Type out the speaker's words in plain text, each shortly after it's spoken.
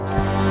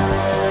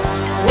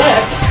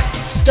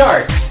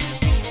start.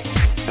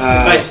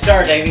 By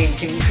start, I mean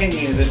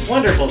continue this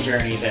wonderful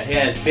journey that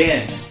has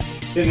been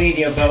the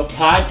Media Boat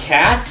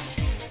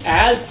Podcast,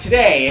 as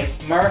today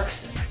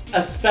marks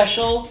a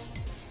special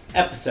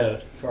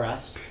episode for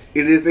us.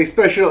 It is a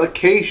special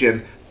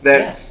occasion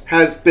that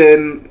has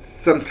been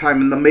some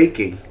time in the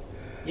making.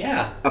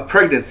 Yeah. A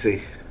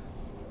pregnancy.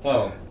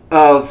 Oh.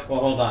 Well,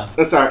 hold on.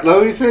 Sorry,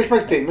 let me finish my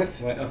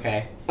statements.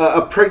 Okay.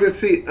 A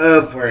pregnancy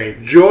of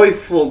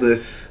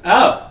joyfulness.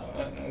 Oh.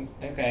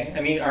 Okay.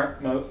 I mean,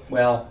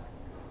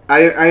 I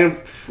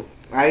am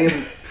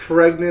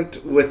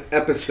pregnant with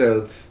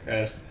episodes.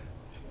 Gross.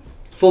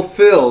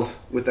 Fulfilled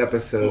with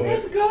episodes.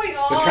 What's going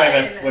on? What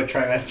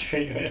trimester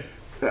are you in?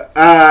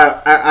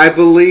 I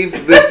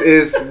believe this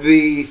is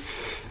the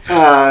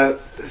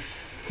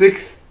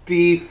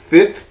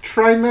 65th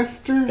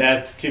trimester.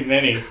 That's too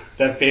many.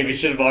 That baby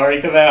should have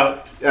already come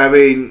out. I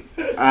mean,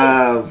 that's not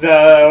how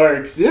that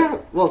works. Yeah,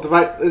 well,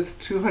 it's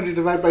 200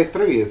 divided by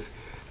 3 is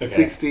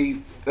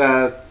 60.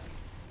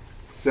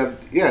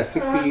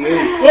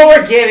 68. What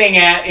we're getting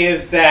at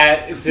is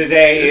that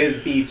today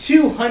is the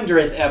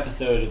 200th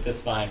episode of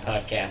this fine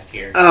podcast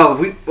here. Oh,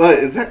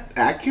 is that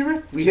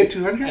accurate? We hit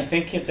 200? I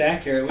think it's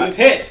accurate. We've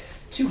hit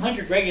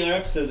 200 regular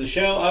episodes of the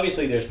show.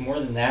 Obviously, there's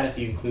more than that if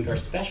you include our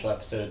special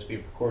episodes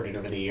we've recorded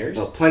over the years.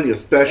 Oh, plenty of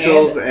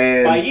specials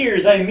and by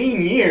years, I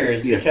mean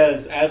years,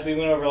 because as we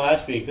went over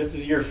last week, this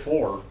is year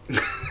 4.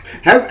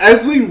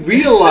 As we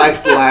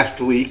realized last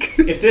week,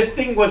 if this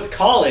thing was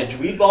college,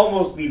 we'd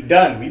almost be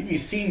done. We'd be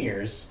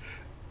seniors.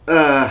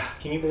 Can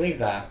you believe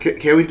that?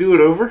 Can we do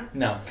it over?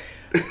 No.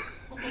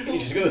 It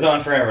just goes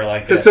on forever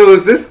like this. So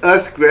is this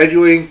us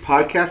graduating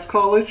podcast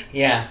college?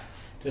 Yeah.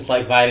 Just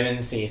like Vitamin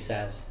C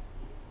says.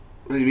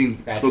 What do you mean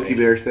Smokey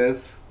Bear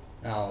says?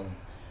 Oh.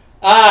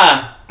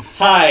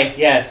 Hi.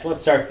 Yes,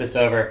 let's start this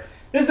over.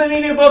 This is the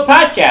Media Boat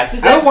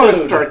Podcast. I don't want to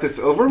start this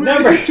over. We're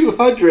number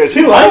 200.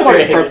 200. I don't want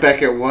to start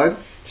back at 1.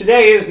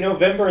 Today is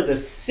November the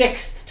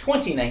 6th,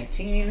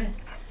 2019.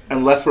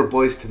 Unless we're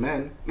Boys to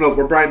Men. No,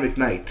 we're Brian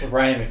McKnight. We're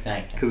Brian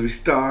McKnight. Because we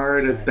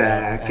started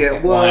back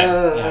at 1.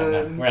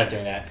 No, we're not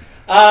doing that.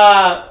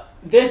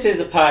 This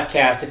is a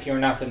podcast, if you're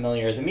not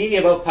familiar. The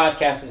Media Boat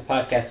Podcast is a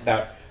podcast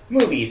about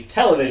movies,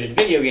 television,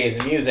 video games,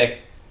 and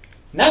music.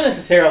 Not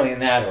necessarily in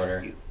that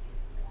order.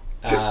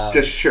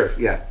 Just sure.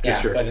 Yeah,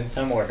 sure. But in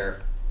some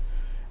order.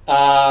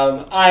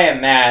 I am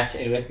Matt,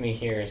 and with me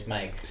here is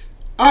Mike.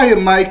 I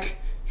am Mike.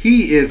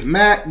 He is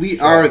Matt. We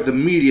are the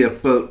Media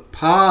Boat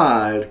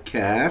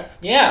Podcast.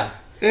 Yeah.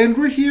 And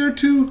we're here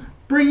to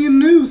bring you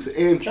news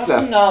and Drop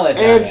stuff. Some knowledge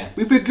and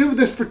we've been doing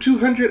this for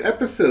 200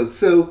 episodes,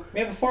 so we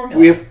have a formula.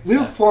 We have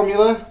a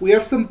formula. We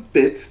have some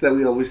bits that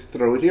we always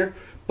throw in here.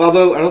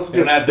 Although I don't think we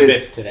don't have the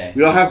bits today.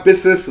 We don't have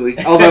bits this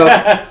week. Although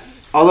it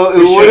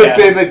would have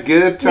been a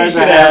good time to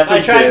have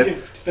some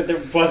bits. But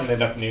there wasn't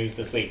enough news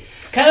this week.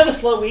 Kind of a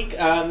slow week.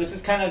 This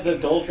is kind of the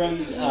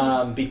doldrums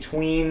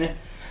between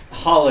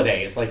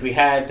holidays. Like we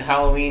had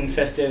Halloween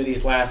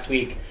festivities last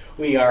week.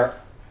 We have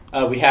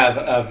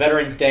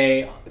Veterans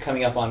Day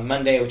coming up on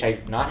Monday, which I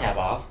do not have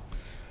off.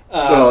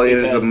 Well, it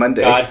is a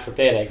Monday. God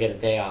forbid I get a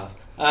day off.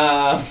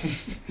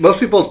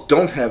 Most people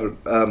don't have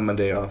a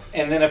Monday off.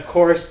 And then, of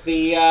course,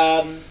 the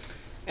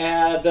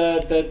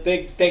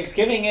big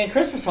Thanksgiving and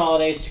Christmas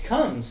holidays to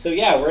come. So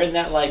yeah, we're in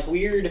that like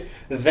weird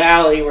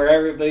valley where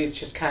everybody's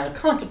just kind of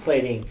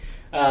contemplating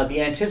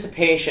the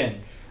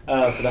anticipation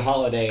for the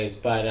holidays.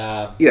 But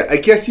yeah, I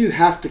guess you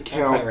have to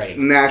count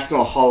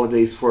national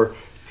holidays for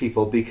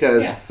people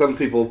because some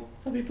people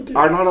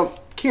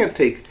can't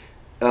take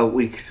a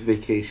week's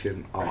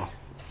vacation off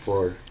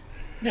for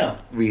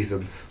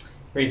reasons.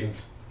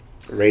 Raisins.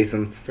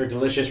 For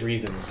delicious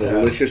reasons.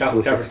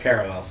 Chocolate-covered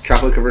caramels.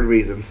 Chocolate-covered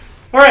reasons.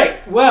 All right,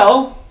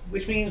 well,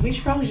 which means we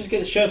should probably just get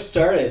the show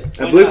started.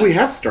 I believe we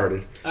have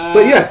started.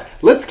 But yes,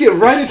 let's get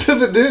right into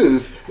the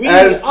news. We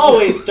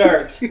always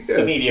start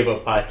the Media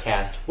Boat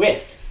Podcast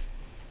with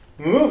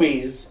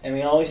movies, and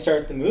we always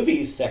start the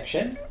movies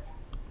section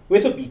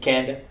with a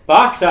weekend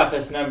box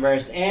office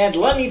numbers, and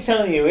let me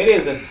tell you, it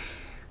is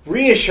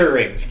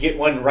reassuring to get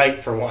one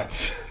right for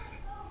once.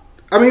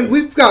 I mean,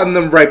 we've gotten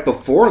them right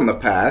before in the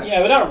past.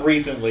 Yeah, but not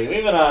recently.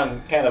 We've been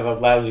on kind of a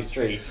lousy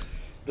streak.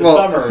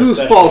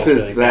 Whose fault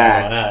is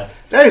that?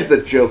 That is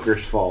the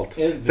Joker's fault.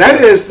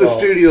 That is the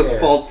studio's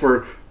fault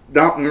for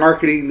not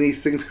marketing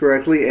these things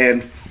correctly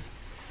and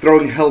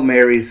throwing Hail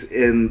Marys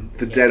in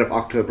the dead of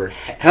October.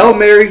 Hail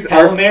Marys.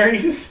 Hail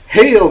Marys?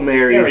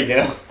 There we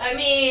go. I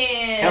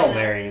mean... Hail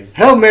Marys.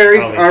 Hail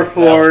Marys are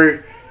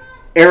for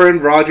Aaron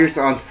Rodgers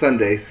on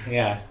Sundays.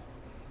 Yeah.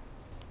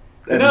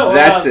 And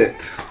that's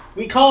it.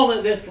 We called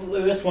it this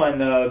one,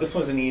 though. This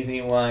was an easy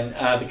one.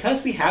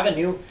 Because we have a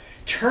new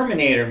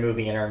Terminator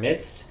movie in our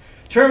midst.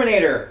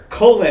 Terminator: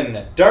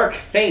 Dark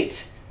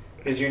Fate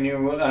is your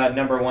new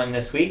number one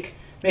this week,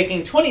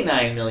 making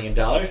 $29 million,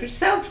 which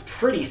sounds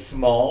pretty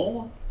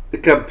small.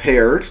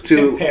 Compared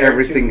to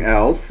everything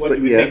else. What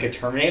do we think a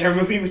Terminator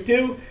movie would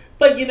do?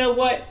 But you know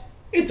what?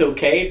 It's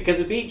okay, because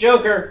it beat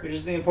Joker, which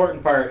is the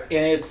important part.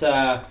 And it's,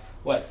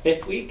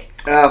 fifth week?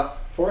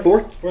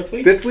 Fourth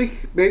week? Fifth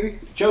week, maybe?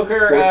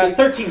 Joker,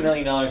 $13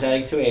 million,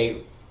 adding to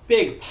a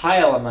big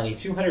pile of money,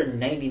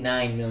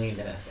 $299 million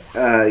domestic.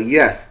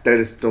 Yes, that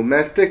is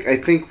domestic. I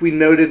think we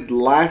noted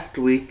last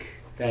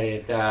week that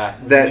it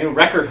is a new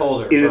record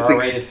holder for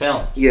R-rated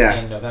films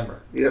in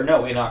November. Yeah. Or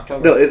no, in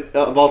October. No,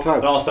 of all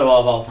time. But also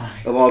of all time.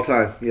 Of all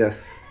time,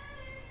 yes.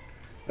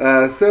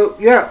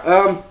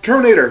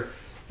 Terminator.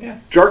 Yeah.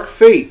 Dark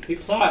Fate.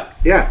 People saw it.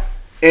 Yeah.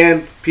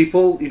 And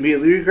people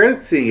immediately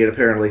regretted seeing it,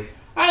 apparently.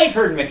 I've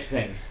heard mixed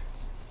things.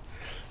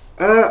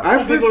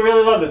 Some people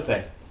really love this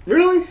thing.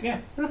 Really?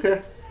 Yeah.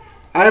 Okay.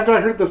 I have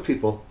not heard those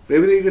people.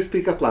 Maybe they just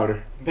speak up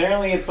louder.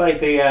 Apparently it's like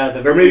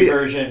the movie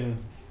version,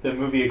 the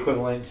movie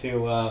equivalent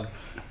to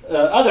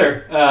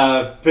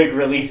other big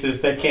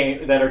releases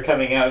that are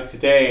coming out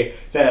today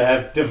that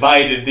have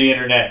divided the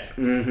internet.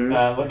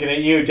 Mm-hmm. Looking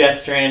at you, Death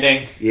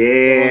Stranding.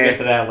 Yeah. We'll get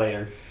to that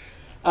later.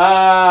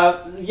 You're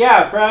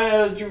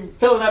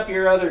filling up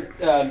your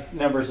other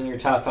numbers in your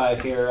top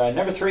 5 here.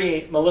 Number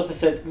 3,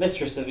 Maleficent,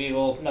 Mistress of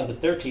Evil, another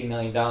 $13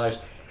 million.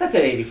 That's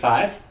at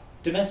 85.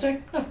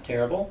 Domestic? Not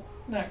terrible.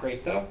 Not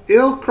great, though.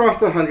 It'll cross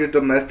the 100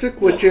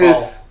 domestic, which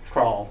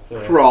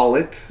Crawl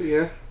it,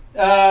 yeah.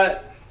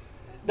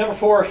 Number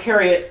 4,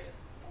 Harriet,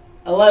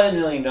 $11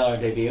 million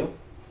debut.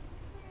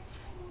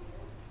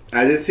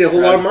 I didn't see a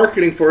whole lot of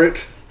marketing for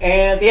it.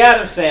 And The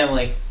Addams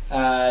Family,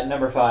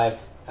 number 5,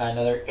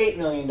 another $8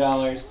 million.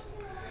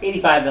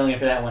 $85 million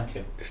for that one,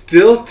 too.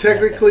 Still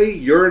technically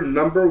your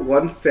number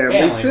 1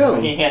 family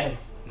film.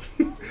 Yes.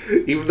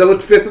 Even though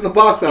it's 5th in the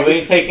box office. You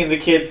ain't taking the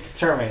kids to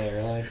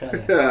Terminator, let me tell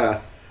you.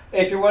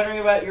 If you're wondering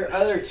about your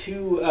other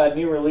 2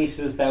 new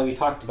releases that we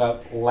talked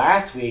about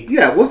last week...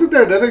 Yeah, wasn't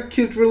there another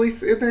kids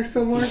release in there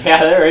somewhere?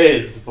 Yeah, there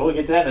is. We'll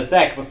get to that in a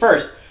sec. But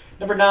first,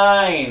 number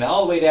 9,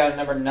 all the way down to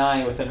number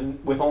 9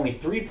 with only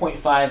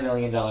 $3.5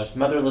 million,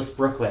 Motherless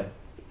Brooklyn.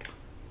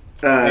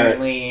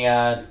 Apparently,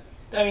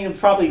 it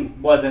probably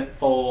wasn't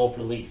full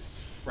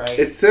release, right?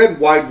 It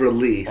said wide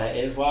release. That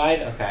is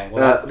wide? Okay.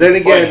 Well, then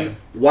again,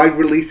 wide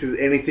release is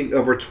anything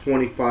over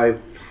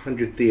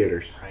 2,500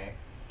 theaters. Right.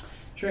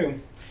 True.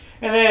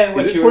 And then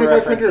what is it you were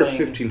 2,500 or referencing...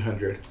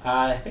 1,500?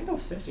 I think that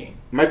was 15.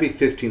 Might be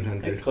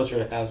 1,500. Maybe closer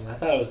to 1,000. I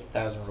thought it was the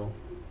 1,000 rule.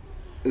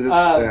 Is it,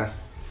 yeah.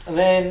 And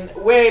then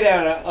way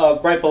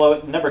down, right below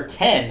it, number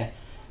 10,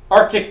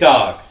 Arctic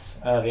Dogs,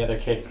 the other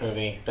kids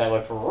movie that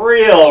looked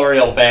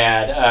real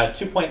bad.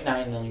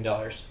 $2.9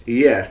 million.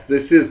 Yes,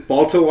 this is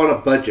Balto on a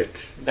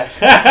budget. That's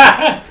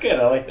good.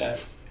 I like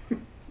that.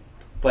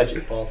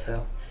 Budget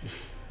Balto.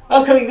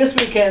 Upcoming this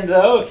weekend,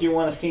 though, if you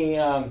want to see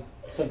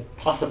some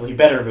possibly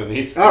better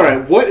movies. All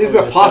right, what is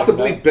a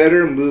possibly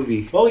better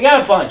movie? Well, we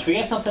got a bunch. We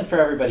got something for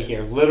everybody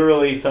here.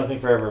 Literally something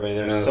for everybody.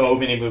 There's so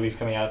many movies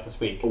coming out this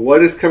week.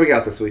 What is coming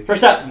out this week?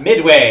 First up,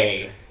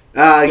 Midway.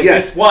 Yes.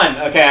 This one.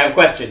 Okay, I have a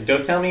question.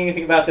 Don't tell me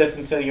anything about this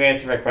until you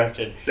answer my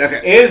question.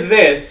 Okay. Is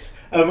this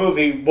a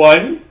movie,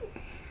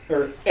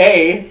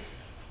 A,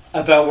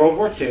 about World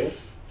War II,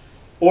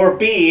 or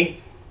B,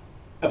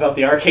 about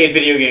the arcade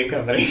video game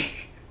company?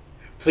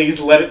 Please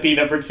let it be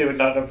number 2 and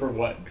not number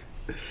 1.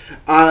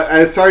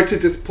 I'm sorry to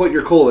disappoint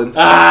your colon.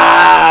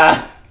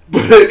 But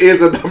it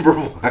is a number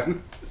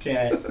 1.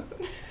 Damn it.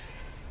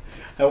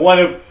 I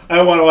want to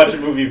watch a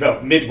movie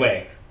about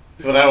Midway.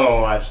 That's what I want to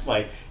watch.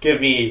 Like,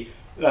 give me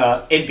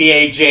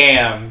NBA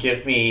Jam.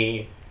 Give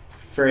me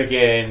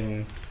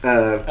friggin'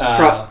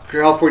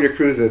 California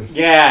Cruisin'.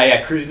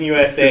 Yeah, Cruising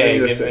USA.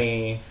 Give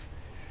me.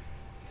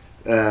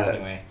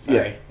 Anyway,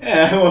 sorry.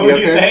 Yeah. What were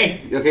you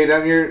saying? You okay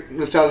down your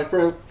nostalgic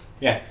road?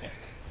 Yeah.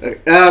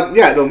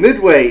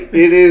 Midway.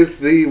 It is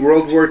the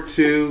World War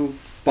II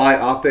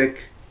biopic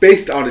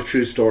based on a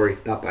true story.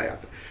 Not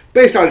biopic.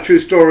 Based on a true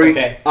story.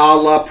 Okay. A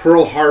la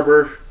Pearl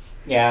Harbor.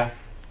 Yeah.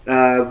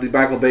 The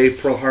Michael Bay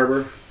Pearl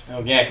Harbor.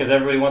 Oh, yeah, because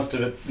everybody wants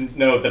to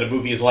know that a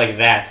movie is like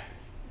that.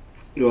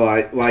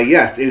 Well,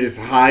 yes, it is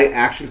high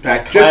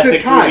action-packed. Just in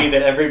time. Movie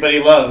that everybody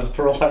loves,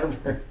 Pearl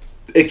Harbor.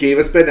 It gave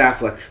us Ben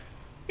Affleck.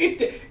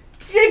 It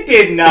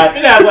did not.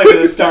 Ben Affleck was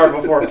a star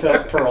before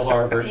Pearl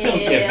Harbor. Don't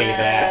give me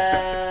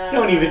that.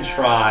 Don't even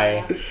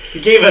try.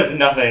 It gave us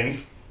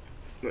nothing.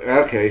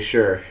 Okay,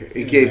 sure.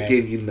 It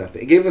gave you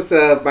nothing. It gave us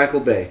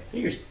Michael Bay.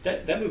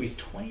 That movie's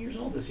 20 years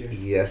old this year.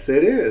 Yes,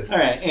 it is. All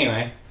right,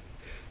 anyway.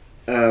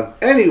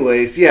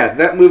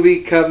 That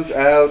movie comes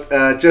out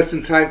just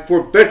in time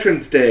for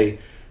Veterans Day,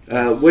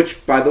 yes.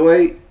 Which, by the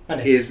way,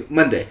 is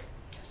Monday.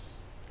 Yes.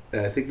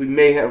 I think we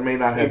may have or may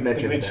not have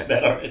mentioned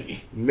that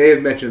already. May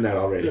have mentioned that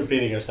already. We're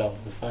beating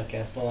ourselves this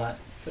podcast a lot.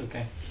 It's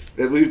okay.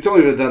 We've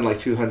only done like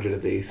 200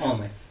 of these.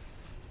 Only.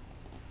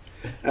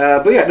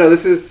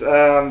 This is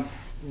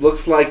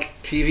looks like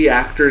TV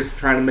actors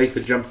trying to make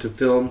the jump to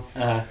film.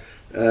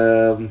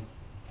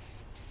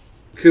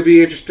 Could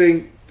be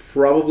interesting.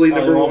 Probably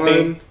number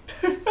 1.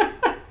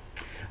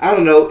 I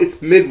don't know.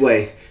 It's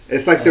Midway.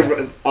 It's like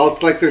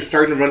they're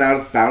starting to run out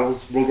of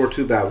battles, World War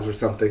II battles or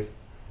something.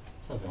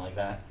 Something like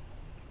that.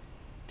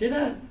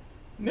 Did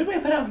Midway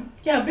put out?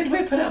 Yeah,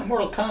 Midway put out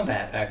Mortal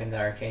Kombat back in the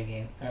arcade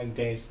game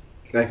days.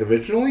 Like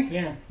originally?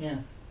 Yeah.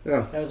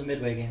 Oh. That was a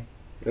Midway game.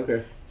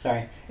 Okay.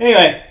 Sorry.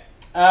 Anyway,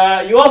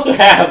 You also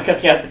have,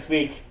 coming out this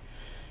week,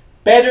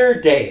 Better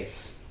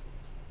Days.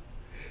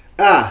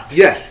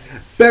 Yes.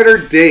 Better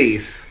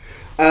Days.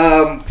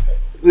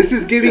 This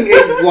is getting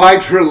a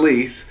wide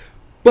release,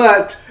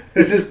 but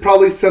this is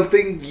probably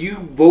something you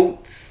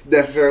won't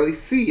necessarily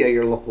see at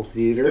your local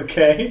theater.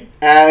 Okay.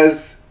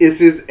 As this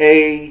is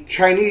a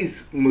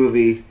Chinese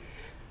movie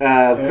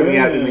coming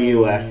out in the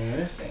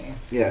U.S. I see.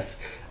 Yes.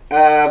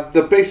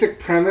 The basic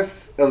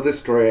premise of this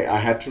story, I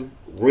had to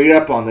read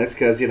up on this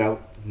because,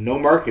 no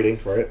marketing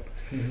for it.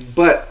 Mm-hmm.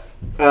 But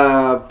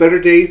Better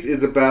Days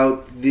is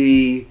about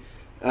the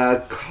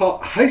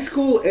high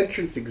school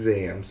entrance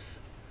exams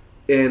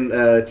in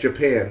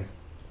Japan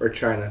or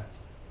China.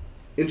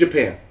 In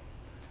Japan.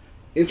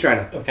 In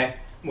China. Okay.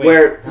 Wait.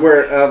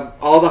 Where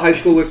all the high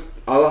school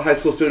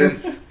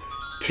students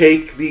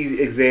take these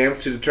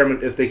exams to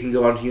determine if they can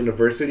go on to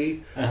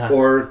university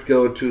or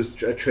go to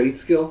a trade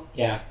skill.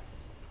 Yeah.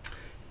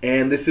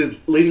 And this is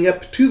leading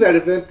up to that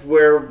event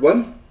where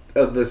one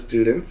of the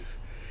students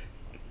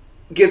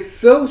gets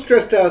so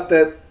stressed out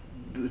that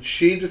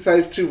she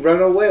decides to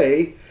run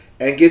away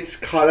and gets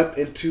caught up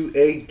into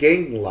a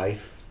gang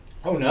life.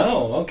 Oh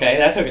no! Okay,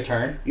 that took a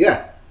turn.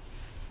 Yeah.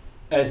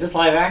 Is this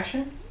live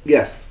action?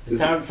 Yes.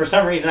 For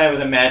some reason, I was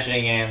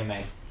imagining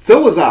anime.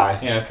 So was I.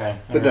 Yeah. Okay.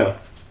 But no.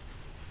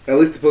 At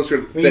least the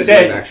poster when you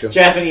said live action.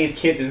 Japanese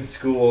kids in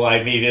school, I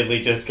immediately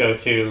just go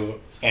to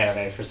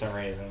anime for some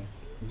reason.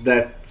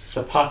 It's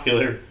a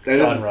popular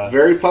genre. That is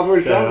very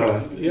popular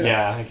genre.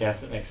 Yeah, I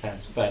guess it makes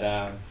sense. But,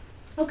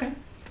 okay.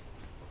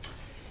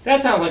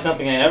 That sounds like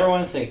something I never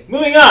want to see.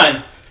 Moving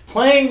on.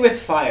 Playing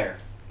with Fire.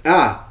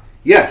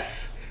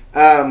 Yes.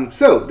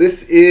 So,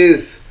 this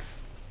is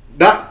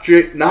not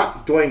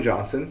Dwayne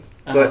Johnson,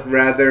 but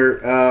rather...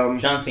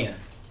 John Cena.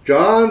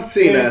 John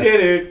Cena.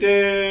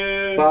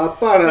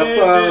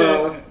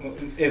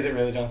 Is it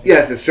really John Cena?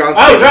 Yes, it's John Cena.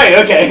 I was right,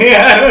 okay.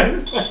 Yeah.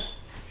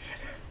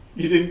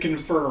 You didn't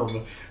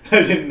confirm.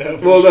 I didn't know.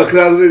 Well, no, because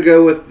I was going to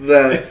go with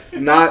the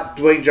not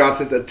Dwayne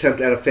Johnson's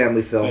attempt at a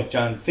family film. But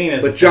John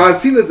Cena's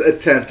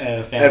attempt at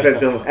a family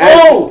film.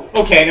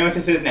 Okay, I know what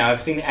this is now.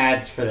 I've seen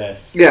ads for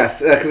this.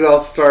 Yes, because it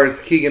all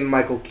stars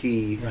Keegan-Michael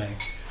Key. Right.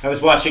 I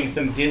was watching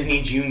some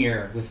Disney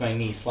Junior with my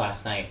niece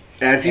last night.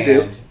 As you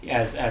do.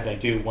 As I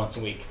do once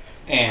a week.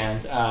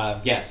 And,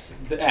 yes,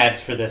 the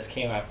ads for this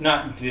came up.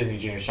 Not Disney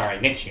Junior,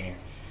 sorry, Nick Jr.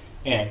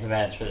 And some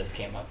ads for this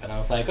came up. And I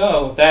was like,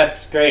 oh,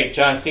 that's great.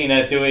 John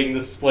Cena doing the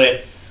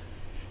splits.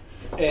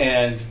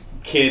 And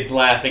kids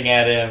laughing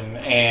at him.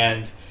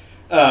 And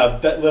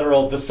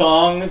the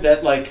song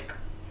that, like,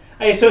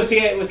 I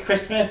associate it with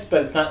Christmas,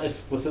 but it's not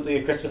explicitly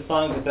a Christmas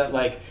song, but that,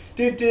 like,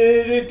 that's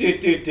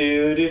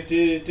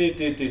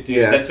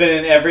been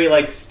in every,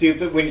 like,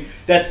 stupid,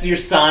 that's your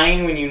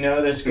sign when you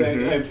know there's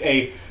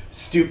a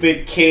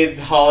stupid kids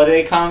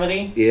holiday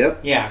comedy. Yep.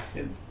 Yeah.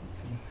 It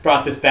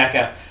brought this back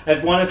up. I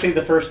want to say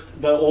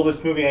the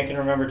oldest movie I can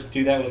remember to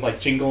do that was, like,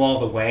 Jingle All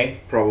the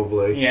Way.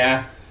 Probably.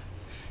 Yeah.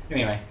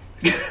 Anyway.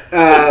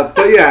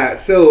 But yeah,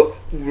 so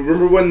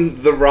remember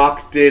when The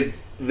Rock did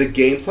the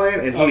game plan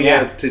and he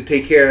had to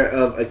take care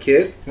of a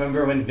kid?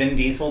 Remember when Vin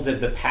Diesel did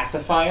the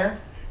pacifier?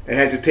 And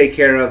had to take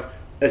care of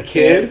a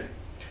kid?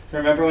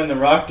 Remember when The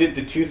Rock did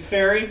the tooth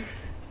fairy?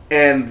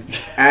 And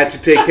had to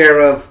take care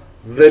of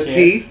the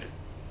teeth?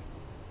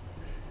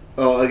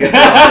 Oh, I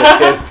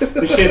guess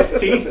the kid's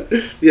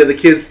teeth? Yeah, the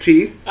kid's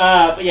teeth.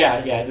 But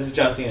yeah, this is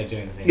John Cena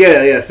doing the same.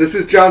 Yeah, yes, this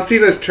is John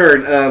Cena's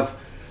turn of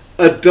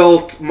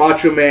adult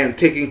macho man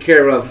taking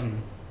care of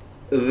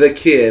the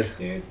kid.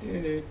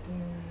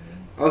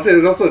 I'll say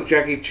there's also a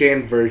Jackie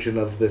Chan version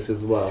of this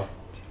as well.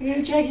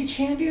 Did Jackie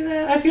Chan do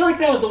that? I feel like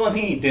that was the one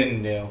thing he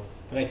didn't do,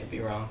 but I could be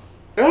wrong.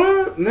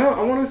 No,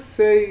 I want to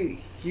say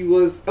he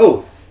was...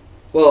 Oh,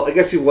 well, I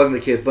guess he wasn't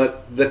a kid,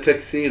 but The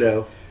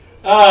Tuxedo.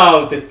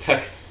 Oh, The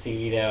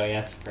Tuxedo. Yeah,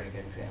 that's a pretty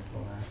good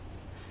example of that.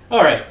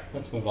 All right,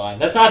 let's move on.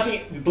 That's not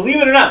the... Believe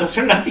it or not, those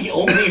are not the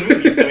only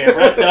movies coming out.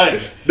 We're not done.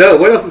 No,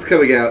 what else is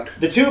coming out?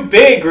 The two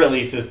big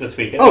releases this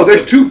week.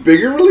 There's two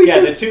bigger releases?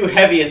 Yeah, the two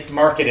heaviest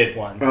marketed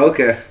ones. Oh,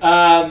 okay.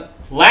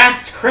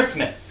 Last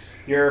Christmas.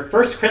 Your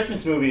first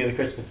Christmas movie of the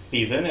Christmas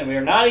season, and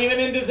we're not even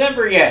in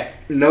December yet.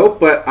 Nope,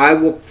 but I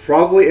will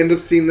probably end up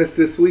seeing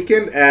this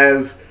weekend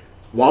as...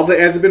 While the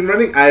ads have been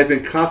running, I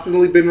have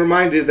constantly been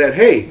reminded that,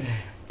 hey,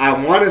 I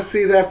want to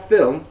see that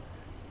film,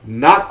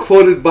 not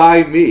quoted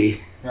by me.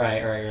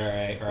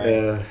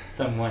 Right.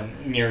 Someone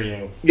near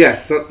you.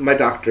 Yes, my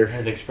doctor.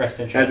 Has expressed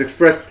interest. Has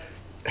expressed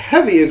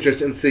heavy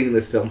interest in seeing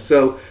this film.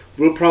 So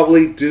we'll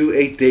probably do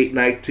a date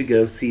night to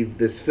go see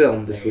this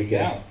film this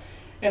weekend. Go.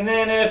 And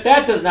then if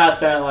that does not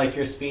sound like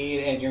your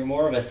speed and you're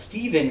more of a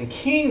Stephen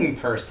King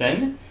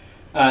person,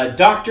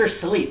 Dr.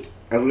 Sleep.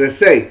 I was going to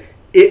say...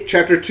 It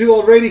Chapter 2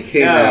 already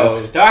came out.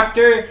 No,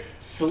 Dr.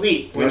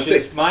 Sleep, which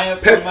is my...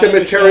 Pet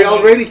Sematary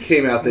already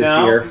came out this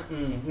year.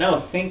 No,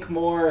 think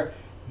more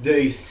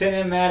the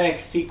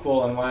cinematic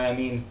sequel, and why I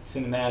mean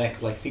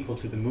cinematic, like sequel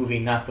to the movie,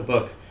 not the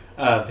book,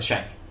 The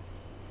Shining.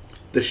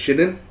 The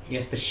Shining?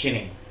 Yes, The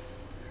Shining,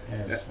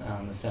 as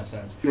The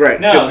Simpsons. Right.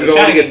 No, The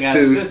Shining,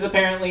 this is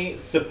apparently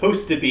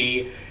supposed to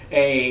be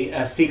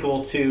a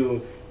sequel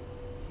to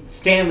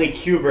Stanley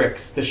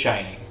Kubrick's The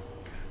Shining.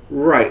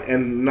 Right,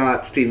 and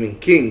not Stephen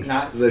King's The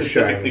Shining. Not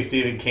specifically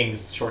Stephen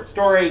King's short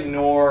story,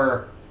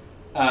 nor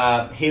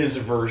his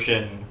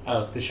version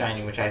of The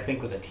Shining, which I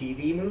think was a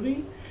TV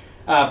movie.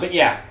 But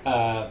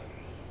yeah,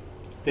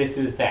 this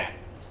is that.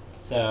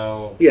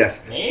 So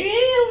yes, maybe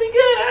it'll be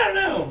good.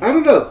 I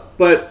don't know,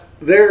 but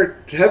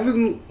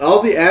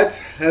all the ads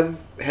have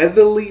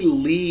heavily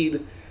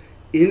lead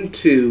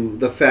into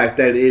the fact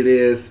that it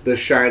is the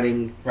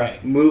Shining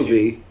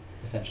movie,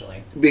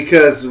 essentially.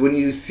 Because when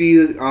you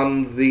see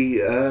on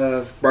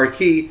the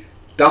marquee,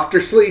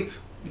 Dr. Sleep,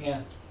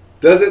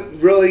 doesn't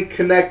really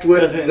connect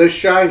with the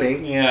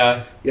Shining.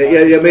 Yeah.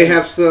 You may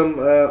have some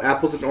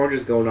apples and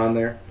oranges going on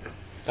there.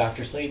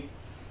 Dr. Sleep.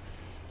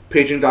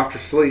 Paging Dr.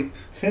 Sleep.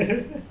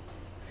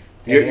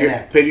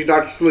 You're Paging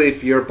Dr.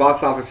 Sleep, your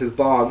box office is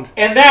Bond.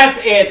 And that's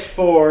it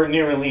for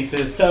new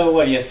releases. So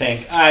what do you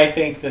think? I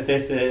think that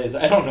this is...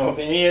 I don't know if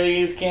any of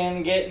these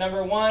can get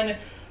number one.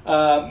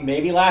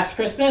 Maybe Last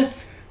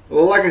Christmas?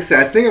 Well, like I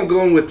said, I think I'm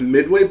going with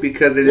Midway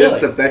because it is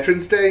the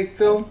Veterans Day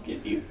film.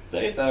 If you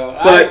say so.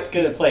 I'm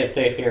going to play it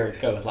safe here and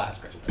go with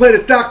Last Christmas. But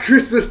it's not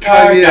Christmas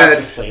time yet.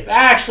 Dr. Sleep.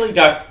 Actually,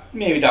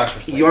 maybe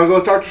Dr. Sleep. You want to go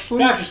with Dr. Sleep?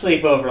 Dr.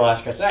 Sleep over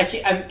Last Christmas.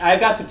 I've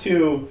got the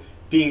two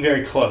being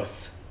very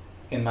close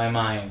in my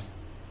mind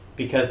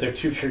because they're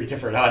two very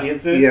different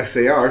audiences. Yes,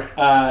 they are.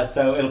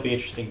 So it'll be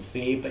interesting to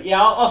see. But yeah,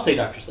 I'll say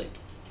Dr. Sleep.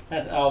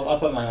 I'll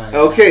put my mind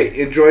on that.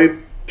 Enjoy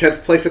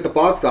 10th place at the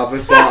box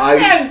office while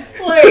 10th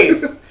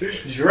place!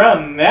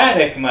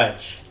 Dramatic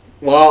much.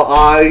 While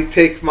I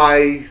take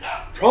my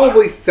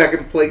probably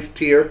second place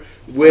tier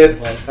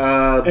with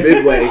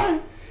Midway.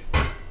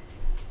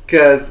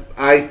 Because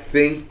I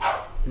think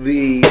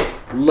the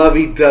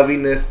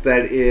lovey-doveyness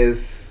that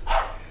is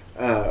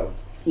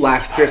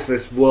Last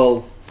Christmas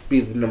will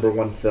be the number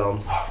one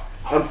film.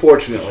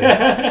 Unfortunately.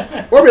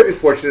 Or maybe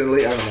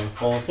fortunately, I don't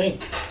know. We'll see.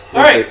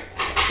 Alright,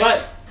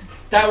 but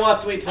that will have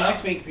to wait till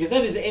next week because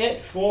that is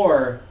it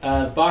for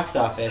box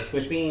office,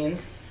 which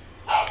means...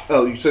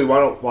 Oh, so you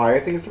want to why I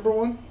think it's number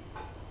one?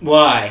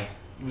 Why?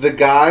 The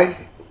guy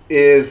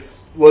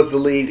was the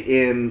lead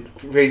in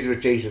Crazy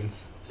Rich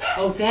Asians.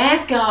 Oh,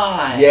 that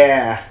guy!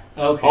 Yeah.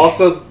 Okay.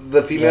 Also,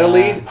 the female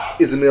lead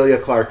is Emilia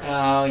Clarke.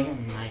 Oh, you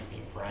might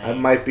be right. I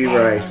might be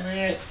right.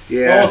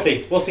 Yeah. Well, we'll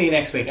see. We'll see you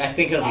next week. I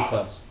think it'll be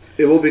close.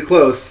 It will be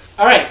close.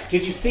 All right.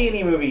 Did you see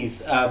any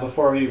movies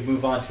before we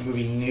move on to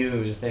movie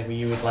news that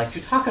you would like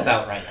to talk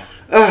about right now?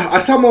 I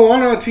saw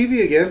Moana on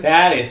TV again.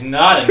 That is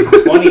not a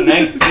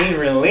 2019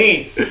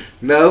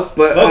 release. No,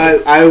 but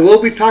I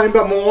will be talking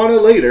about Moana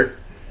later.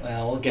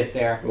 Well, we'll get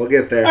there. We'll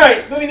get there. All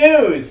right, movie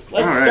news.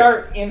 Let's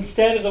start,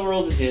 instead of the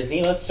world of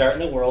Disney, let's start in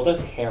the world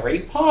of Harry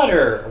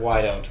Potter.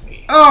 Why don't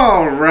we?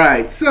 All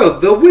right. So,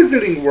 the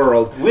Wizarding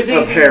World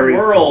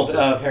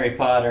of Harry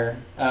Potter.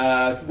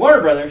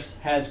 Warner Brothers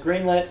has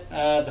greenlit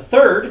the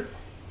third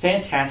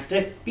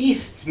Fantastic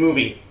Beasts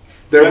movie.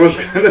 There was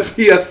going to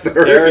be a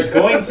third. There is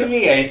going to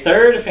be a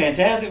third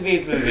Fantastic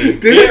Beasts movie.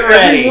 Didn't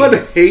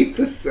everyone hate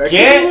the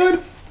second one?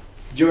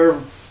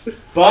 Your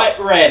butt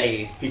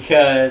ready,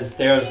 because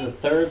there's a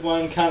third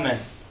one coming.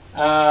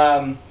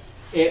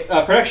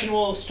 Production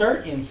will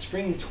start in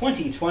spring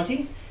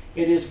 2020.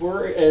 It is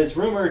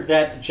rumored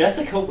that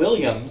Jessica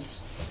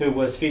Williams, who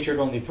was featured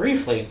only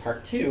briefly in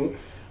part 2,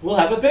 will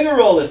have a bigger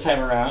role this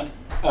time around.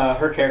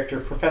 Her character,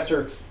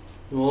 Professor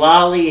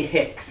Lolly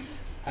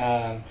Hicks,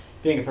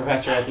 being a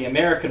professor at the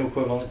American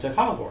equivalent to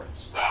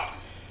Hogwarts.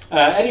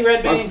 Eddie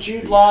Redmayne,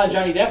 Jude Law, and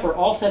Johnny Depp are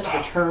all set to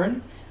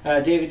return.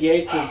 David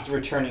Yates is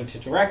returning to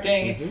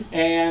directing,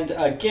 and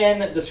again,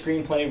 the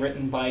screenplay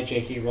written by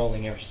J.K.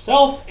 Rowling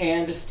herself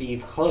and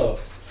Steve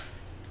Kloves.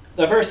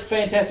 The first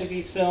Fantastic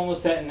Beasts film was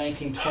set in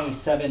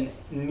 1927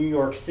 New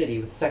York City,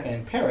 with the second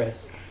in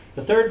Paris.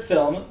 The third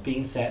film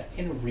being set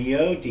in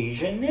Rio de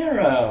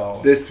Janeiro.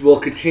 This will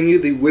continue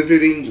the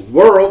Wizarding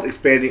World,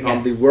 expanding on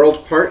the world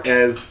part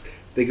as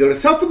they go to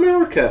South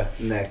America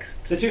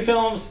next. The two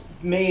films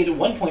made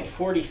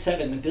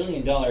 $1.47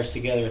 billion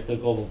together at the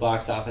global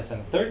box office,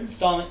 and the third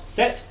installment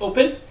set to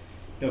open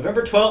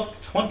November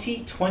 12th,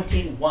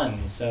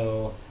 2021.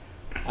 So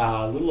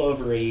a little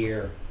over a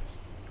year.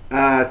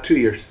 2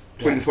 years.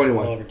 2021. A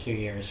little over 2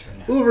 years from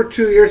now. A little over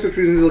 2 years, which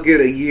means they'll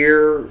get a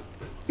year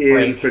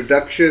in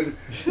production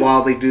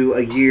while they do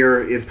a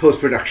year in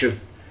post-production.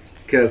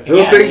 Because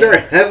those things are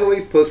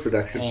heavily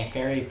post-production. And a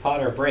Harry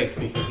Potter break,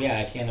 because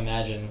I can't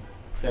imagine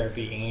there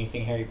being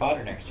anything Harry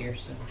Potter next year.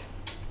 So.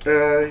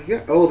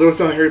 Oh, there was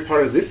no Harry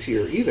Potter this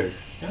year either.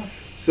 No.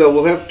 So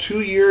we'll have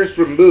 2 years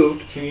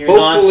removed. 2 years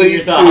on, 2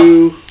 years off.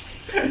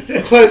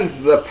 To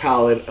cleanse the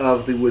palate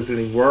of the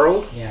Wizarding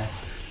World.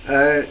 Yes.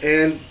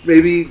 And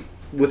maybe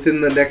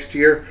within the next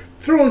year,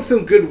 throw in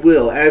some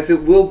goodwill, as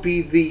it will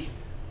be the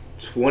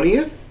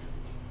 20th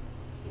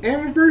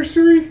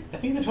anniversary? I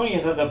think the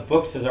 20th of the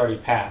books has already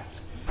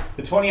passed.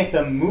 The 20th of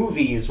the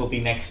movies will be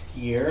next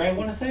year, I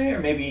want to say, or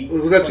maybe...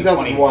 Was that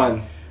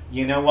 2001?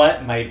 You know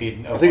what? Might be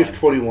 01. I think it's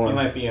 21. You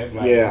might be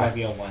right. It might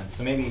be 01.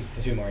 So maybe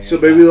 2 more years. So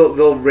maybe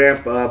they'll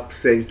ramp up,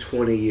 saying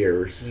 20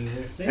 years.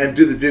 And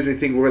do the Disney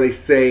thing where they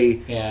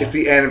say it's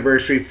the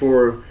anniversary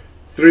for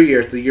 3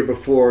 years, the year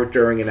before,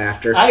 during, and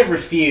after. I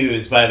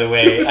refuse, by the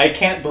way. I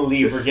can't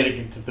believe we're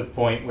getting to the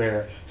point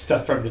where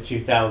stuff from the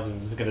 2000s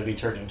is going to be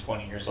turning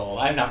 20 years old.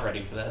 I'm not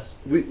ready for this.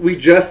 We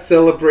just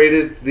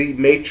celebrated the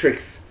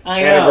Matrix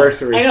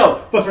anniversary. I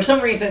know, but for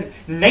some reason,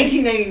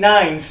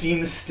 1999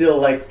 seems still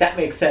like that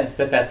makes sense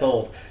that's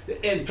old.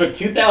 But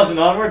 2000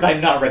 onwards,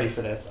 I'm not ready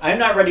for this. I'm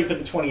not ready for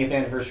the 20th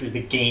anniversary of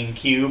the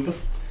GameCube.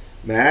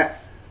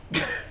 Matt,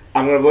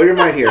 I'm going to blow your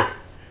mind here.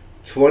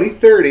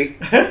 2030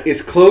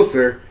 is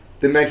closer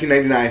than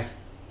 1999.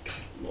 Good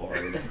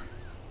Lord.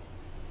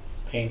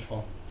 It's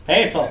painful. It's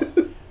painful.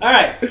 All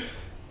right.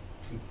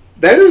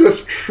 That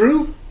is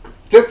true.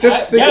 Just think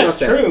about that. Yeah, it's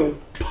true.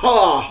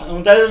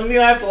 That doesn't mean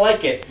I have to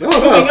like it. No,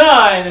 Moving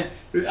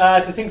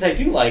on to things I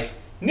do like.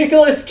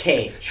 Nicolas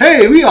Cage.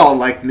 Hey, we all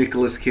like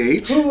Nicolas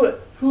Cage.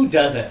 Who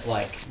doesn't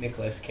like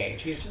Nicolas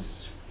Cage? He's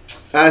just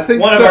of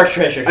our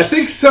treasures. I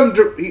think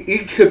he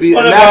could be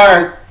one of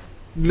our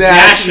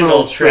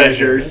national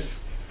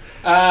treasures.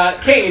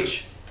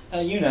 Cage,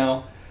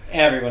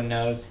 everyone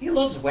knows, he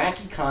loves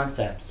wacky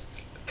concepts.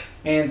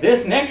 And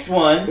this next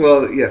one...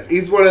 Well, yes,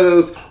 he's one of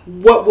those,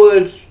 what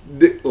would,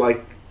 the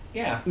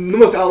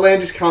most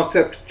outlandish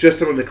concept, just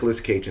throw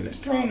Nicolas Cage in it.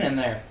 Just throw him in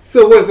there.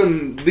 So what's the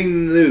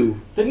new...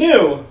 The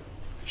new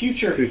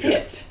future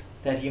hit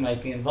that he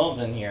might be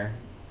involved in here.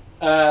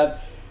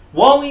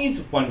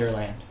 Wally's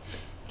Wonderland.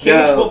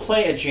 Cage will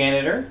play a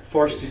janitor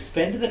forced to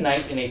spend the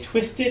night in a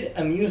twisted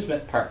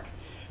amusement park,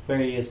 where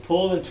he is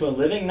pulled into a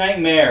living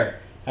nightmare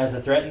as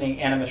the threatening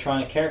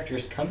animatronic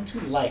characters come to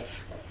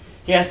life.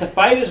 He has to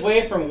fight his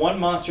way from one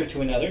monster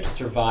to another to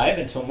survive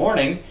until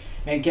morning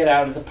and get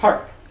out of the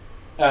park.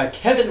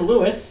 Kevin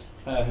Lewis,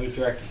 who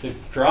directed The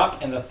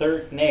Drop and The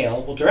Third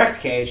Nail, will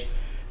direct Cage,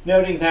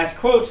 noting that,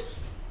 quote,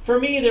 "For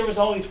me, there was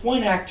always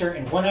one actor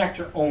and one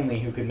actor only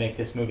who could make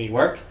this movie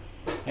work,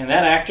 and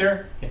that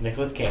actor is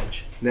Nicolas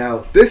Cage."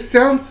 Now, this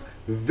sounds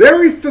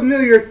very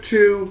familiar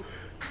to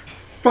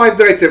Five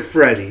Nights at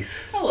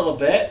Freddy's. A little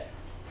bit.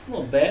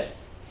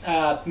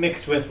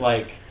 Mixed with,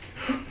 Night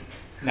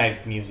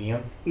at the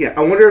Museum. Yeah,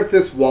 I wonder if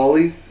this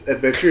Wally's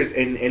Adventure is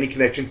in any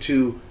connection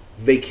to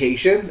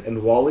Vacation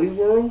and Wally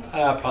World?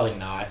 Probably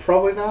not.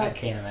 Probably not? I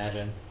can't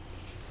imagine.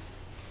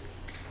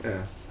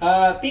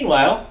 Yeah.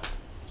 Meanwhile,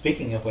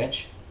 speaking of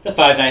which, the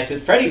Five Nights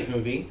at Freddy's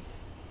movie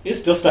is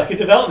still stuck in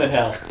development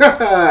hell.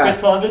 Chris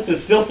Columbus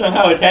is still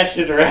somehow attached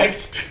to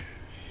direct,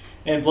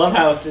 and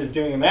Blumhouse is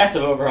doing a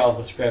massive overhaul of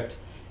the script.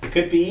 It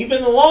could be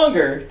even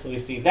longer until we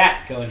see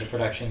that go into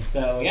production.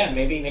 So, yeah,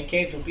 maybe Nick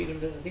Cage will beat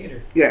him to the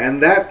theater. Yeah,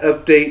 and that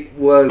update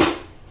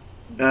was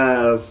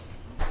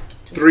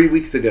 3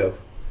 weeks ago.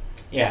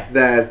 Yeah.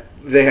 That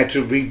they had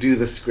to redo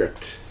the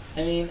script.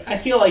 I mean, I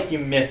feel like you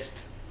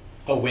missed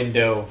a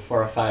window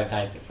for a Five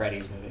Nights at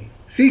Freddy's movie.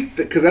 See,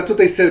 because that's what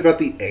they said about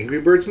the Angry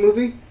Birds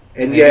movie.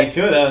 And they made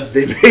two of those.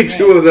 They made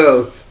two of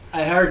those.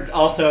 I heard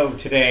also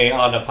today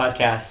on a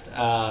podcast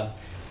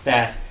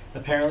that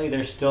apparently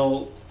there's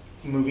still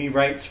movie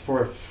rights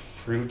for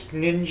Fruit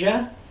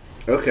Ninja.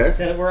 Okay.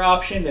 That were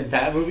optioned, and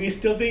that movie is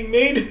still being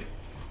made.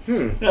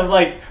 And I'm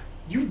like,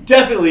 you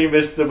definitely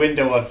missed the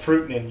window on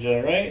Fruit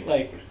Ninja, right?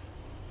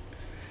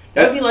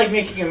 That would be like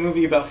making a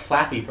movie about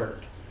Flappy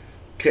Bird.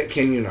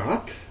 Can you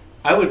not?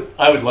 I would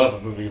love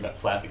a movie about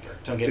Flappy Bird.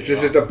 Don't get me wrong.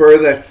 It's just a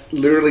bird that's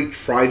literally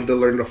trying to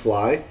learn to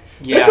fly.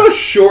 Yeah. That's a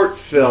short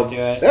film. Do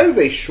it. That is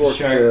a short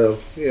film.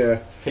 Yeah.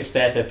 Pitch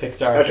that to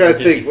Pixar. I try to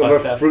think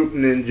of a Fruit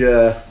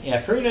Ninja. Yeah,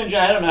 Fruit Ninja.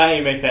 I don't know how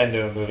you make that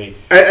into a movie.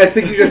 I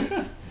think you just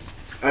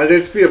there'd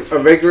just be a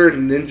regular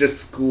ninja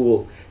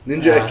school,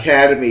 ninja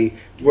academy,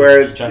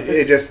 where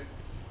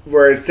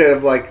where instead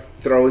of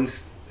throwing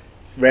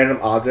random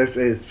objects,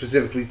 they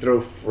specifically throw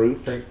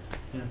fruit.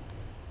 Yeah.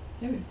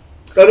 Maybe.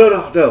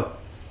 Oh no!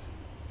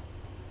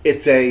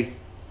 It's a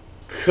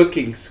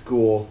cooking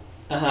school.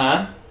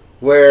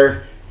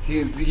 Where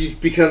he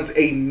becomes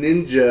a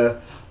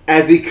ninja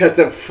as he cuts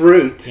up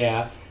fruit.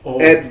 Yeah.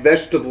 And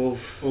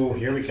vegetables. Oh,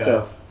 here we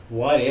go.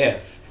 What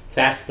if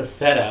that's the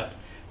setup,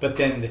 but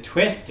then the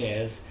twist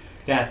is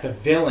that the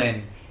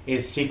villain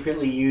is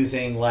secretly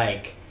using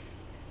lab-grown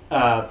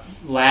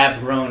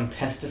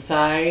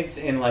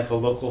pesticides in a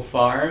local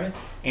farm,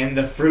 and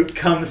the fruit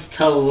comes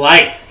to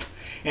life,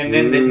 and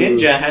then the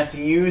ninja has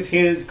to use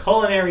his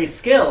culinary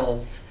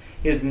skills.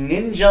 His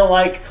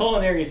ninja-like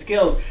culinary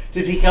skills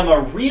to become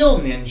a real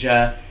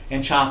ninja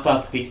and chop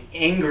up the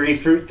angry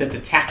fruit that's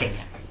attacking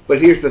him.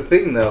 But here's the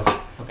thing, though.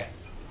 Okay.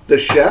 The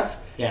chef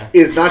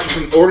is not just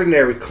an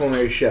ordinary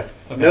culinary chef.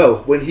 Okay.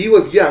 No, when he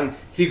was young,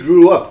 he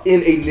grew up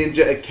in a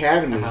ninja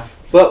academy.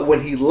 But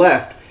when he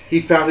left,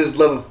 he found his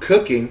love of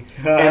cooking,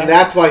 and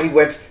that's why he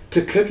went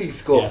to cooking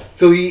school. Yes.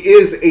 So he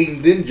is a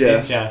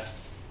ninja.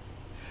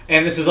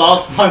 And this is all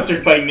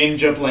sponsored by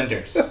Ninja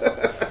Blenders.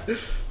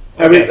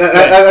 I mean,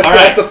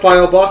 that's the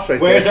final boss right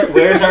there.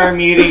 Where's our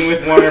meeting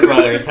with Warner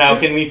Brothers? How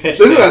can we pitch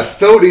this? This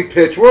is a Sony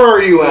pitch. Where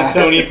are you at? A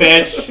Sony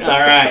pitch? All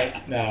right.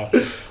 No.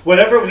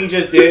 Whatever we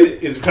just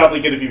did is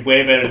probably going to be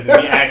way better than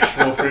the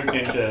actual Fruit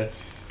Ninja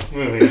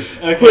movie.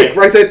 Okay. Quick,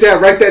 write that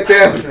down. Write it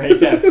down.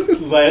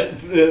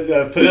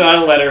 Put it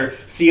on a letter,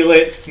 seal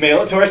it,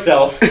 mail it to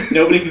ourselves.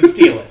 Nobody can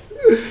steal it.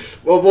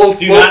 Well,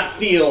 Do not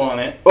steal on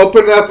it.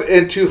 Open up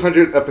in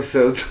 200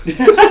 episodes.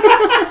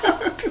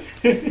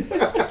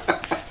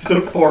 So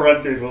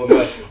 400 will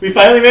go. We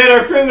finally made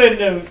our Fruit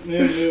Ninja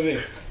movie.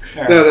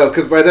 Right. No,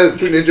 because by then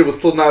Fruit Ninja will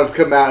still not have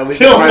come out. And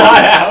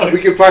out. We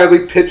can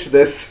finally pitch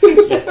this.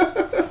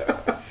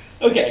 Yeah.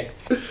 Okay.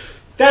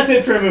 That's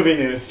it for movie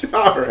news.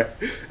 All right.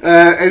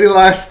 Any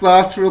last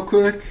thoughts real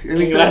quick?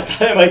 Any last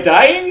thoughts? Am I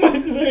dying?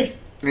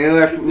 Any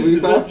last movie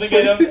thoughts?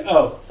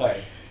 Oh,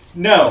 sorry.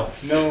 No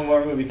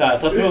more movie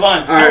thoughts. Let's move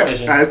on to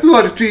television. All right, let's move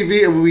on to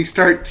TV, and when we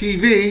start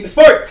TV...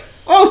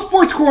 Sports! Oh,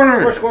 Sports Corner!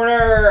 Sports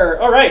Corner!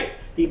 All right.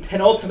 The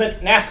penultimate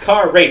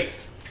NASCAR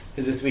race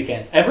is this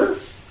weekend. Ever?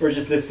 Or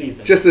just this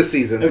season? Just this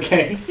season.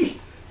 Okay.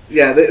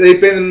 Yeah,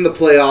 they've been in the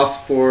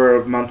playoffs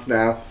for a month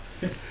now.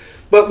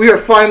 But we are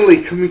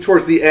finally coming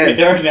towards the end.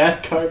 There are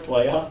NASCAR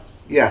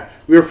playoffs? Yeah.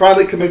 We are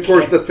finally coming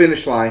towards the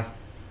finish line.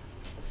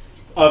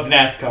 Of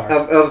NASCAR.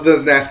 Of the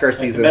NASCAR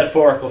season. The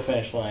metaphorical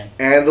finish line.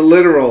 And the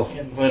literal.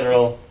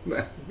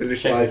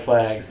 Finish line.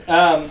 Flags.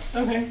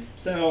 Okay,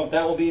 so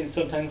that will be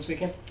sometime this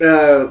weekend?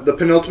 The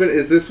penultimate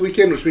is this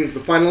weekend, which means the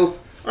finals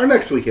are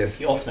next weekend.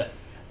 The ultimate.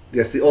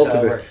 Yes, the ultimate. That's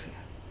how it works.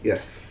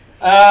 Yes.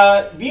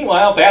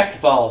 Meanwhile,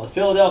 basketball. The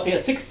Philadelphia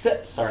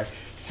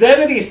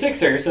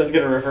 76ers. I was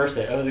going to reverse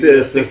it. I was going to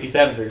go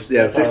 67ers.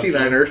 Yeah,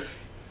 69ers.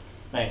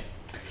 Nice.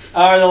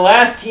 Are the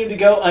last team to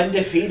go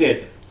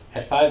undefeated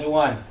at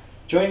 5-1.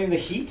 Joining the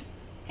Heat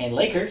and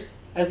Lakers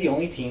as the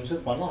only teams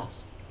with one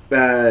loss.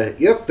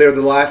 Yep, they're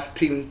the last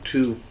team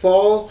to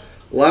fall.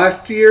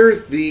 Last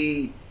year,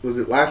 was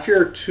it last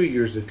year or 2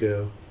 years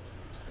ago?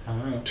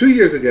 2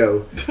 years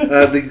ago,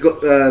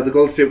 the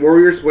Golden State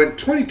Warriors went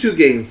 22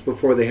 games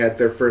before they had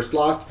their first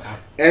loss,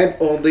 and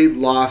only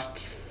lost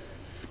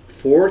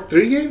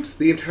 3 games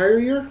the entire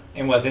year.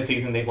 And this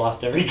season they've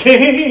lost every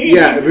game.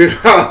 Yeah, they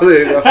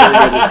lost every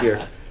game this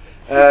year.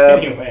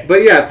 Anyway.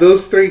 But yeah,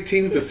 those 3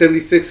 teams, the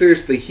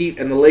 76ers, the Heat,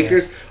 and the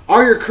Lakers,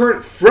 are your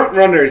current front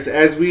runners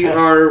as we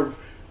are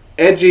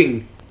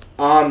edging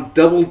on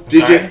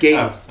double-digit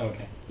games. Oh,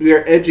 okay. We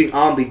are edging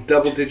on the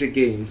double-digit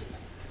games.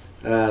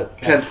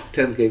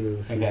 10th game of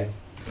the season. Okay.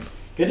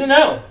 Good to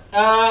know.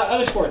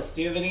 Other sports.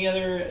 Do you have any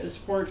other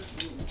sport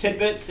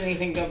tidbits?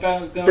 Anything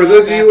about going for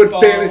those of you in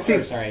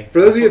fantasy? For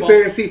those of you in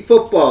fantasy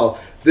football,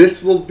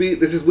 this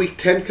is week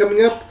 10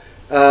 coming up.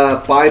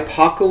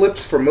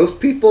 Bye-apocalypse for most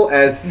people,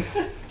 as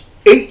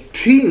 8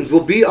 teams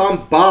will be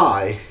on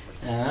bye.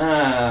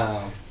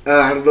 Oh.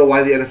 I don't know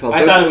why the NFL does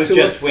I thought it was to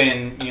just us.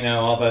 When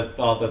all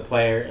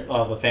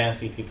the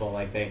fantasy people,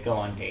 like, they go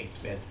on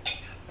dates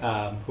with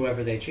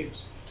whoever they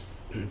choose.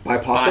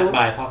 Bye-apocalypse?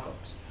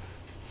 Bye-apocalypse.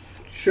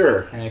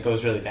 Sure. And it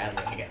goes really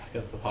badly, I guess,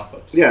 because of the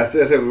apocalypse. Yeah,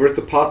 where's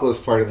the apocalypse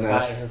part in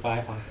that?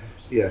 Bye-apocalypse.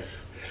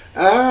 Yes.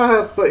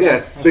 But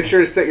yeah, make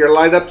sure to set your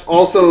lineups.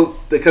 Also,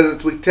 because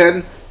it's week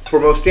 10, for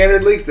most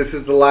standard leagues, this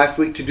is the last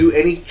week to do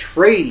any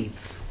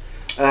trades.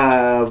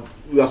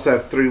 We also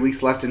have 3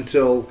 weeks left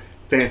until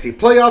fantasy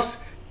playoffs.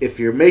 If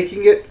you're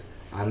making it,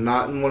 I'm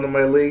not in one of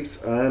my leagues,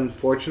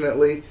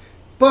 unfortunately.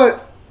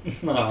 But,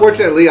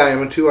 fortunately, I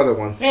am in 2 other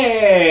ones.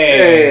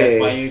 Hey! That's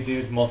why you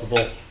do multiple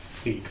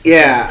leagues.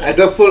 Yeah, I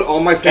don't put all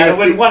my fantasy...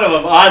 Gotta win one of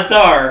them, odds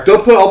are.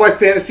 Don't put all my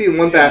fantasy in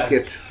one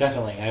basket.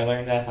 Definitely, I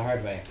learned that the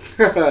hard way.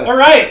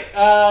 Alright,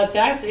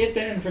 that's it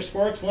then for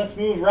sports. Let's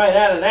move right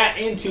out of that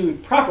into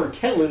proper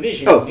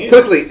television news.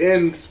 Quickly,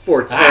 in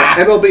sports,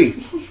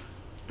 MLB.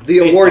 The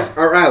awards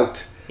are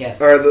out.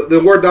 Yes. Or the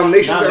award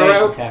nominations are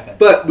out. Happen.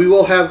 But we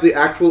will have the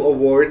actual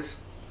awards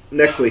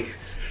next week,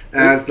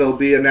 as they'll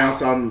be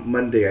announced on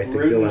Monday, I think.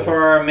 Rooting for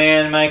our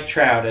man Mike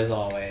Trout, as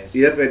always.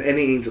 Yep, and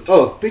any Angels.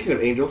 Oh, speaking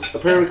of Angels,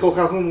 apparently Cole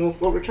Calhoun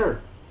will return.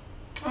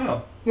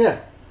 Oh. Yeah.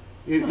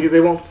 They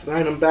won't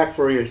sign him back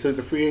for a year, so he's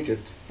a free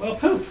agent. Well,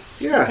 poop.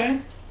 Yeah. Okay.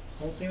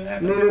 We'll see what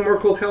happens. No more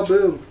Cole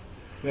Calhoun.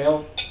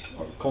 Well,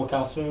 Cole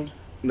Calhoun?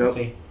 Nope. We'll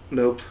see.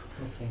 Nope.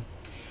 We'll see.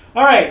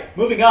 All right,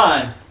 moving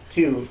on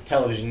to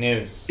television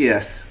news.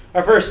 Yes.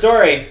 Our first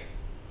story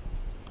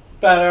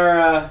about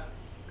our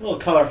little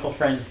colorful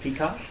friend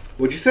Peacock.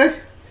 What'd you say?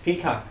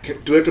 Peacock.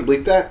 Do we have to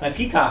bleep that? My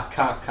peacock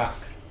cock.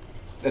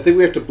 I think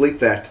we have to bleep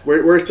that.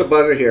 Where's the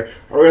buzzer here?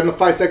 Are we on the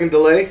 5-second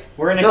delay?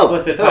 We're an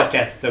explicit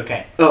podcast. It's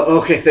okay.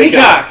 Oh, okay. Thank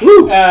Peacock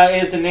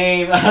is the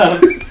name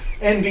of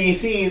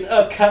NBC's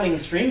upcoming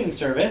streaming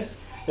service.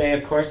 They,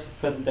 of course,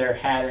 put their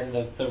hat in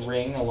the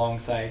ring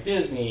alongside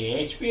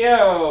Disney,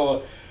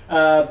 HBO,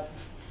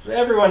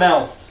 everyone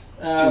else.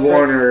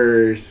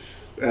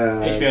 Warner's.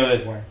 HBO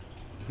is Warner.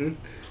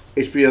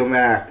 HBO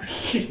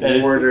Max.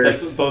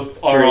 Warner's.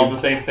 Those are all the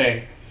same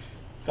thing.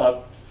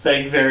 Stop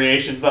saying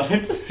variations on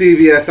it.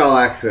 CBS All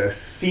Access.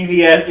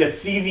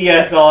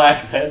 CVS All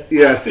Access.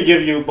 Yes. To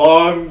give you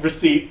long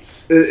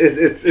receipts.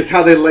 It's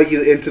how they let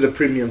you into the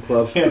premium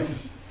club.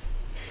 Yes.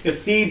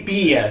 It's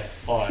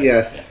CBS All Access.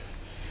 Yes.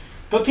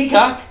 But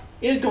Peacock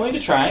is going to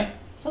try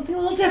something a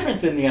little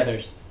different than the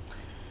others.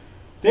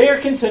 They are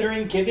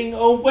considering giving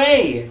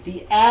away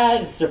the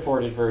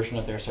ad-supported version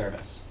of their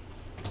service.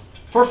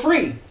 For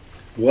free.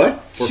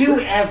 What? To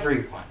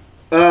everyone.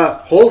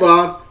 Hold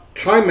on.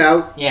 Time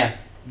out. Yeah.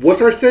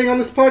 What's our saying on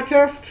this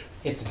podcast?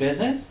 It's a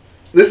business?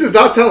 This does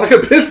not sound like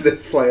a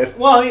business plan.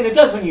 Well, I mean, it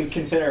does when you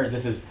consider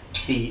this is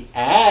the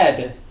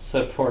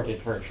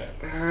ad-supported version.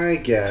 I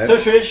guess. So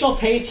traditional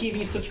pay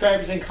TV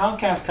subscribers and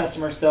Comcast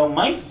customers, though,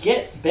 might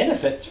get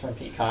benefits from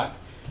Peacock,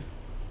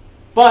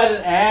 but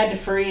an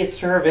ad-free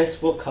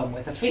service will come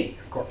with a fee,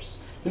 of course.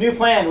 The new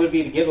plan would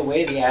be to give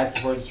away the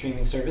ad-supported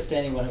streaming service to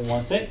anyone who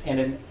wants it, and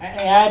an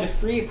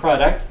ad-free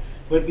product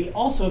would be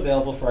also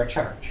available for a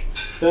charge,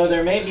 though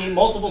there may be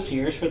multiple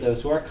tiers for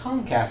those who are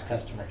Comcast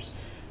customers.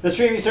 The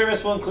streaming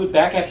service will include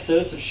back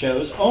episodes of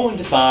shows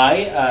owned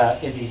by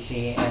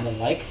NBC and the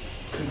like,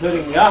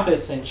 including The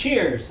Office and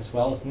Cheers, as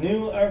well as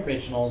new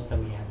originals that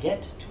we have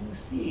yet to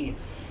see.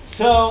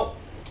 So,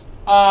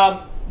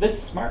 this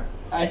is smart.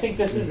 I think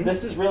this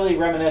is really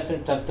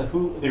reminiscent of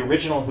the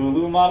original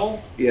Hulu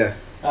model.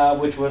 Yes.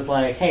 Which was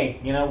like, hey,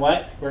 you know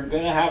what? We're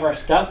going to have our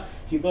stuff.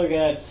 People are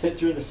going to sit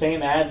through the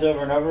same ads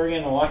over and over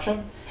again and watch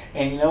them.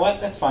 And you know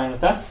what? That's fine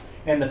with us.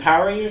 And the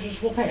power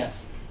users will pay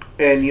us.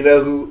 And you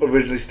know who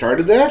originally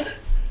started that?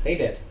 They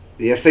did.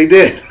 Yes, they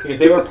did. Because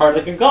they were part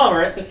of the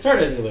conglomerate that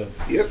started Hulu.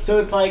 Yep. So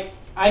it's like,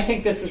 I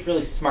think this is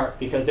really smart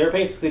because they're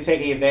basically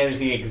taking advantage of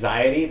the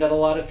anxiety that a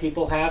lot of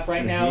people have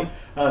right now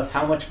of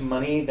how much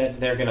money that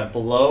they're going to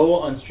blow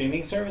on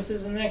streaming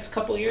services in the next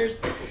couple of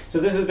years. So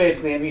this is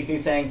basically NBC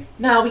saying,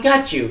 no, we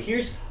got you.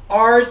 Here's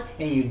ours,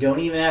 and you don't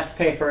even have to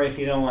pay for it if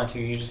you don't want to.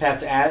 You just have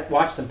to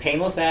watch some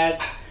painless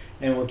ads,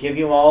 and we'll give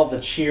you all the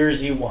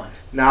cheers you want.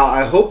 Now,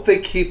 I hope they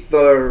keep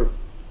the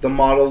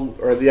model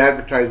or the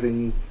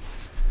advertising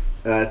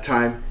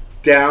time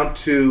down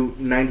to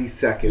 90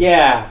 seconds.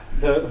 Yeah.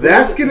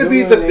 That's going to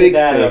be the big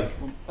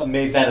thing.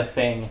 Made that a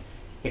thing,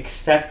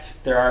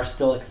 except there are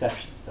still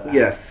exceptions to that.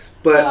 Yes,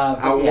 but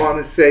I want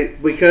to say,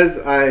 because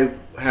I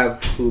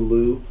have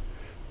Hulu,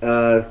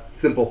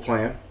 Simple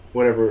Plan,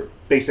 whatever,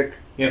 Basic.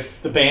 You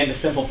have the band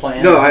Simple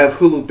Plan? No, I have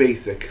Hulu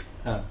Basic.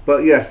 Oh.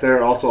 But yes,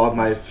 they're also on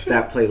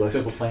that playlist.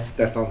 Simple Plan.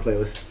 That's on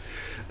playlist.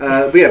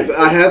 But yeah,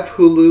 I have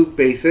Hulu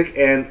Basic,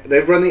 and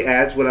they run the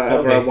ads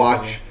whenever I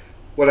watch.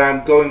 When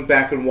I'm going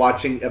back and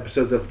watching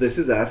episodes of This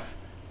Is Us,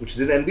 which is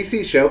an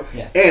NBC show,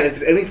 yes. And if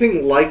it's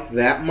anything like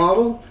that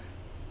model,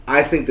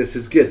 I think this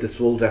is good. This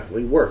will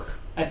definitely work.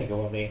 I think it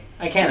will be.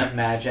 I can't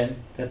imagine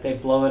that they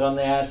blow it on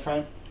the ad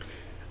front.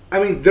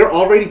 I mean, they're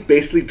already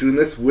basically doing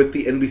this with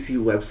the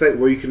NBC website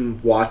where you can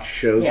watch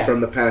shows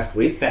from the past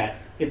week. It's that.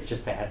 It's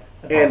just that.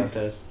 That's all this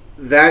is.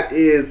 That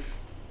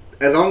is,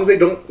 as long as they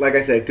don't, like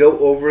I said, go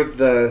over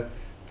the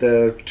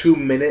 2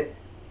 minute,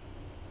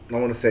 I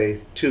want to say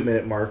 2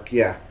 minute mark,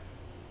 yeah.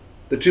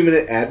 The 2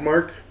 minute ad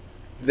mark,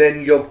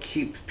 then you'll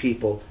keep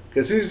people.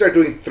 Because as soon as you start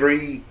doing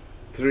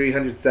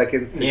 300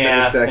 seconds,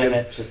 600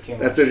 seconds, it's just too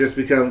much. That's what it just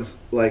becomes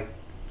like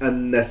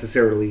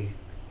unnecessarily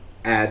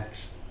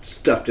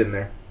stuffed in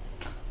there.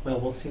 Well,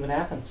 we'll see what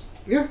happens.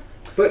 Yeah.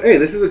 But hey,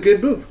 this is a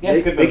good move. Yeah,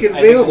 it's a good move. Make it available.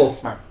 I think this is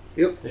smart.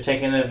 Yep. They're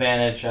taking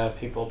advantage of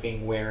people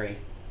being wary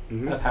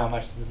of how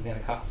much this is going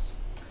to cost.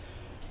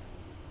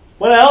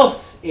 What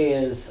else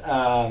is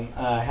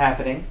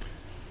happening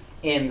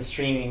in the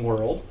streaming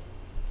world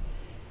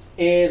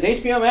is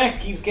HBO Max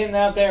keeps getting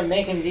out there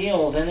making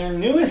deals, and their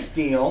newest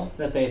deal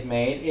that they've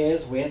made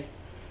is with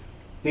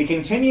the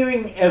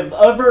continuing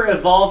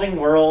ever-evolving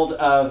world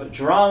of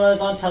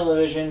dramas on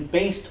television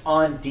based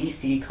on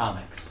DC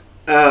Comics.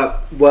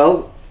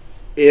 Well,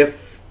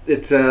 if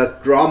it's a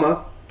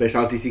drama based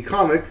on DC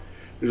Comic,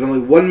 there's only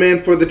one man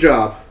for the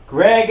job.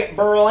 Greg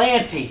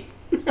Berlanti.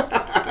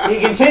 He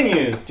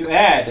continues to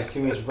add to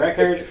his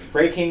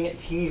record-breaking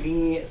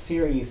TV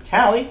series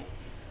tally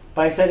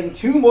by setting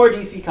 2 more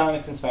DC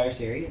Comics-inspired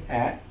series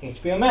at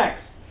HBO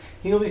Max.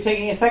 He will be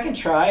taking a second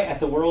try at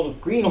the world of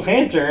Green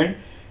Lantern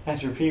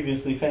after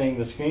previously penning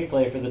the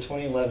screenplay for the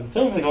 2011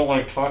 film we don't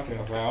like talking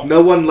about.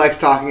 No one likes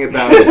talking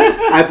about it.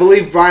 I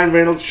believe Ryan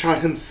Reynolds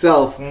shot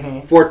himself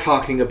for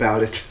talking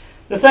about it.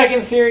 The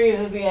second series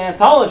is the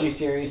anthology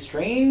series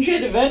Strange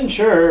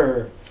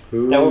Adventure.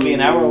 Ooh. That will be an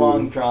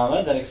hour-long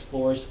drama that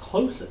explores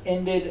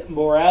close-ended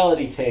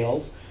morality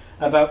tales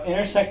about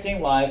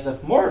intersecting lives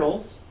of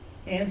mortals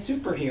and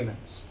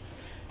superhumans.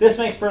 This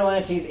makes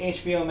Berlanti's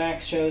HBO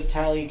Max shows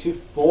tally to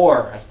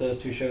 4, as those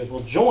 2 shows will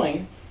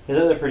join his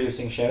other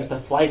producing shows, The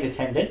Flight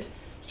Attendant,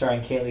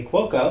 starring Kaylee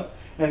Cuoco,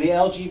 and the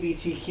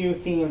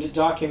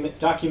LGBTQ-themed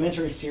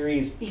documentary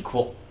series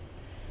Equal.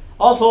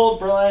 All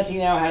told, Berlanti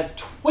now has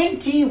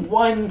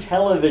 21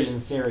 television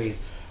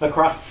series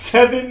across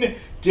 7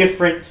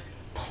 different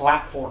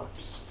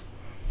platforms.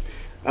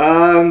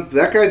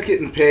 That guy's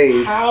getting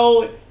paid.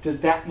 How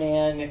does that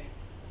man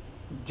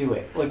do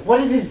it? Like, what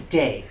is his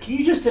day? Can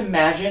you just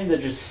imagine the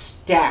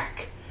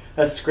stack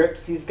of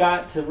scripts he's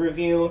got to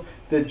review?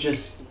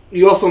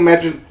 You also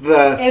imagine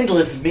the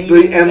endless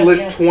meetings, the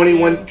endless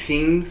 21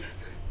 teams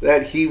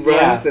that he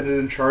runs and is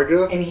in charge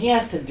of, and he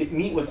has to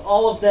meet with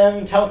all of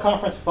them,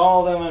 teleconference with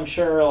all of them. I'm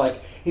sure,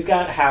 like, he's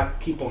got to have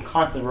people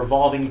constantly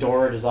revolving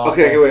door at his office.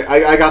 Okay, wait,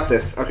 I got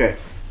this. Okay,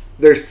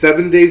 there's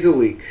 7 days a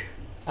week.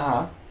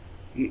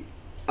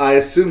 I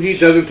assume he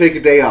doesn't take a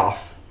day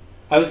off.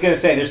 I was going to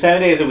say, there's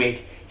 7 days a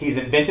week. He's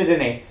invented an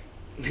 8th.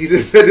 He's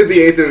invented the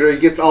 8th, and he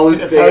gets all his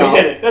day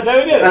off. That's how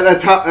he did it.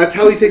 That's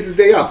how he takes his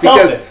day off.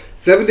 Because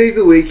 7 days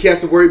a week, he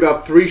has to worry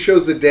about 3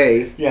 shows a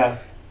day. Yeah.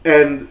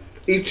 And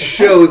each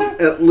show's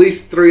at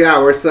least 3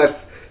 hours. So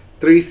that's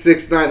 3,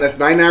 6, 9. That's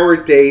 9-hour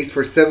days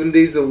for 7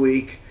 days a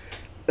week.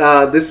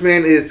 This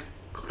man is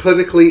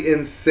clinically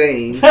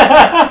insane.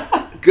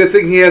 Good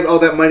thing he has all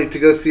that money to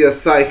go see a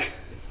psych.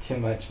 It's too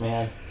much,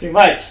 man. It's too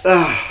much.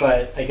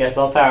 But I guess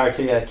all power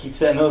to you. Keep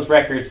setting those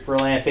records,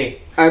 Berlanti.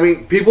 I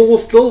mean, people will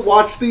still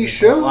watch these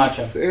shows. Watch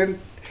them. And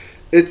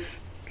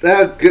it's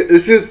that good.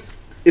 This is,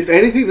 if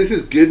anything, this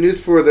is good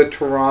news for the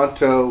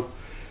Toronto,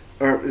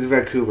 or is it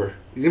Vancouver?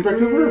 Is it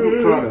Vancouver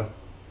or Toronto?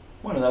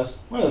 One of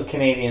those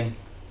Canadian.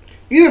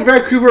 Either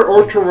Vancouver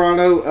or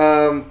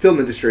Toronto film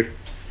industry.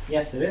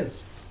 Yes, it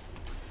is.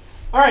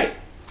 All right.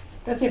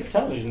 That's it for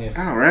television news.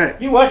 All right.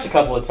 You watched a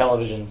couple of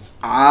televisions.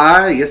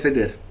 Yes, I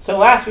did. So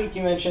last week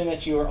you mentioned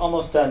that you were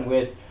almost done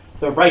with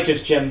The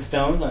Righteous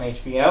Gemstones on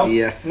HBO.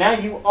 Yes. Now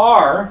you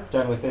are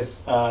done with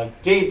this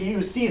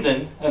debut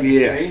season of the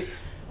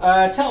series.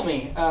 Tell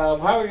me,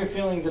 how are your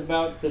feelings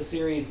about the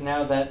series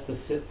now that the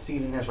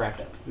season has wrapped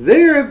up?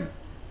 They're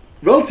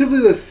relatively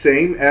the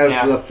same as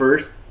the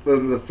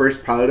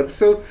first pilot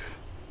episode,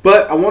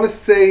 but I want to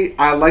say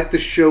I like the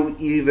show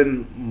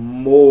even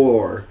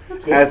more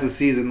as the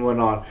season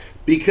went on.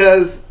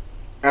 Because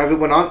as it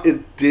went on,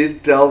 it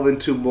did delve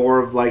into more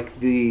of like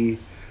the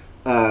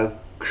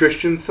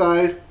Christian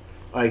side,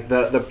 like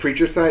the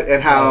preacher side,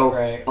 and how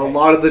a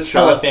lot of the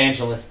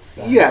televangelists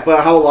side. Yeah,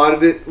 but how a lot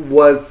of it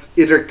was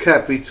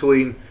intercut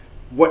between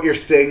what you're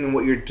saying and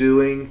what you're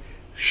doing.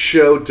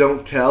 Show,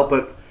 don't tell,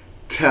 but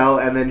tell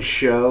and then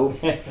show.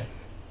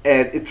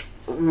 And it's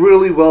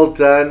really well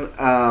done.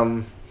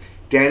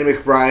 Danny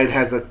McBride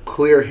has a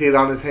clear hit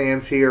on his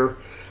hands here.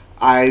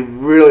 I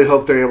really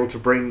hope they're able to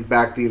bring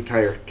back the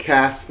entire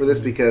cast for this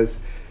because,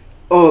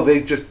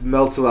 they just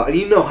melt so well. And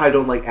you know how I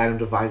don't like Adam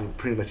Devine in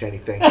pretty much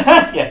anything.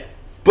 Yeah.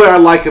 But I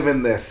like him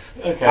in this.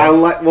 Okay. I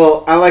like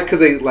because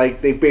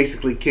they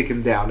basically kick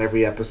him down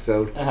every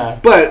episode. Uh-huh.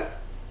 But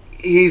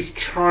he's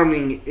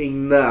charming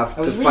enough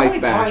to fight back. I was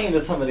recently talking to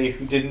somebody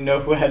who didn't know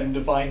who Adam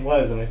Devine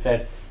was, and I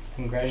said,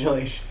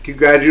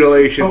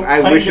 Congratulations.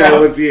 I wish I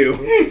was you.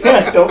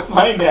 Don't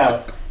find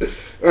out.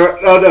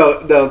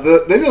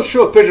 No. Then they'll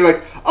show a picture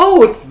like,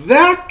 oh, it's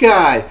that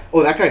guy.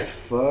 Oh, that guy's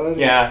fun.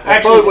 Yeah.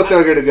 That's probably what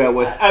they're going to go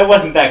with. I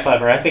wasn't that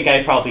clever. I think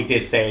I probably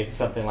did say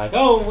something like,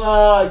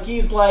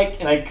 he's like,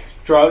 and I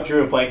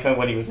drew a blank on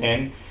what he was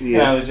in. Yeah.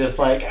 And I was just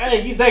like,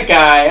 hey, he's that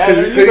guy.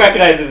 You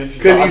recognize him if you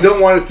saw him. Because you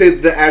don't want to say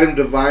the Adam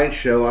Devine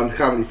show on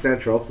Comedy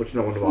Central, which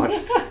no one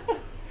watched.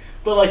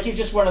 But, he's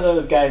just one of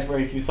those guys where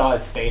if you saw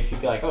his face, you'd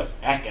be like, oh, it's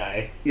that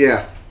guy.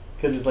 Yeah.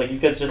 Because it's he's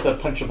got just a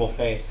punchable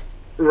face.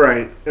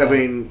 Right. I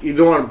mean, you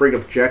don't want to bring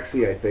up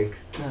Jexy, I think.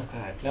 Oh,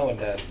 God. No one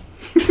does.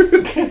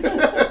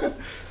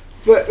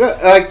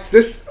 But,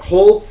 this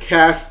whole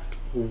cast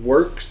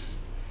works.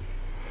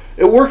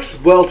 It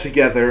works well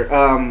together.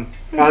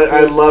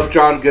 I love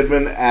John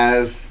Goodman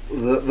as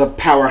the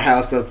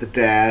powerhouse of the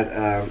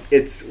dad.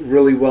 It's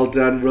really well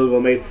done, really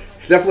well made.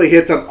 It definitely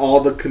hits on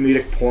all the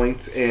comedic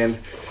points, and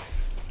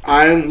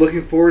I'm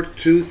looking forward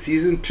to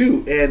season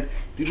 2. And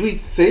did we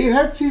say it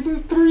had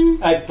season 3?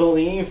 I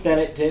believe that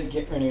it did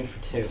get renewed for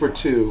 2. For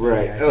 2, so,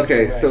 right. Yeah,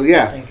 okay, right. So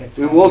yeah,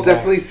 we will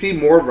definitely see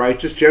more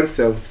Righteous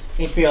Gemstones.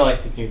 HBO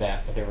likes to do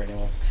that with their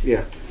renewals.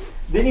 Yeah.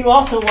 Then you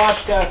also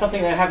watched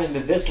something that happened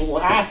this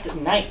last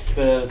night,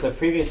 the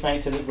previous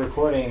night to the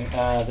recording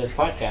this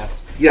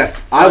podcast.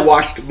 Yes, I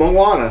watched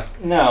Moana.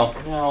 No,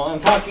 I'm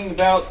talking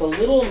about The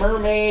Little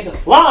Mermaid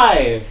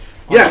live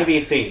on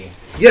ABC.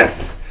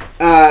 Yes.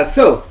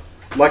 So,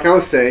 like I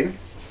was saying,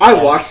 I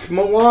watched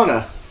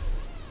Moana.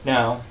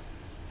 No,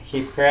 I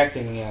keep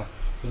correcting you.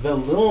 It's The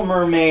Little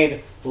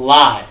Mermaid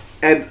live.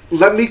 And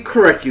let me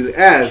correct you,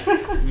 as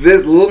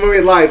The Little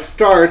Mermaid live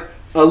starred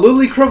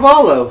Lily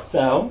Cravalho.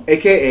 So?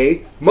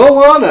 A.K.A.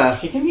 Moana.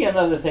 She can be in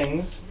other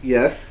things.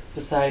 Yes.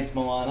 Besides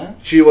Moana.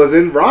 She was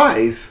in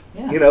Rise.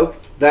 Yeah. You know,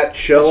 that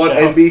show on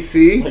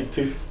NBC. Like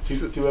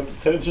two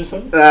episodes or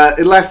something?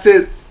 It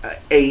lasted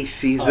a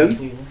season. A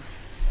season.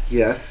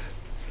 Yes.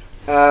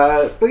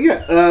 But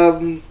yeah,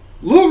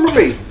 Little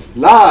Mermaid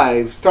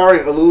live,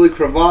 starring Lily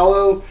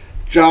Cravalho,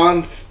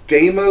 John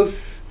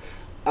Stamos.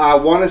 I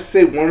want to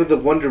say one of the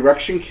One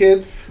Direction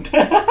kids.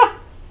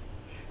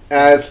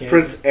 As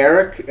Prince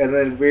Eric, and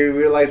then we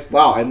realized,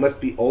 wow, I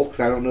must be old because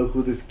I don't know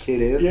who this kid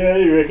is. Yeah,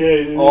 you're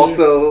okay.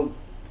 Also,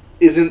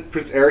 isn't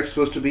Prince Eric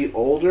supposed to be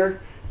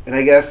older? And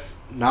I guess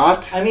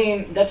not. I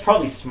mean, that's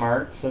probably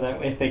smart, so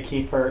that if they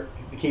keep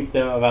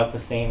them about the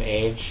same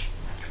age.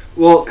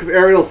 Well, because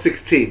Ariel's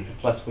 16.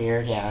 It's less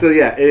weird, yeah. So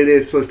yeah, it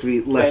is supposed to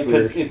be less weird.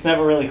 Because it's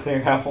never really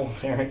clear how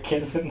old Eric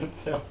is in the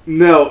film.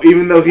 No,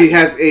 even though he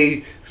has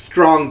a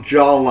strong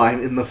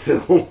jawline in the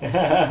film.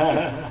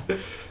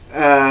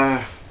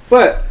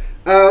 But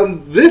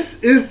This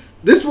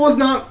was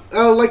not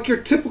like your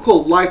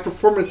typical live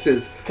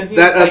performances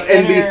that of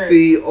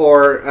NBC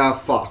or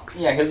Fox.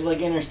 Yeah, because it was like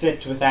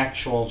interstitched with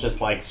actual,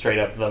 just like straight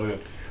up the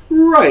movie.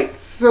 Right.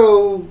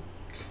 So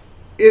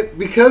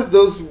because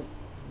the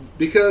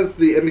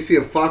NBC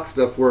and Fox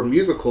stuff were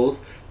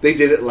musicals, they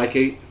did it like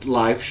a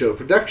live show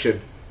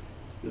production.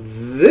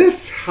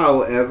 This,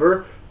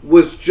 however,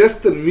 was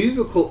just the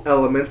musical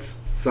elements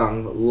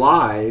sung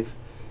live.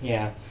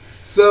 Yeah.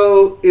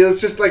 So it was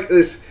just like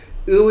this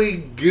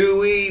ooey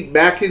gooey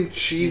mac and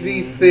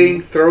cheesy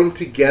thing thrown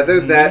together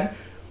that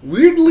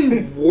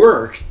weirdly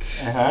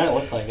worked. It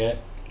looks like it.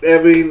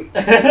 I mean,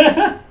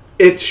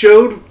 it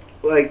showed,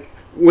 like,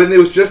 when it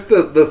was just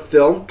the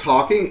film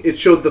talking, it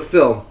showed the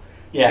film.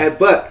 Yeah.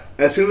 But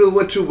as soon as it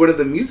went to one of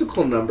the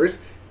musical numbers,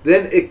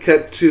 then it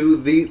cut to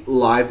the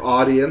live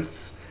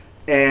audience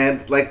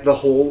and, like, the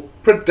whole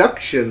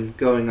production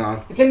going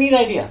on. It's a neat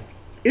idea.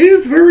 It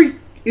is very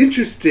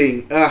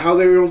interesting how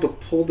they were able to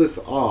pull this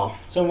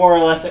off. So more or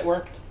less it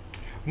worked?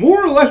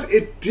 More or less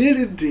it did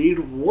indeed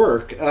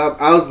work.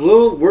 I was a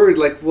little worried,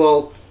 like,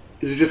 well,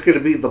 is it just going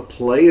to be the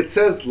play? It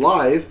says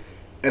live,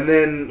 and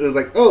then it was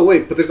like, oh,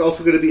 wait, but there's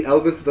also going to be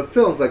elements of the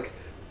film. It's like,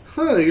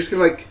 you're just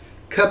going to, like,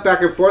 cut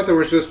back and forth, and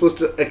we're just supposed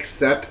to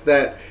accept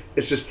that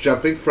it's just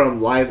jumping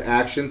from live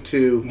action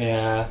to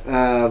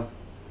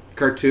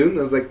cartoon.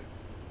 I was like,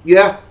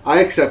 yeah,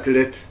 I accepted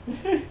it.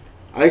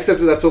 I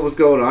accepted that's what was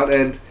going on,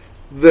 and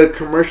the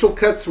commercial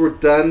cuts were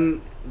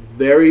done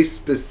very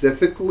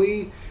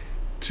specifically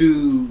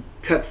to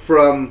cut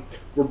from,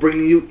 we're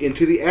bringing you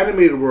into the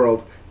animated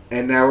world,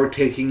 and now we're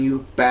taking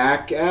you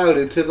back out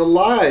into the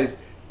live,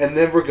 and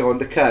then we're going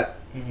to cut.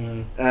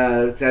 So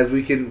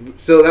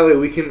that way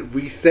we can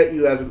reset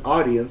you as an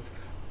audience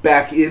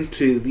back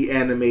into the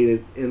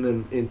animated,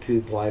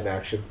 into the live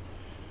action.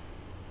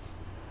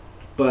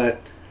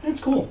 But that's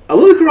cool.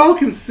 Aluna Corral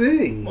can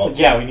sing. Well,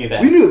 yeah, we knew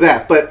that. We knew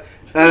that, but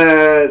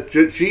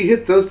she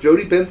hit those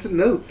Jodie Benson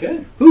notes.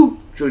 Good. Who?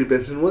 Jodie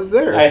Benson was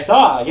there. I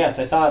saw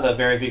the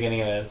very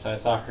beginning of it, so I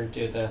saw her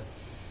do the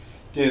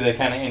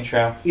kind of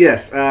intro.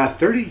 Yes,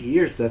 30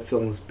 years that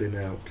film's been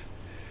out.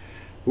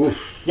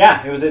 Oof.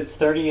 Yeah, it was its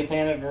 30th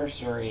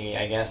anniversary,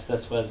 I guess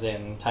this was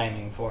in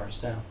timing for,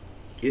 so.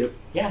 Yep.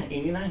 Yeah,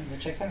 89, that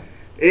checks out.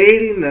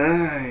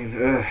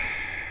 89.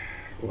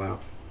 Wow.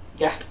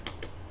 Yeah.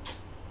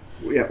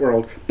 Yeah, we're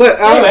old. But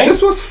anyway.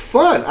 This was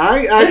fun.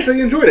 I actually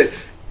enjoyed it.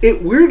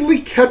 It weirdly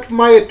kept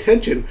my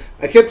attention.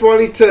 I kept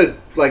wanting to,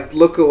 like,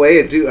 look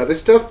away and do other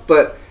stuff,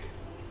 but,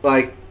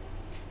 like,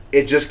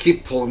 it just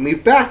kept pulling me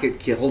back. It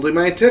kept holding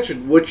my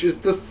attention, which is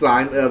the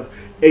sign of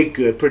a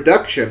good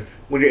production,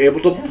 when you're able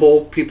to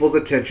pull people's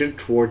attention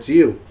towards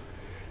you.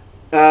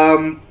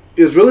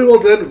 It was really well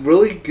done,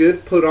 really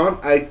good put on.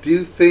 I do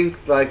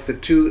think, like, the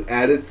 2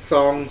 added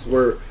songs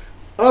were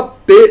a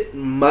bit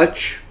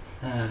much,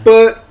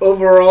 but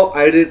overall,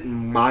 I didn't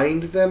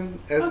mind them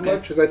as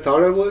much as I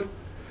thought I would.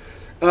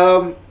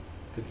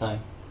 Good sign.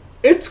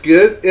 It's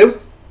good.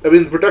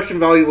 The production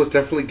value was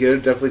definitely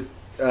good. Definitely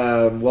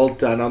well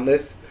done on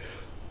this.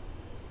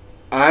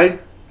 I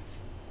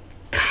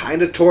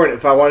kind of torn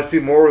if I want to see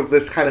more of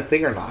this kind of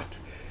thing or not.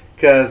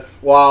 Because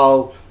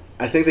while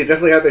I think they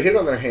definitely have their hit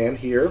on their hand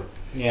here,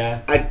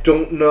 I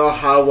don't know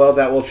how well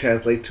that will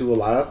translate to a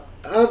lot of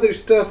other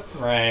stuff.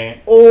 Right.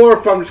 Or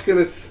if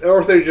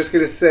they're just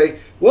gonna say,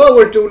 well,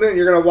 we're doing it and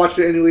you're gonna watch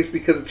it anyways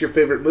because it's your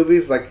favorite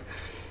movies. Like,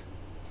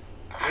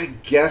 I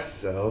guess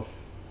so.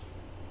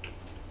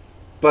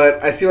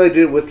 But I see what they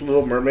did with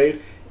Little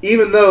Mermaid.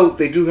 Even though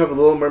they do have a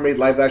Little Mermaid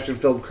live-action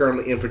film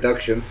currently in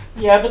production.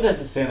 Yeah, but this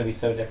is going to be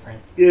so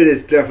different. It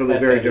is definitely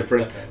very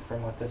different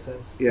from what this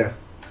is. Yeah.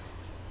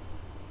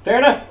 Fair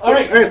enough. All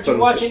right. Did you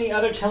watch any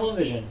other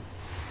television?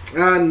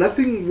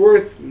 Nothing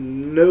worth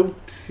noting.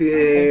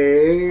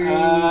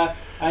 Okay.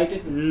 I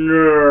didn't.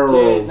 No.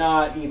 Did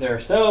not either.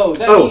 So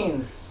that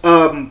means.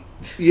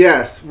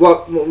 Yes.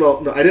 Well,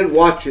 no. I didn't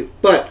watch it,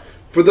 but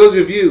for those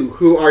of you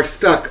who are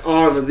stuck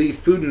on the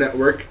Food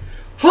Network,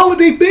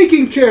 Holiday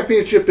Baking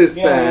Championship is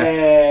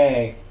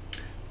back.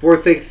 For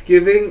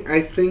Thanksgiving,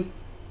 I think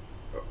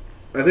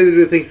they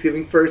do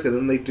Thanksgiving first, and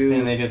then they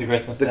do the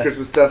Christmas stuff.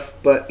 Christmas stuff.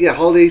 But yeah,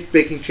 Holiday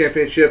Baking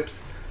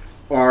Championships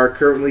are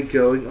currently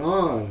going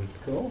on.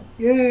 Cool.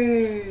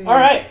 Yay! All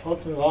right,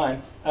 let's move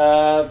on.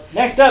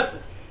 Next up,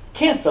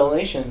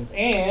 cancellations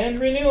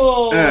and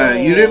renewals.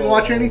 You didn't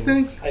watch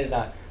anything? I did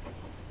not.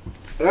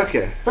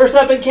 Okay. First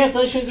up in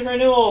cancellations and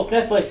renewals,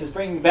 Netflix is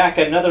bringing back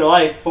Another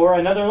Life for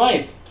Another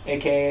Life,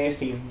 a.k.a.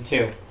 Season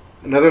 2.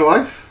 Another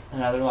Life?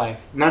 Another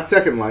Life. Not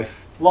Second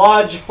Life.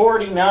 Lodge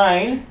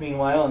 49,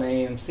 meanwhile, on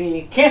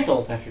AMC,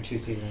 canceled after 2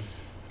 seasons.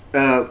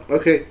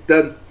 Okay,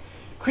 done.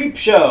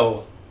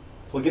 Creepshow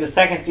will get a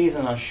 2nd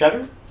season on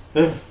Shudder.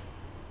 Ugh.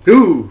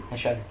 Ooh. I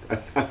shudder. I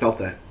felt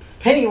that.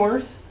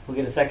 Pennyworth will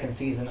get a 2nd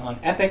season on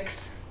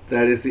Epix.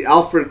 That is the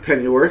Alfred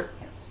Pennyworth.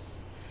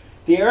 Yes.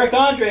 The Eric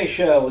Andre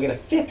Show will get a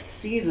 5th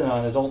season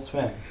on Adult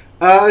Swim.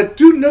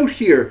 Do note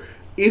here,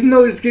 even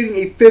though it's getting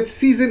a 5th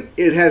season,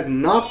 it has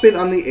not been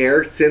on the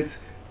air since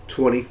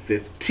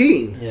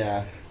 2015.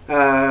 Yeah.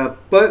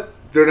 But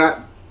they're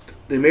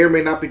they may or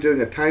may not be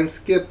doing a time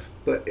skip,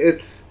 but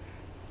it's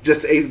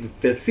just a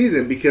 5th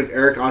season because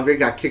Eric Andre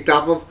got kicked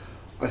off of.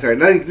 I'm sorry,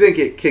 nothing didn't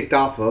get kicked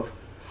off of.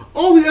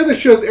 All the other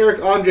shows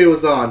Eric Andre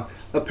was on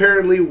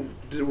apparently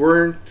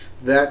weren't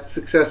that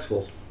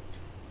successful.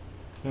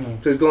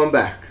 So he's going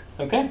back.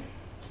 Okay.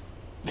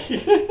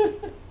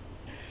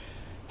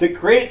 The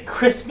Great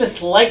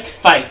Christmas Light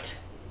Fight.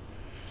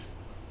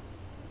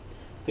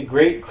 The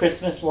Great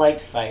Christmas Light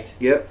Fight.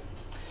 Yep.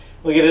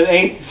 We'll get an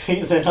 8th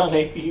season on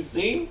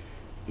ABC.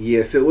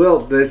 Yes, it will.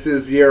 This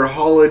is your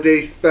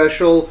holiday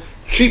special.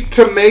 Cheap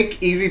to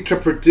make, easy to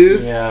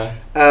produce. Yeah.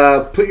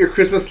 Put your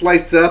Christmas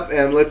lights up,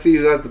 and let's see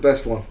who has the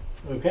best one.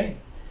 Okay.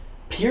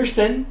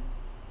 Pearson,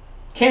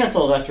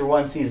 canceled after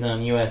 1 season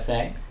on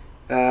USA.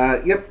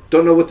 Yep.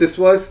 Don't know what this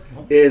was.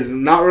 It is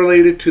not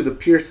related to the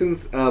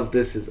Pearsons of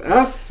This Is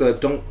Us, so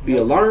don't be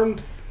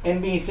alarmed.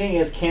 NBC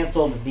has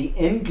canceled The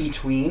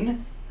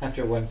In-Between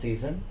after 1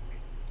 season.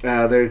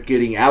 They're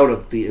getting out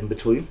of the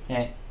in-between.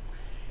 Okay.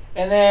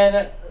 And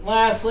then,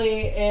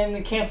 lastly,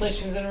 in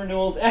cancellations and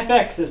renewals,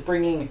 FX is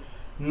bringing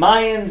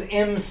Mayans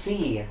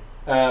MC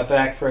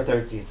back for a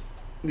 3rd season.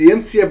 The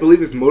MC, I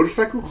believe, is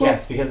Motorcycle Club?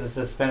 Yes, because it's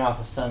a spinoff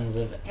of Sons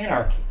of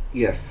Anarchy.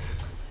 Yes.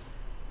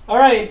 All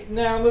right,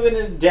 now moving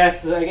into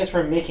deaths. I guess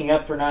we're making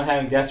up for not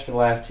having deaths for the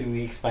last 2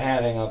 weeks by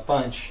having a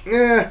bunch.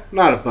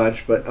 Not a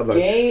bunch, but a bunch.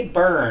 Gay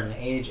Byrne,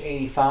 age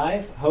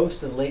 85,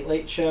 host of The Late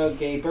Late Show,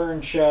 Gay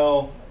Byrne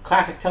Show,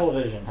 classic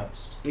television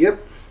host. Yep.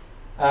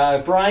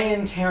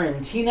 Brian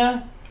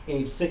Tarantina,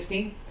 age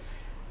 60,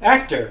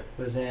 actor,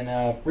 was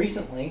in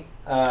recently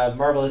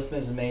Marvelous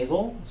Mrs.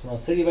 Maisel, as well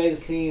as City by the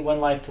Sea,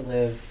 One Life to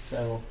Live,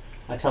 so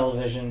a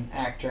television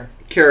actor.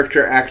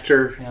 Character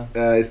actor,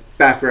 his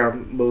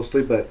background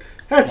mostly, but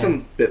had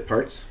some bit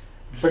parts.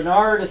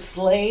 Bernard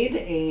Slade,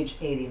 age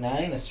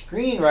 89, a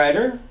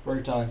screenwriter,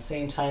 worked on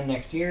Same Time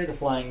Next Year, The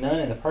Flying Nun,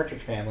 and The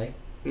Partridge Family,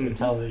 so a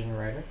television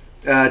writer.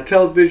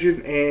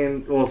 Television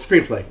and,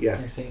 screenplay, yeah.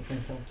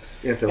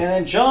 And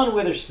then John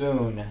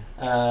Witherspoon,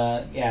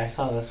 I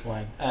saw this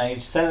one,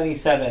 age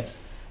 77,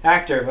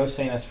 actor, most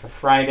famous for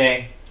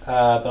Friday,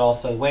 but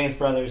also Wayans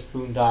Brothers,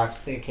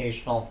 Boondocks, the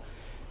occasional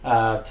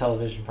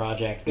television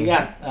project.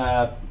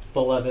 But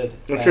beloved.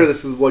 I'm sure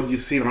this is one you've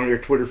seen on your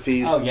Twitter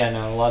feed. Oh yeah,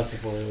 no, a lot of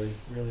people were really,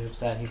 really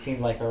upset. He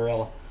seemed like a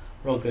real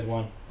good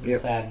one.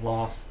 Sad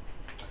loss.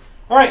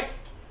 All right,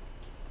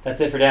 that's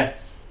it for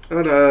deaths.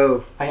 Oh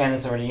no! I hand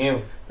this over to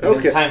you. Okay.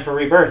 It's time for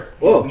rebirth.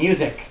 Whoa.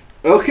 Music.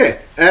 Okay,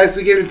 as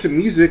we get into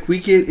music, we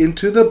get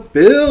into the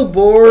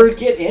Billboard. Let's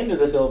get into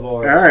the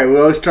Billboard. All right,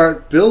 we'll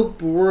start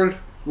Billboard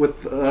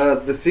with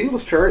the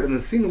singles chart, and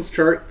the singles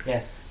chart.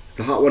 Yes.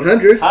 The Hot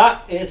 100.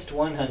 Hottest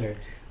 100.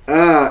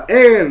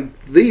 And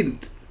the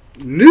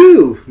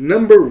new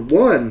number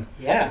 1.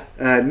 Yeah.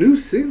 New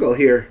single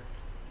here,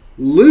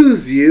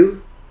 "Lose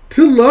You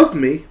to Love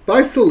Me"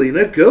 by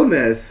Selena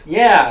Gomez.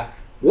 Yeah.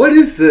 What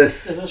is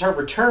this? This is her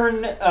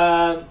return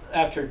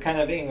after kind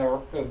of being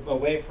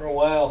away for a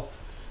while.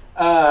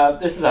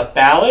 This is a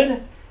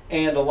ballad,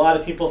 and a lot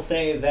of people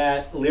say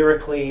that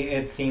lyrically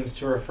it seems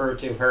to refer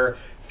to her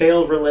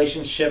failed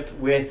relationship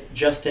with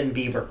Justin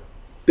Bieber.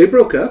 They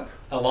broke up?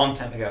 A long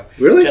time ago.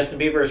 Really? Justin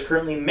Bieber is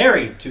currently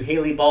married to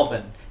Hailey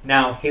Baldwin,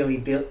 now Hailey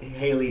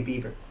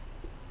Bieber.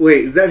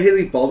 Wait, is that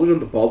Hailey Baldwin of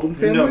the Baldwin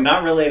family? No,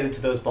 not related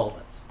to those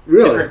Baldwins.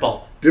 Really? Different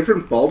Baldwin.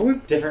 Different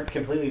Baldwin?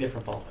 Completely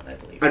different Baldwin, I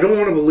believe. I don't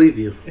want to believe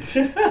you.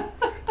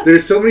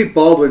 There's so many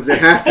Baldwins, it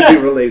has to be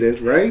related,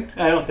 right?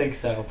 I don't think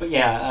so. But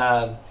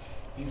yeah,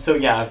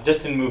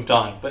 Justin moved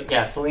on. But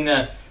yeah,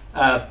 Selena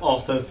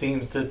also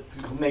seems to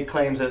make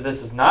claims that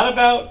this is not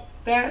about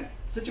that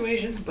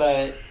situation,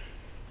 but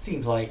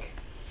seems like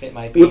it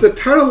might be. With a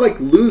title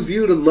like "Lose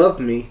You to Love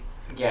Me,"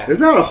 yeah, there's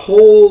not a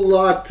whole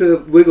lot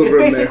to wiggle room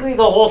there. It's basically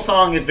the whole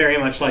song is very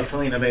much like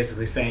Selena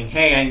basically saying,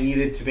 "Hey, I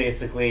needed to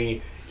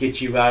basically get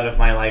you out of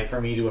my life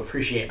for me to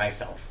appreciate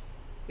myself,"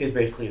 is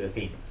basically the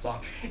theme of the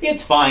song.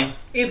 It's fine.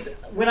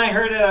 When I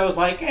heard it, I was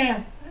like,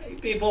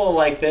 people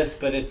like this,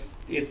 but it's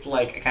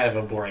like kind of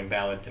a boring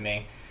ballad to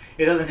me.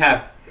 It doesn't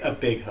have a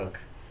big hook.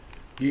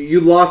 You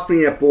lost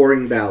me at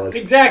boring ballad.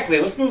 Exactly.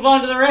 Let's move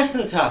on to the rest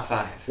of the top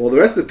 5. Well, the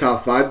rest of the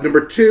top 5.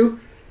 Number 2,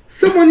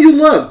 "Someone You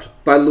Loved"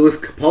 by Louis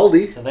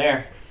Capaldi. Still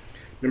there.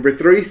 Number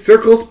 3,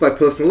 "Circles" by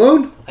Post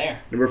Malone. Still there.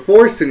 Number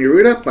 4,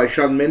 "Senorita" by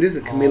Shawn Mendes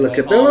and Camila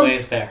Cabello.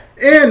 Always there.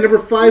 And number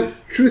 5,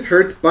 "Truth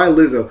Hurts" by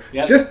Lizzo.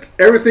 Yep. Just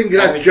everything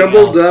got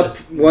jumbled up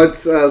once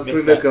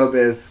Selena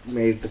Gomez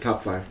made the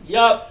top 5.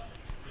 Yup.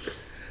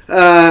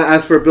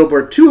 As for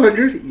Billboard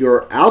 200,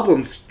 your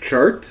albums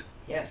chart.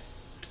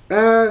 Yes.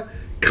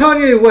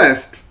 Kanye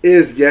West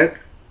is yet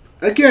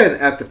again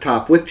at the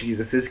top with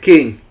 "Jesus Is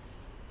King."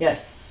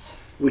 Yes.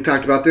 We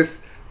talked about this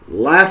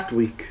last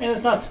week. And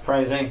it's not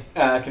surprising,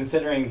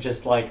 considering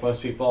just like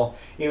most people,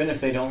 even if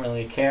they don't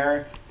really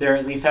care, they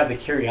at least have the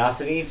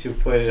curiosity to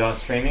put it on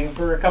streaming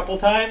for a couple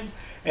times.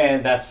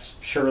 And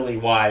that's surely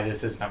why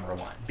this is number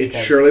one. It's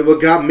surely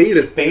what got me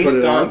to based put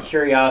it on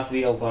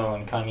curiosity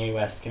alone, Kanye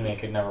West can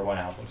make a number one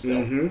album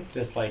still. Mm-hmm.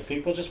 Just like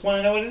people just want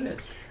to know what it is.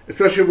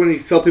 Especially when you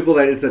tell people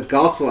that it's a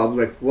gospel album.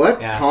 Like,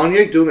 what? Yeah.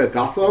 Kanye doing a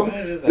gospel album?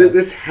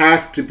 This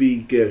has to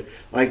be good.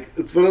 Like,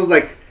 it's one of those,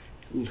 like,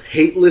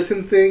 hate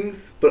listen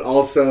things, but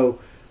also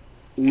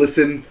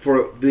listen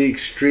for the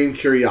extreme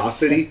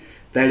curiosity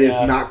that is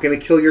not going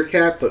to kill your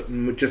cat, but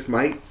just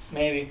might.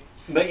 Maybe.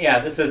 But yeah,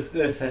 this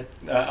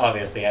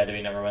obviously had to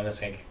be number one this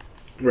week.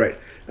 Right.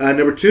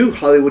 Number 2,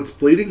 Hollywood's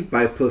Bleeding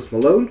by Post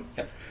Malone.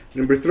 Yep.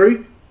 Number 3,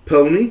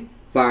 Pony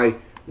by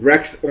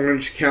Rex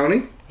Orange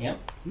County. Yep.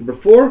 Number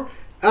 4,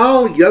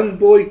 Al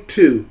Youngboy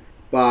 2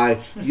 by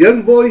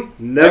Youngboy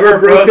Never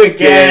Broke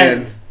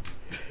Again.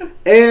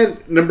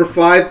 And number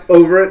 5,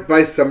 Over It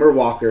by Summer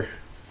Walker.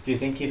 Do you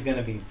think he's going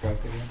to be broke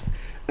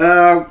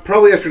again?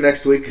 Probably after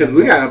next week, because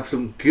we got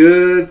some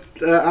good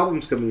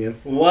albums coming in.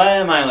 What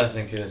am I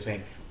listening to this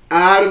week?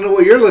 I don't know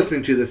what you're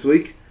listening to this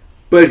week,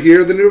 but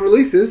here are the new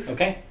releases.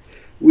 Okay.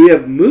 We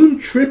have Moon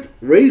Trip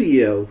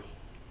Radio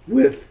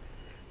with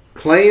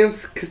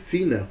Clams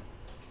Casino.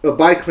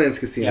 By Clams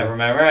Casino. Yeah,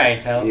 remember I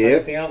tell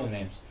us the album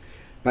names.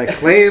 By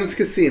Clams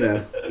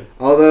Casino.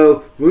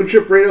 Although Moon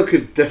Trip Radio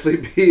could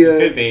definitely be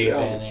a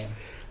band name.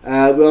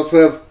 We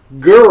also have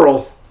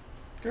Girl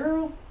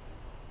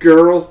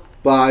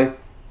by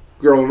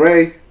Girl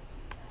Ray.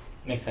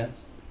 Makes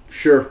sense.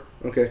 Sure.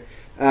 Okay.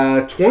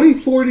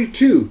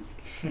 2042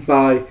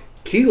 by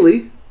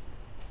Keeley.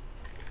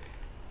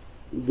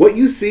 What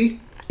You See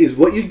Is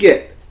What You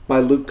Get by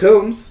Luke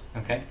Combs.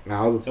 Okay.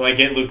 So I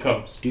get Luke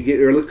Combs. You get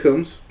your Luke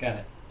Combs. Got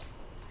it.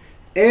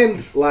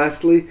 And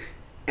lastly,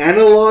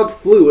 Analog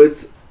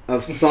Fluids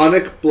of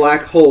Sonic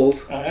Black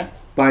Holes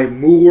by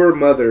Moor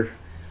Mother.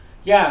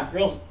 Yeah,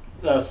 real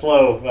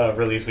slow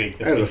release week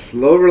this week. That was a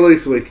slow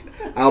release week.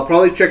 I'll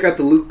probably check out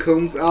the Luke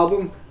Combs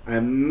album. I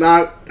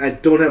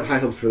don't have high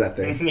hopes for that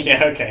thing.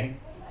 Yeah, okay.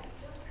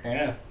 Fair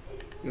enough.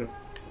 Yeah.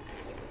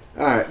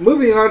 Alright,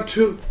 moving on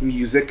to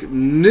music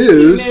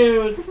news.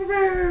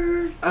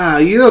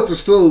 It's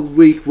still a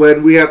week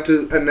when we have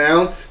to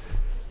announce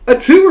a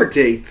tour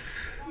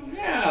dates.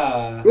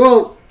 Yeah.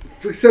 Well,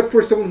 except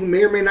for someone who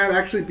may or may not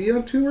actually be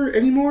on tour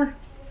anymore.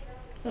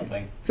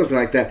 Something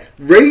like that.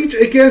 Rage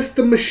Against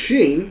the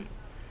Machine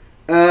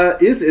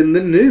is in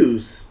the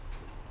news.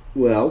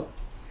 Well,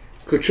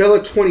 Coachella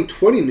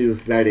 2020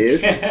 news, that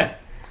is.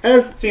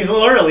 Seems a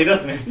little early,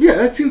 doesn't it? Yeah,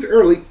 that seems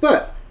early,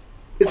 but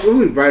it's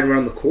only right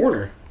around the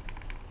corner.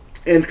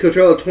 And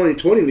Coachella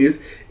 2020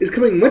 news is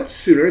coming much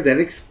sooner than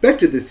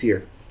expected this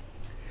year.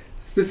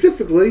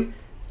 Specifically,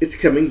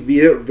 it's coming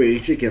via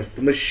Rage Against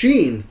the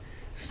Machine,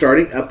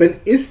 starting up an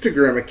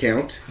Instagram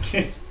account,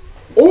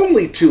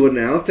 only to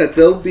announce that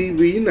they'll be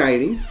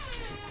reuniting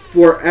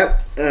for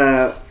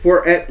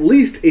at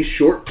least a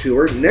short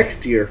tour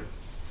next year.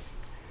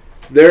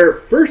 Their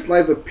first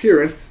live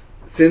appearance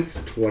since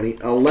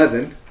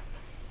 2011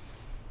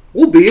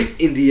 will be in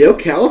Indio,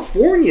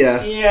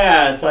 California.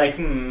 Yeah, it's like,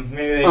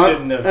 maybe they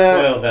shouldn't have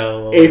spoiled that a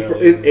little bit.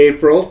 In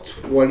April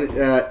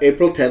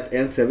 10th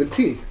and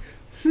 17th.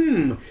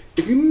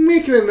 If you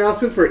make an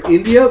announcement for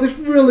Indio, there's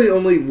really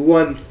only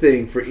one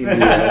thing for Indio.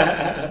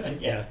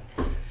 Yeah.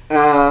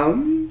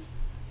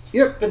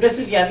 Yep. But this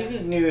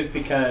is news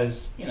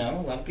because, a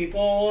lot of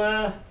people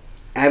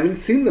haven't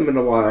seen them in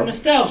a while. Are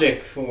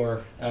nostalgic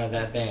for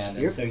that band.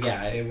 And so,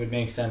 it would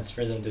make sense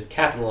for them to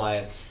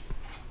capitalize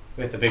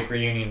with a big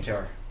reunion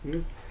tour.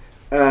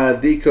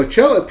 The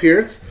Coachella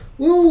appearance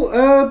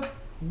will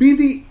be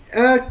the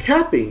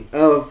capping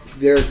of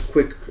their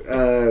quick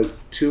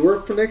tour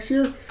for next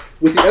year,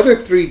 with the other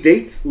 3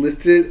 dates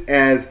listed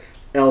as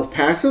El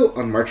Paso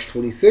on March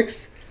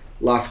 26th,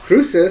 Las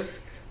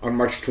Cruces on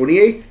March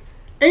 28th,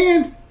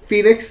 and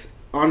Phoenix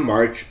on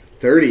March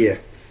 30th.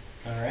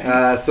 All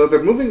right. So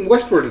they're moving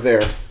westward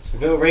there. So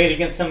go Rage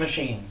Against some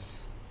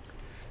Machines.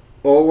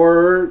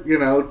 Or,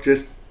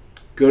 just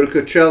go to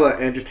Coachella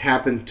and just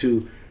happen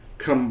to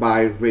come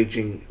by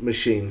Raging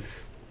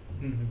Machines.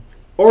 Mm-hmm.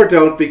 Or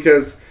don't,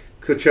 because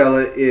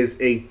Coachella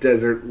is a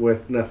desert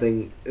with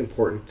nothing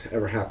important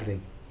ever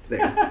happening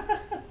there.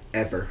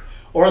 Ever.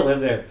 Or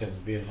live there because it's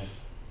beautiful.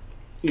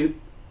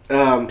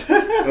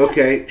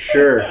 Okay,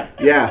 sure.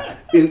 Yeah.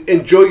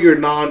 Enjoy your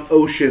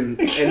non-ocean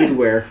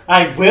anywhere.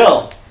 I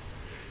will.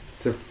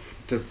 It's a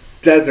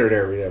desert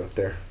area up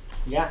there.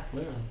 Yeah,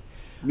 literally.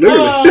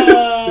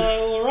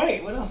 All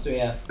right. What else do we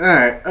have? All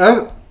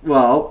right.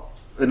 Well,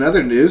 in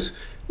other news,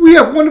 we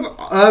have one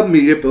of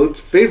Media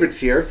Boat's favorites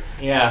here.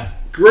 Yeah.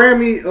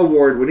 Grammy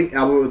Award-winning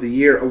Album of the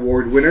Year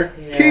award winner,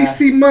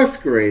 Kacey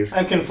Musgraves.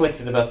 I'm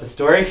conflicted about the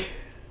story.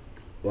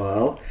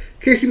 Well,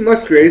 Kacey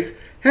Musgraves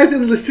has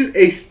enlisted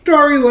a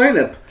starry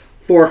lineup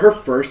for her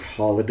first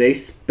holiday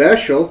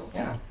special.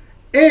 Yeah.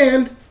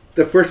 And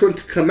the first one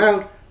to come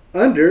out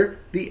under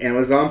the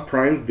Amazon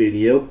Prime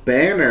Video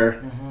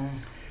banner.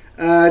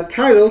 Mm-hmm.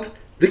 Titled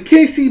The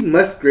Kacey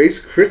Musgraves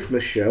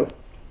Christmas Show,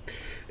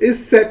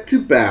 is set to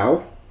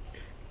bow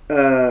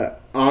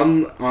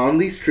on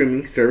the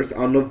streaming service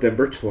on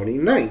November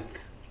 29th.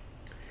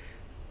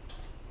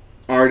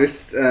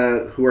 Artists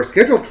who are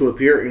scheduled to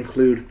appear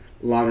include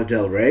Lana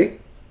Del Rey,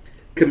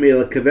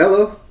 Camila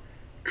Cabello,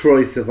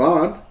 Troye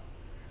Sivan,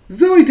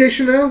 Zooey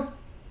Deschanel,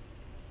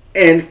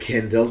 and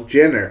Kendall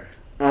Jenner,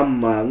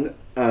 among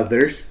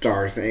other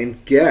stars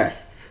and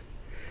guests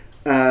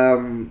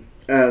that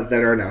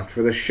are announced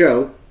for the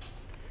show,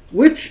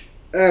 which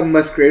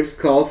Musgraves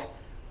calls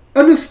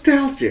a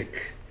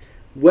nostalgic,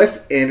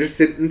 Wes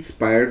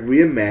Anderson-inspired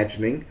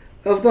reimagining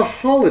of the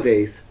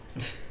holidays.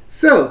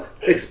 So,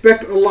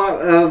 expect a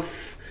lot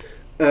of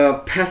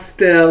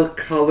pastel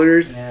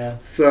colors,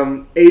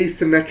 some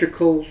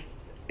asymmetrical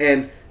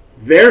and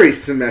very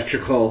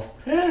symmetrical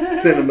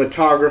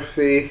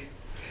cinematography,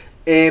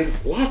 and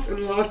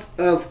lots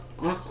of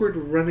awkward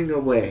running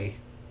away.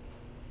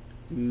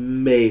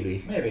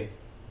 Maybe.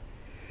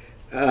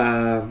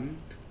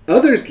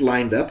 Others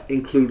lined up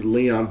include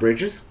Leon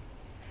Bridges,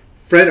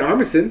 Fred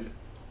Armisen,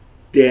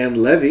 Dan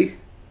Levy,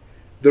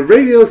 the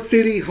Radio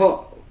City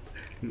Hall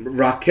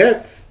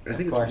Rockettes. I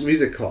think it's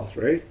Music Halls,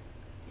 right?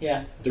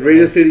 Yeah. The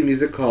Radio City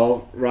Music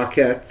Hall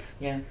Rockettes.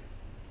 Yeah.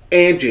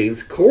 And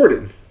James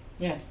Corden.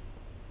 Yeah.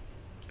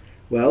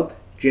 Well,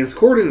 James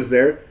Corden is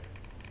there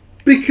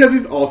because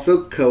he's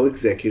also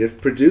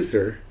co-executive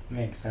producer.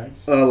 Makes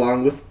sense.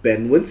 Along with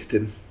Ben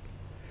Winston.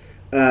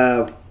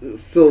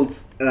 Filled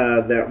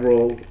that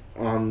role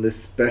on this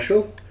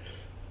special,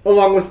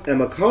 along with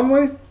Emma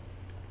Conway,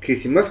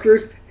 Casey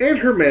Musgraves, and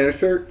her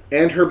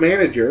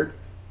manager,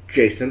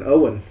 Jason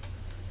Owen.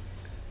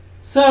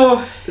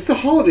 So it's a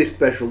holiday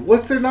special.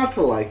 What's there not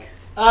to like?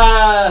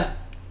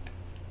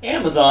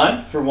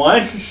 Amazon, for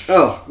one.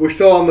 Oh, we're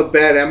still on the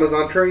bad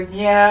Amazon train?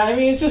 Yeah, I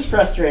mean, it's just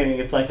frustrating.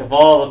 It's like, of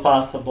all the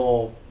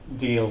possible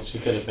deals she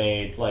could have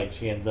made, like,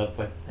 she ends up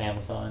with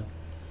Amazon.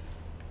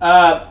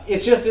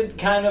 It's just a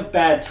kind of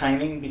bad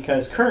timing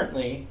because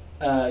currently,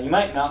 you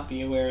might not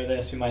be aware of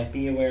this, you might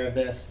be aware of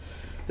this.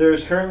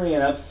 There's currently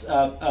an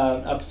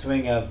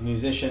upswing of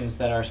musicians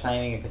that are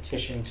signing a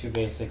petition to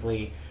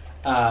basically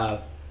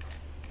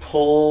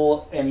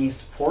pull any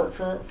support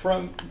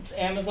from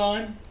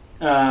Amazon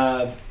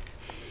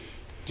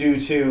due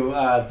to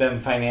them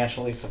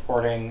financially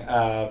supporting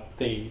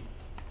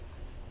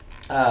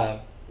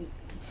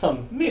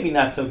some maybe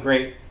not so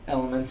great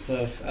elements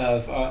of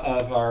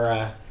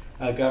our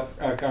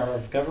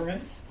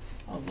government.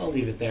 I'll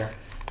leave it there.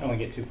 I don't want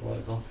to get too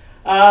political.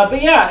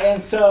 But yeah, and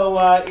so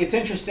it's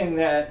interesting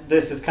that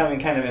this is coming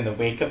kind of in the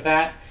wake of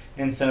that.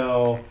 And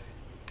so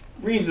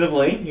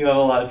reasonably, you have a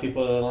lot of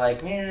people that are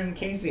like, man,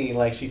 Casey,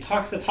 like, she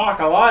talks the talk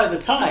a lot of the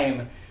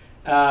time,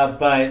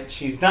 but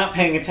she's not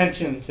paying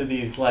attention to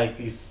these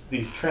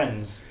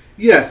trends.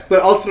 Yes,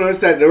 but also notice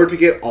that in order to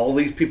get all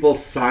these people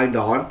signed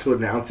on to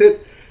announce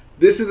it,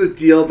 this is a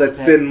deal that's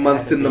been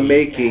months in the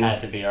making. It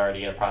had to be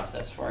already a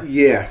process for.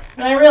 Yeah.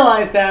 And I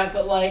realize that,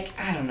 but, like,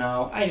 I don't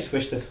know. I just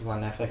wish this was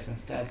on Netflix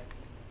instead.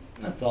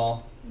 That's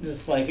all.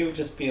 Just, like, it would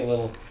just be a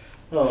little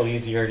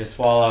easier to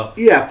swallow.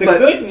 Yeah, the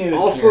good news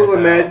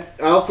also I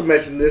also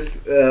mentioned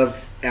this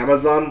of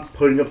Amazon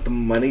putting up the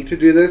money to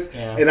do this,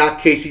 and not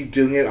Casey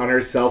doing it on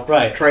herself,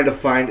 right? Trying to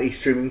find a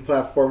streaming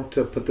platform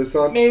to put this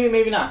on.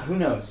 Maybe not. Who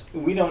knows?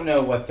 We don't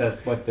know what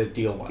the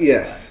deal was.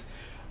 Yes.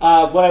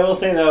 What I will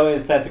say though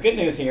is that the good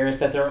news here is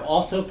that there will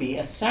also be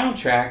a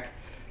soundtrack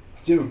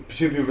to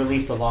be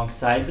released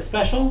alongside the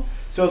special.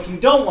 So if you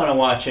don't want to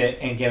watch it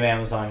and give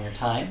Amazon your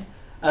time,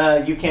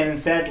 you can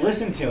instead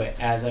listen to it,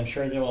 as I'm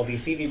sure there will be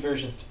CD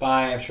versions to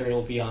buy. I'm sure it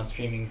will be on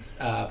streaming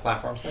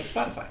platforms like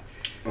Spotify.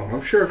 Oh, I'm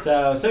sure.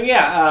 So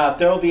yeah,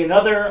 there will be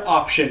another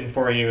option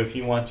for you if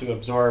you want to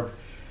absorb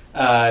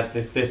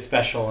this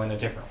special in a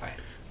different way.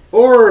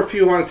 Or if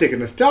you want to take a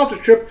nostalgia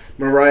trip,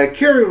 Mariah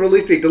Carey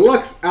released a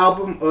deluxe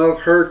album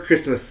of her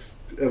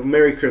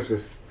Merry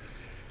Christmas.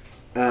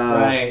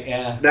 Right,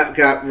 yeah. That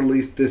got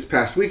released this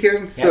past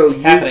weekend, so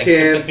it's happening.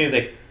 Christmas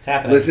music. It's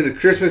happening. Listen to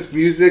Christmas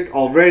music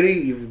already,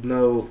 even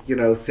though,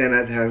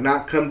 Santa has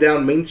not come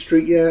down Main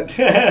Street yet.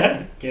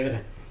 Give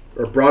it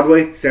or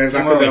Broadway. Santa's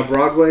not come down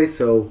Broadway,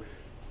 so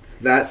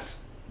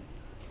that's,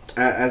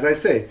 as I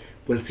say,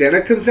 when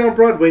Santa comes down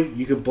Broadway,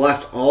 you can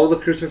blast all the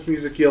Christmas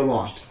music you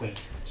want.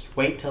 Just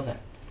wait till then.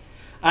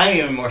 I'm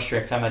even more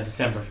strict. I'm a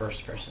December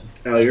 1st person.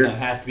 Oh, it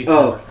has to be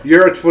December 1st.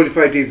 You're a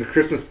 25 Days of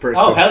Christmas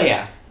person. Oh, hell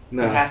yeah.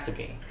 No. It has to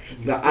be.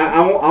 No,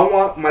 I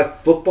want my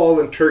football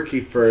and turkey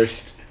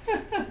first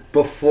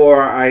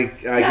before I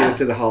get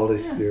into the holiday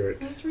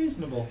spirit. That's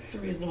reasonable. It's a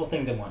reasonable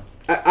thing to want.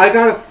 I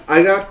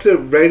got to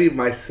ready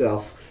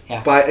myself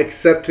by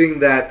accepting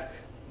that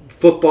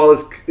football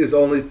is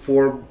only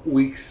 4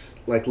 weeks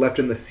left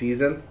in the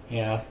season.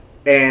 Yeah.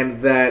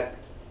 And that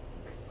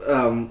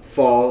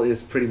fall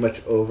is pretty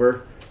much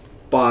over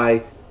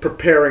by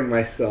preparing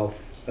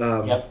myself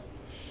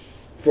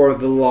for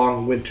the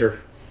long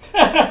winter.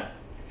 A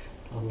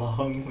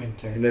long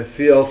winter. And it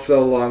feels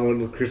so long when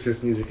the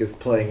Christmas music is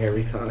playing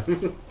every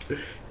time.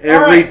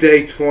 Every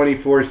day,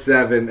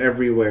 24/7,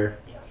 everywhere.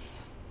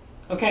 Yes.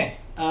 Okay.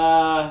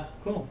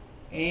 Cool.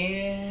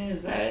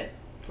 Is that it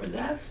for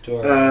that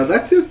story?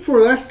 That's it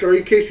for that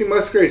story. Casey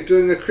Musgraves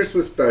doing a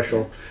Christmas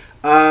special.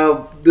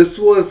 This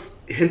was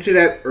hinted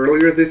at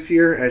earlier this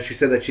year, as she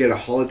said that she had a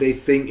holiday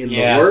thing in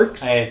the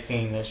works. I had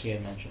seen that she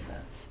had mentioned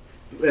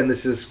that. And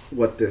this is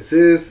what this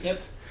is. Yep.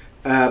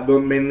 But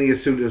mainly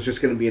assumed it was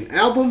just going to be an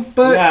album.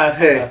 But yeah, I thought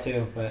that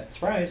too. But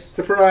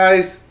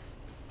surprise!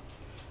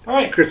 All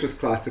right, Christmas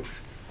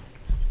classics.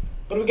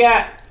 What do we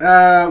got?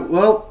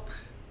 Well,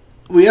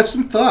 we have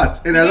some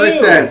thoughts, and as I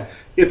said,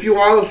 if you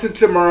want to listen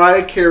to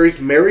Mariah Carey's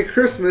 "Merry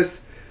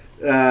Christmas"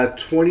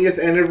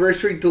 25th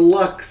anniversary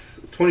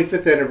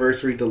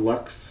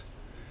deluxe,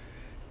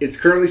 it's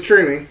currently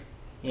streaming.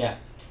 Yeah.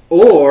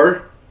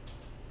 Or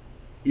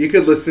you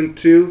could listen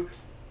to,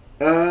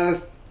 a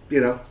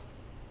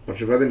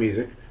bunch of other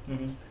music,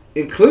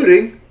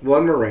 including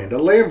one Miranda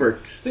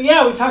Lambert. So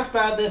yeah, we talked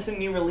about this in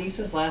new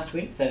releases last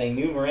week, that a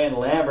new Miranda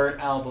Lambert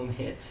album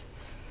hit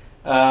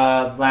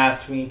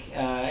last week.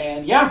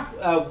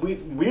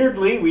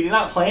 Weirdly, we did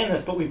not plan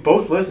this, but we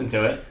both listened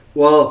to it.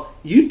 Well,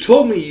 you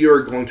told me you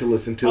were going to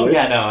listen to it. Oh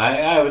yeah, no,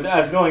 I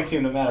was going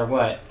to no matter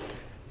what.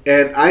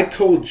 And I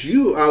told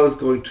you I was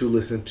going to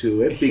listen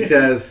to it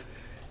because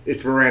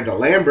it's Miranda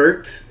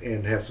Lambert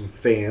and have some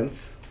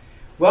fans.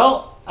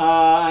 Well,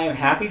 I am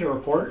happy to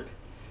report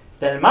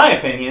that, in my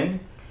opinion,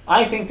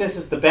 I think this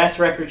is the best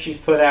record she's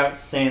put out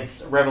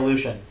since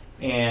Revolution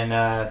in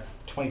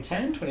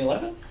 2010,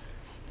 2011?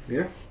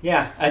 Yeah.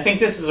 Yeah, I think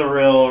this is a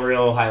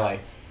real highlight.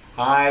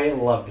 I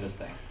loved this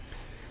thing.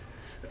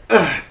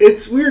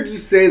 It's weird you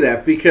say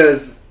that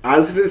because I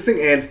listened to this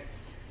thing and,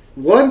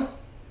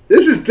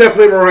 this is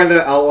definitely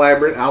Miranda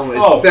Lambert album.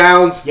 It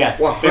sounds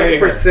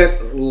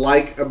 100%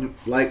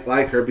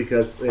 like her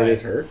because it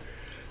is her.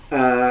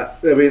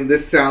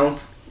 This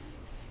sounds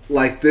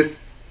like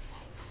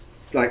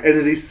any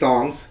of these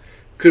songs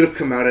could have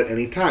come out at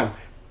any time.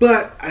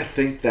 But I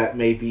think that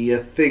may be a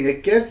thing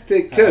against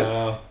it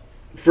because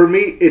for me,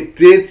 it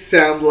did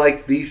sound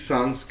like these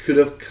songs could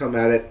have come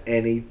out at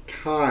any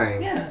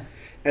time. Yeah.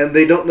 And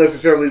they don't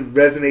necessarily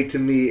resonate to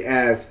me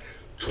as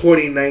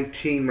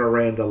 2019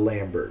 Miranda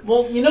Lambert.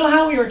 Well, you know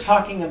how we were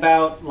talking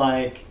about,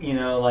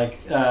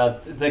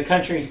 the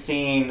country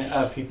scene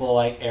of people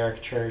like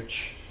Eric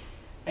Church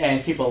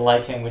and people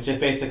like him, which is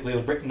basically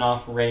written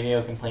off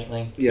radio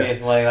completely. Yes.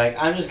 Basically,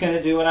 I'm just going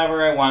to do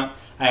whatever I want.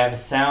 I have a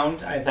sound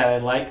that I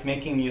like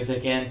making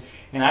music in,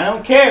 and I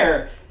don't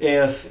care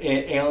if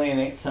it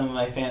alienates some of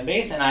my fan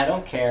base, and I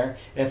don't care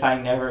if I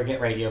never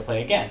get radio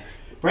play again.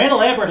 Miranda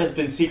Lambert has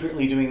been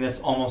secretly doing this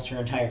almost her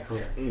entire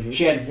career. Mm-hmm.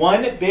 She had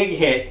one big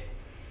hit,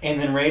 and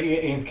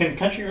then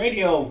country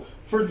radio,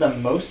 for the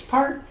most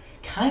part,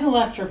 kind of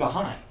left her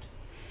behind.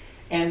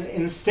 And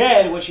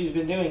instead, what she's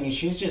been doing is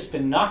she's just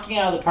been knocking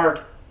out of the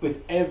park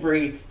with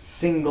every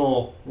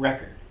single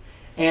record.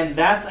 And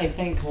that's, I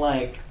think,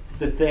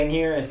 the thing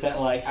here is that,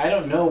 I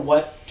don't know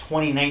what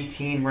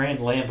 2019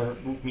 Miranda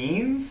Lambert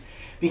means,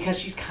 because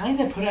she's kind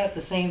of put out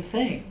the same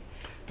thing.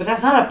 But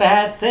that's not a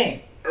bad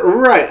thing.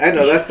 Right, I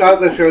know. That's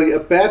not necessarily a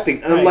bad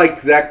thing. Unlike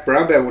Zac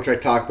Brown Band, which I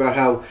talked about,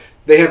 how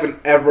they have an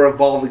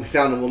ever-evolving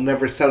sound and will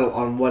never settle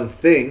on one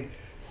thing.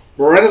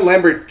 Miranda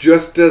Lambert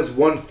just does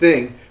one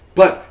thing,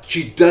 but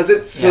she does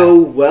it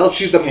so well.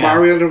 She's the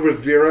Mariano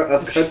Rivera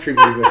of country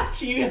music.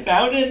 She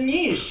found a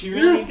niche. She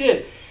really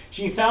did.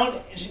 She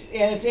found...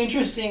 And it's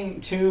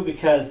interesting, too,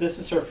 because this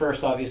is her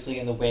first, obviously,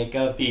 in the wake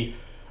of the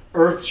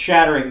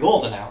earth-shattering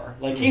golden hour.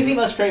 Casey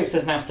Musgraves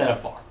has now set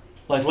a bar.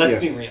 Let's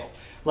be real.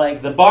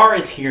 The bar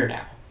is here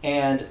now.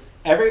 And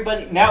every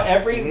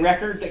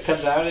record that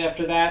comes out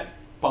after that,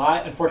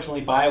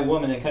 unfortunately by a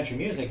woman in country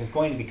music, is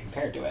going to be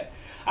compared to it.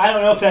 I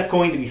don't know if that's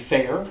going to be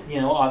fair.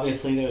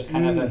 Obviously there's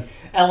kind of an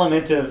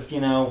element of,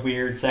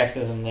 weird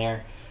sexism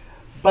there.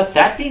 But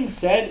that being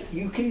said,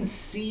 you can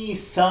see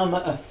some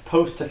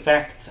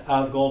post-effects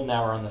of Golden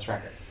Hour on this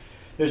record.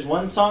 There's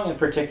one song in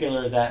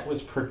particular that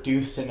was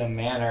produced in a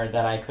manner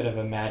that I could have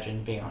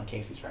imagined being on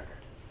Casey's record.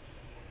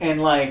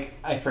 And,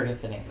 I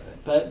forget the name of it.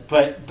 But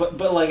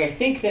I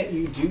think that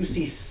you do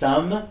see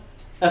some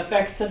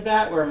effects of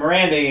that, where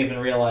Miranda even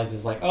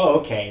realizes,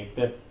 okay,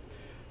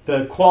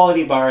 the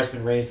quality bar has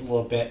been raised a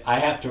little bit. I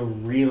have to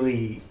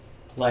really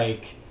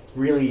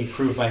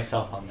prove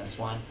myself on this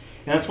one.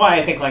 And that's why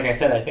I think, like I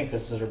said, I think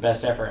this is her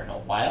best effort in a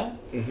while.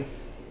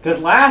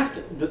 Because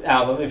last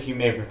album, if you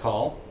may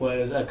recall,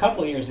 was a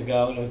couple of years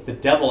ago, and it was the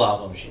Devil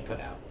album she put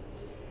out.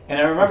 And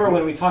I remember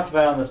when we talked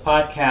about it on this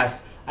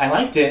podcast, I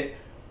liked it,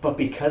 but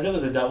because it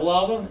was a double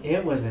album,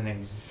 it was an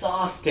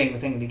exhausting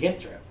thing to get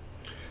through.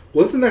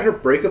 Wasn't that her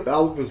breakup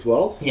album as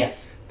well?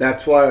 Yes.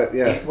 That's why,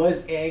 yeah. It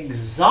was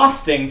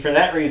exhausting for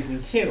that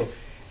reason, too.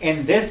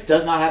 And this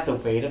does not have the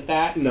weight of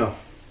that. No.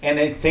 And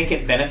I think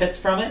it benefits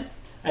from it.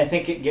 I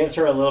think it gives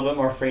her a little bit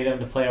more freedom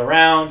to play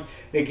around.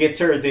 It gives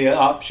her the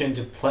option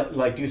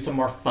to do some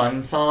more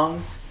fun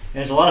songs. And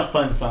there's a lot of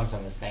fun songs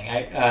on this thing.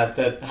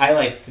 The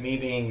highlights to me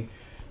being...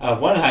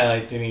 one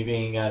highlight to me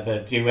being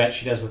the duet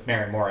she does with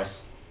Maren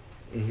Morris.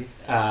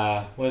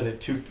 Was it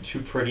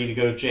too pretty to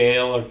go to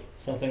jail or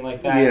something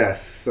like that?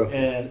 Yes.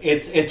 And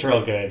it's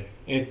real good.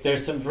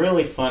 There's some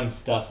really fun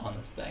stuff on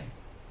this thing.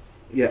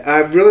 Yeah, I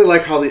really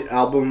like how the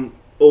album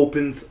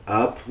opens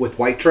up with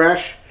White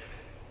Trash.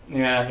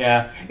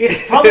 Yeah.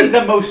 It's probably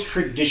the most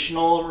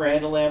traditional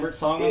Miranda Lambert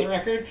song on the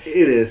record.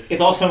 It is.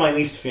 It's also my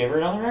least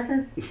favorite on the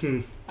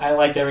record. I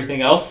liked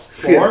everything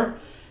else more.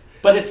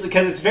 But it's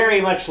because it's very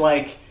much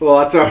like... Well,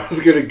 that's where I was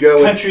going to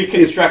go. Country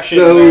construction,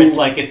 where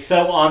it's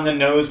so on the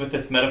nose with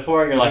its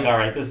metaphor. You're like, all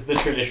right, this is the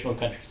traditional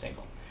country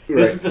single. Right.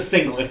 This is the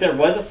single. If there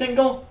was a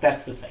single,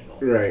 that's the single.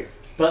 Right.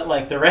 But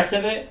like the rest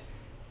of it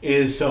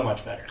is so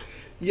much better.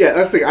 Yeah,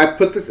 that's like, I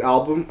put this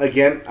album,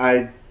 again,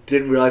 I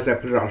didn't realize I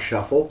put it on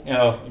shuffle.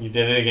 Oh, you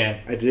did it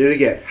again. I did it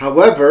again.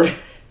 However,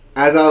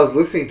 as I was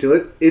listening to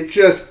it, it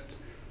just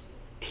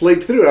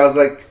played through. I was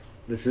like,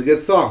 this is a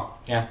good song.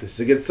 Yeah. This is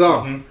a good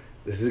song. Mm-hmm.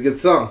 This is a good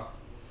song.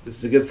 This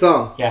is a good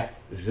song. Yeah.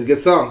 This is a good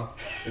song.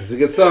 This is a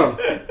good song.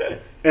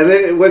 And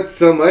then it went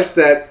so much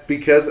that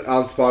because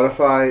on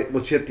Spotify,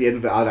 once you hit the end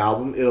of an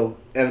album,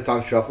 and it's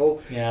on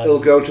shuffle, it'll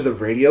go to the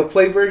radio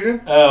play version.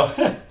 Oh.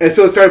 And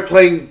so it started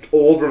playing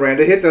old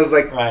Miranda hits. I was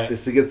like,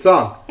 this is a good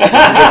song. This is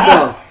a good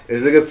song. This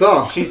is a good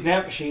song.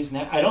 She's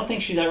never, I don't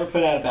think she's ever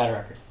put out a bad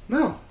record.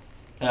 No.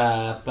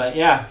 But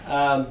yeah.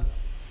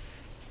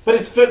 But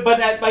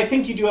I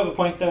think you do have a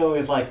point, though,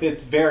 is like,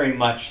 it's very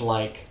much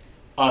like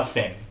a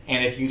thing.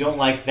 And if you don't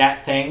like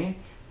that thing,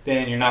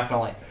 then you're not going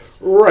to like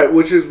this. Right,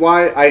 which is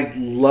why I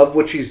love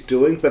what she's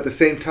doing, but at the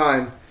same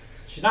time,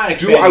 she's not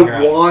expanding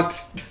her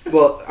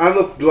well, I don't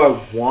know, do I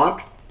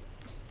want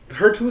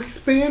her to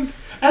expand?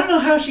 I don't know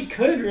how she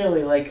could,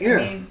 really. I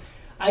mean,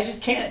 I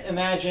just can't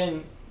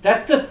imagine.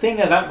 That's the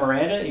thing about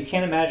Miranda. You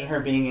can't imagine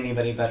her being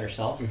anybody but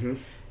herself. Mm-hmm.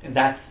 And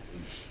that's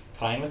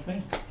fine with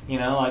me.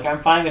 I'm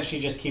fine if she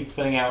just keeps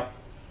putting out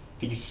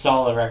these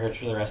solid records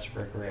for the rest of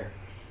her career.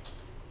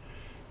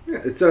 Yeah,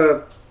 it's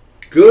a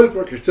good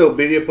record. Still,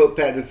 Media Pope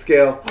patented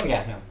scale. Oh,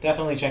 yeah, no.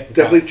 Definitely check this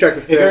out. Check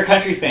this out. If you're a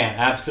country fan,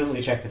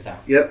 absolutely check this out.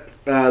 Yep.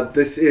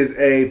 This is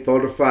a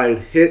bona fide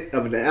hit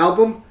of an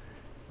album.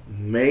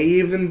 May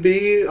even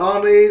be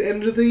on a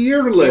end of the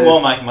year list. It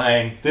won't make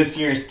mine. This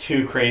year's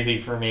too crazy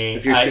for me.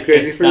 This year's too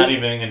crazy it's for you? not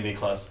even going to be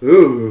close.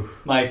 Ooh.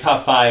 My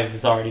top 5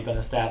 has already been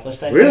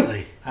established, I think.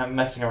 Really? I'm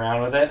messing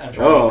around with it. I'm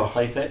trying to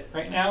replace it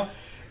right now.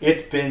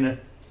 It's been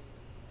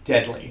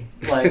deadly.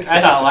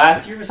 I thought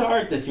last year was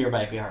hard. This year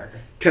might be harder.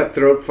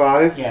 Cutthroat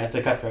 5? Yeah, it's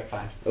a Cutthroat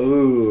 5.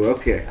 Ooh,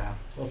 okay. So,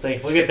 we'll see.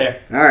 We'll get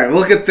there. All right,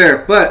 we'll get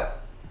there. But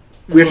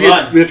we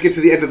have to get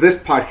to the end of this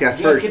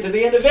podcast first. Let's get to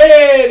the end of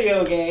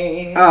video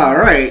games. All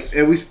right,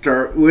 and we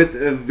start with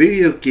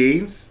video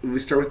games. We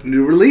start with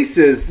new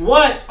releases.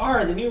 What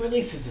are the new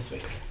releases this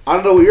week? I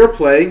don't know what you're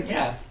playing.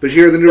 Yeah. But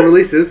here are the new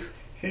releases.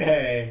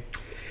 Yay.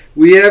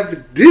 We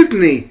have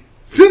Disney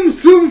Tsum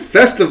Tsum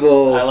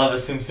Festival. I love a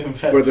Tsum Tsum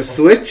Festival. For the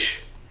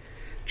Switch.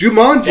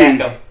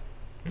 Jumanji,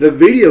 the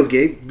video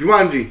game.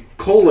 Jumanji,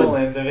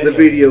 the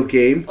video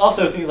game.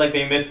 Also seems like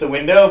they missed the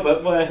window,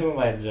 but who am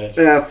I to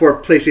judge? For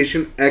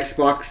PlayStation,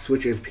 Xbox,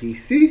 Switch, and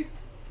PC.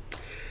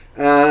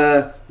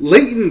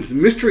 Layton's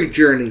Mystery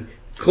Journey,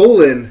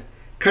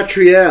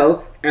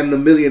 Catriel and the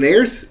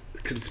Millionaire's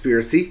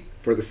Conspiracy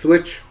for the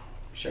Switch.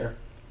 Sure.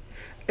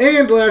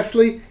 And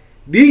lastly,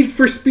 Need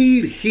for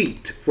Speed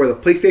Heat for the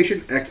PlayStation,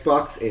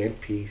 Xbox, and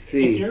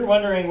PC. If you're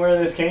wondering where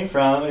this came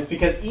from, it's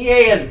because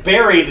EA has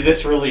buried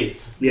this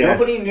release. Yes.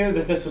 Nobody knew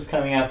that this was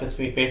coming out this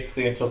week,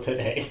 basically, until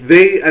today.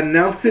 They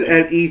announced it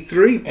at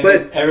E3,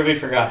 but everybody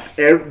forgot.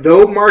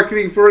 No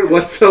marketing for it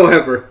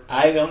whatsoever.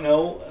 I don't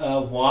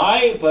know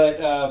why,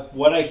 but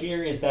what I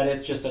hear is that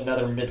it's just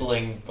another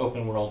middling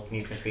open-world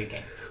Need for Speed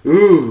game.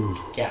 Ooh.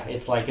 Yeah,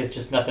 it's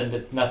just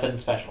nothing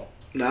special.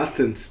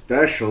 Nothing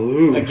special.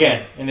 Ooh.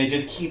 Again, and they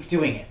just keep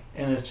doing it.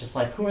 And it's just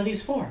like, who are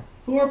these for?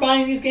 Who are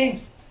buying these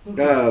games?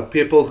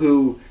 People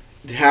who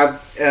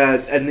have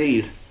a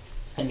need.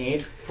 A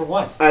need? For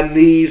what? A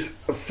need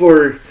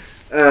for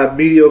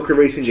mediocre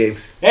racing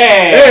games.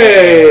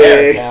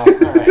 Hey! There we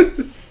go. All right.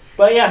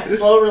 But yeah,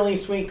 slow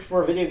release week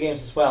for video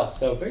games as well.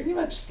 So pretty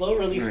much slow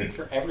release week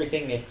for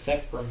everything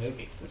except for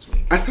movies this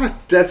week. I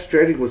thought Death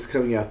Stranding was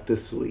coming out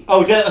this week.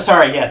 Oh,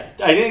 sorry, yes.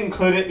 I didn't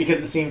include it because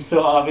it seems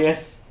so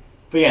obvious.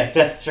 But yes,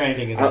 Death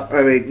Stranding is out.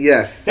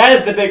 Yes. That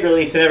is the big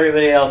release and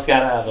everybody else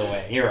got out of the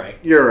way. You're right.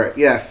 You're right,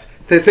 yes.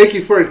 Thank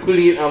you for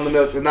including it on the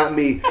notes and not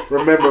me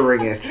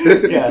remembering it.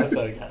 Yeah, that's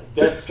what I got.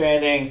 Death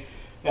Stranding,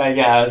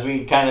 as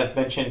we kind of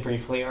mentioned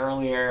briefly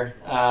earlier,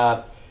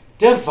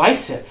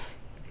 divisive.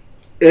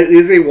 It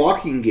is a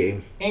walking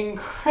game.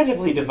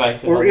 Incredibly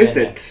divisive. Or is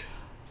it?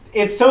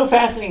 It's so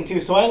fascinating, too.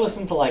 So I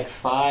listened to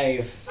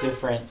 5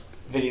 different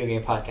video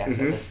game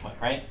podcasts at this point,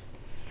 right?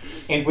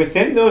 And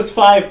within those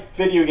 5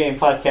 video game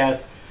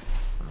podcasts,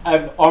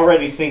 I'm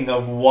already seeing a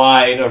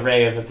wide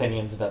array of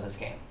opinions about this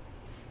game.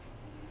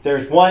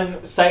 There's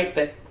one site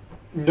that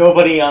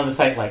nobody on the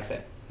site likes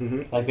it.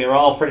 Mm-hmm. They were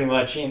all pretty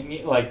much in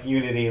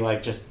unity,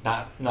 just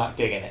not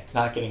digging it,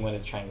 not getting what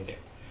it's trying to do.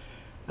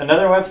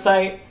 Another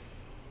website,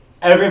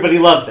 everybody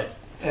loves it,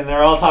 and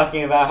they're all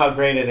talking about how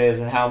great it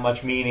is and how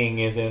much meaning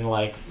is in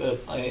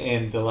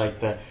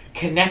the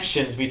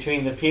connections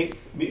between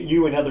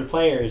you and other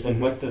players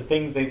and what the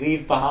things they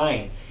leave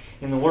behind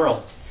in the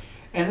world.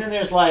 And then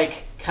there's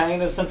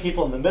kind of some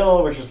people in the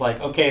middle, which is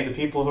okay, the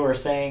people who are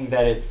saying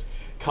that it's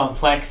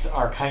complex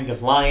are kind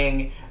of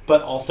lying,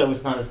 but also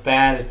it's not as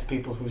bad as the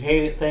people who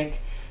hate it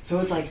think. So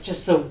it's like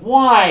just a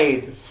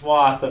wide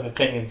swath of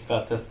opinions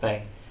about this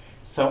thing.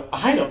 So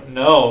I don't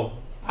know,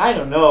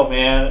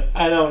 man.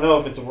 I don't know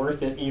if it's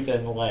worth it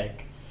even,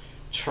 like,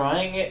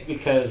 trying it,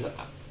 because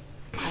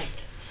I'm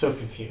so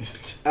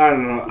confused. I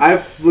don't know.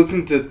 I've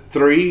listened to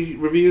 3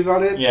 reviews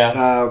on it.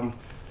 Yeah.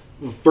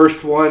 The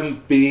first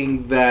one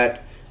being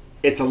that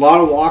it's a lot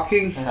of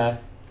walking,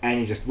 and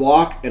you just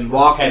walk and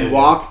walk and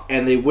walk,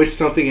 and they wish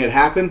something had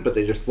happened, but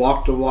they just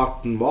walked and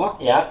walked and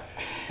walked. Yeah.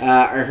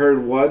 I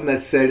heard one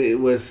that said it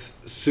was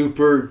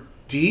super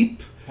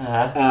deep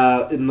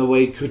in the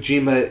way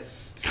Kojima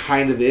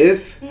kind of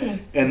is,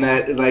 and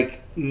that,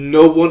 like,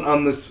 no one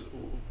on this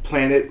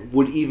planet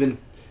would even,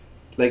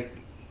 like,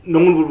 no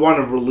one would want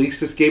to release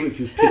this game if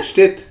you pitched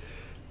it,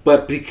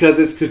 but because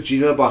it's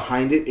Kojima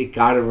behind it, it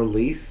got a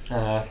release,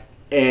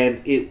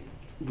 and it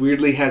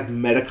weirdly has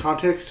meta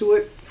context to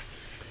it.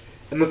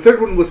 And the third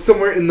one was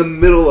somewhere in the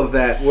middle of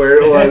that,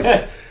 where it was,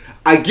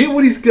 I get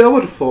what he's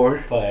going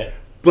for,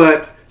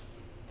 but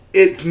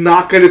it's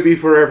not going to be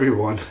for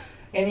everyone.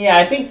 And yeah,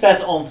 I think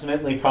that's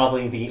ultimately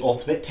probably the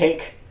ultimate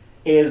take,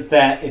 is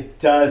that it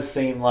does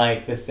seem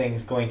like this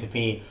thing's going to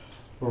be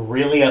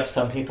really up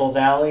some people's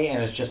alley,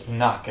 and it's just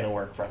not going to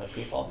work for other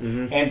people.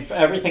 Mm-hmm. And for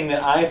everything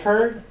that I've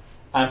heard,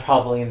 I'm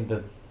probably in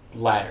the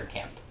latter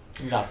camp,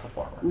 not the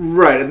former.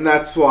 Right, and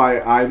that's why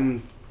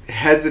I'm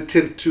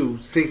hesitant to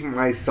sink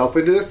myself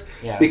into this,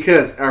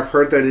 because I've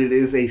heard that it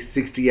is a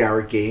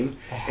 60-hour game,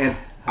 and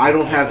I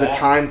don't have the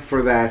time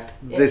for that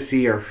this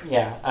year.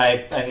 Yeah,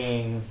 I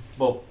mean,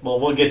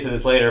 we'll get to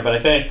this later, but I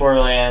finished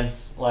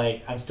Borderlands,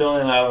 like, I'm still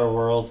in Outer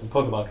Worlds, and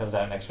Pokemon comes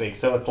out next week,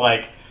 so it's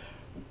like,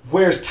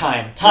 where's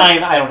time?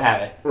 Time, I don't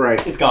have it.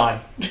 Right. It's gone.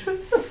 So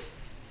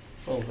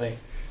we'll see.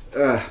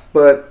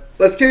 But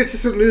let's get into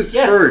some news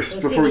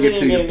first before we get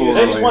to your Borderlands.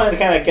 I just wanted to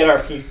kind of get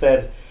our piece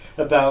said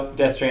about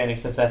Death Stranding,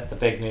 since that's the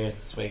big news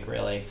this week,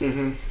 really.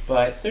 Mm-hmm.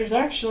 But there's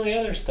actually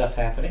other stuff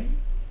happening.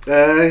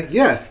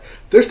 Yes.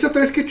 There's stuff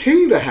that's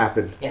continuing to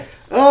happen.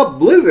 Yes.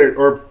 Blizzard,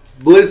 or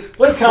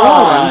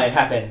BlizzCon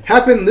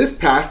happened this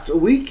past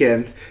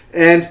weekend,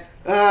 and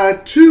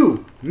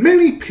too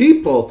many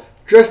people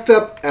dressed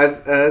up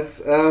as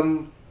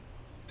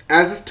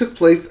this took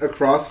place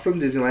across from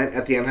Disneyland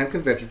at the Anaheim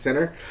Convention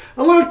Center.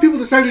 A lot of people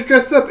decided to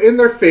dress up in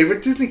their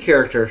favorite Disney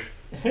character,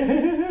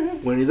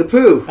 Winnie the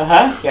Pooh.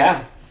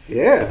 Yeah.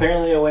 Yeah.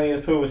 Apparently, a Winnie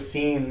the Pooh was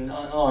seen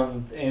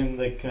in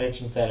the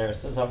convention center,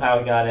 so somehow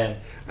it got in.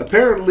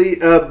 Apparently,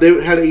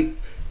 they had a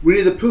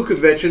Winnie the Pooh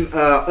convention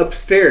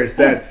upstairs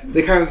that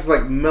they kind of just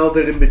like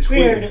melded in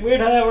between. Weird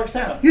how that works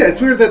out. Yeah,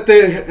 it's weird that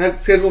they had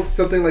scheduled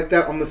something like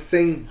that on the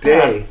same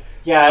day.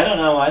 Yeah, I don't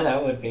know why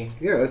that would be.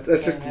 Yeah,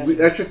 that's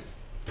just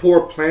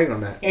poor planning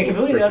on that. In a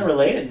completely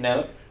unrelated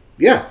note.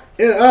 Yeah,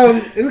 in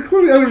a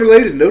completely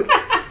unrelated note,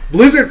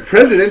 Blizzard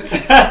President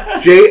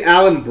J.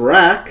 Allen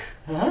Brack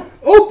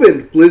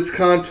opened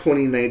BlizzCon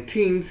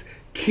 2019's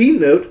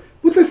keynote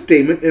with a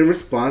statement in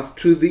response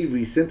to the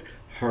recent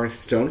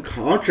Hearthstone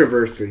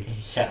controversy.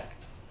 Yeah.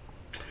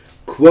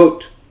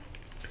 Quote,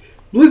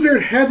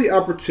 Blizzard had the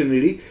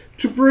opportunity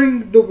to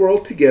bring the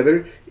world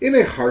together in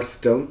a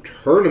Hearthstone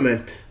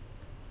tournament.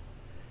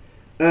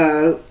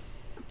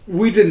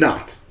 We did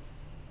not.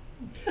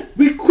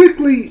 We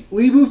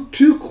moved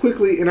too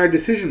quickly in our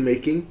decision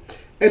making,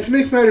 and to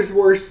make matters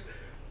worse,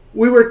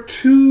 we were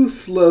too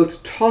slow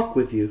to talk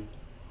with you.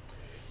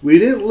 We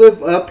didn't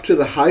live up to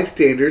the high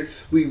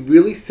standards we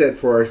really set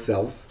for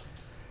ourselves.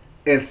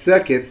 And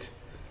second,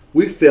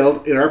 we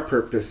failed in our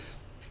purpose.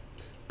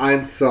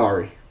 I'm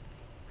sorry.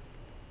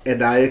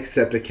 And I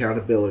accept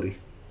accountability.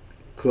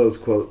 Close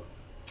quote.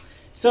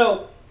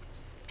 So,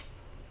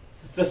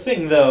 the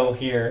thing, though,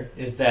 here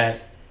is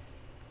that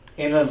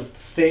in a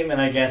statement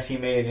I guess he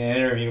made in an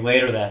interview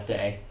later that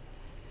day,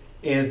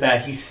 is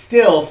that he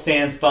still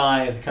stands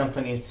by the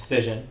company's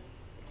decision,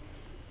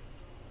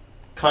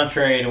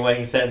 contrary to what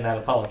he said in that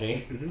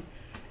apology,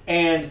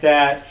 and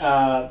that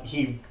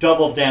he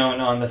doubled down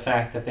on the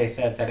fact that they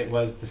said that it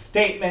was the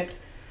statement,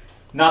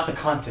 not the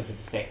content of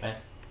the statement,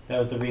 that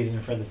was the reason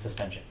for the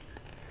suspension.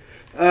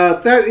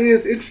 That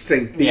is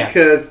interesting,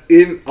 because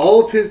in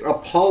all of his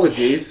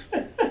apologies,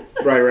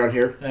 right around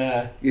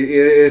here,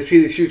 you see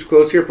these huge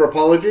quotes here for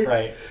apology?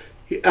 Right.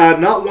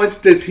 Not once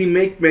does he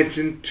make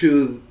mention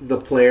to the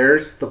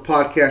players, the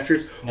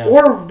podcasters,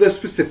 or the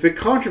specific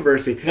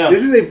controversy. No.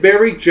 This is a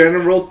very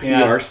general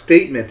PR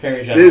statement.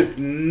 Very general. There's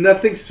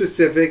nothing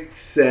specific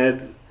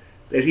said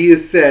that he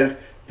has said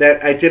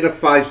that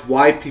identifies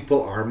why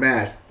people are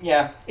mad.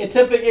 Yeah, it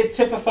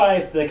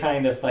typifies the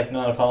kind of like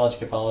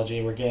non-apologetic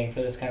apology we're getting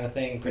for this kind of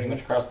thing pretty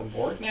much across the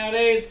board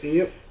nowadays.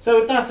 Yep. So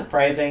it's not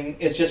surprising.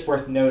 It's just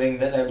worth noting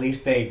that at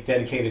least they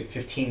dedicated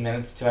 15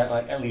 minutes to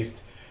at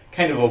least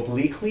kind of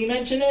obliquely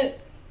mention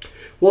it.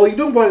 Well, you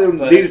don't want them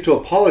needed to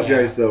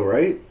apologize though,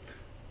 right?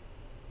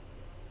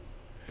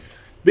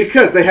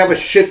 Because they have a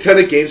shit ton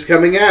of games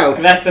coming out.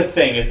 And that's the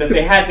thing, is that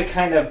they had to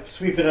kind of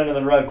sweep it under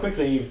the rug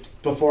quickly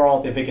before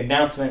all the big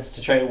announcements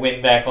to try to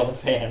win back all the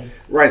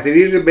fans. Right, they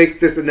needed to make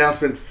this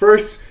announcement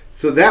first,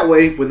 so that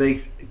way when they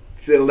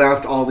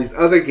announced all these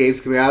other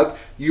games coming out,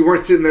 you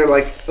weren't sitting there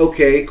like,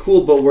 okay,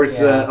 cool, but where's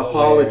the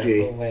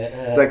apology?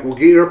 It's like, we'll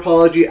get your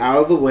apology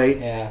out of the way.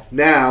 Yeah.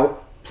 Now,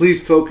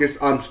 please focus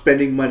on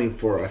spending money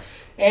for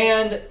us.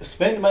 And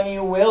spend money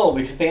you will,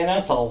 because they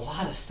announced a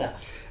lot of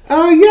stuff.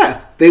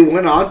 Yeah. They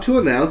went on to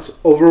announce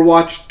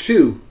Overwatch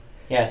 2.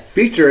 Yes.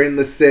 Featuring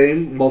the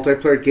same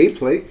multiplayer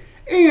gameplay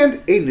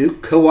and a new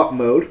co-op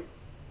mode.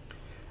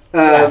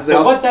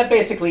 So what that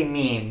basically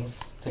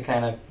means, to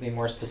kind of be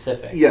more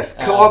specific. Yes,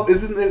 co-op,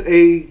 isn't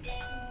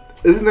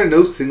there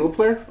no single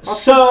player option?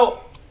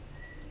 So,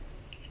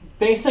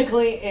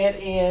 basically it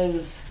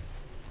is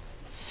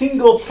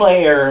single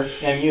player,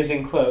 I'm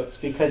using quotes,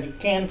 because you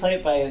can play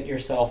it by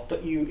yourself,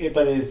 but it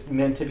is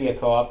meant to be a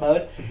co-op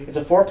mode. Mm-hmm. It's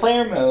a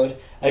 4-player mode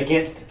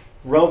against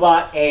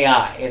robot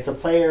AI. It's a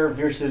player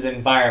versus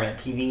environment,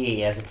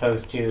 PvE, as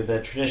opposed to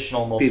the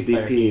traditional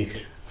multiplayer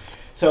PvP.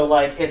 So,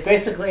 it's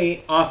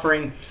basically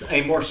offering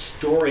a more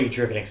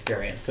story-driven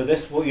experience. So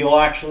you'll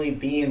actually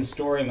be in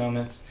story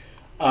moments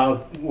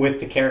with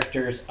the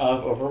characters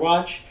of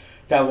Overwatch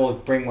that will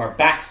bring more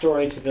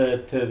backstory to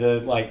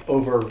the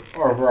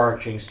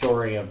overarching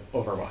story of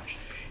Overwatch.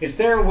 It's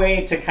their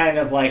way to kind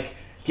of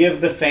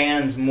give the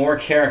fans more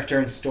character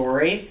and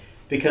story,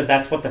 because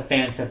that's what the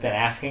fans have been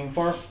asking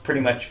for pretty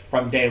much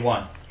from day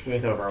one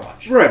with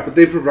Overwatch. Right, but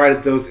they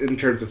provided those in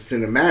terms of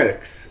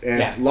cinematics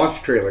and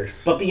launch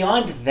trailers. But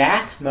beyond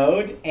that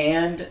mode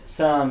and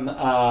some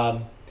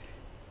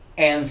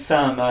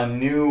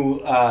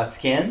new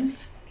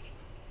skins,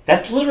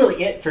 that's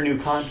literally it for new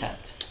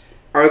content.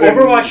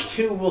 Overwatch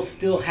 2 will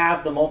still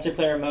have the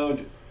multiplayer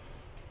mode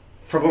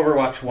from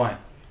Overwatch 1.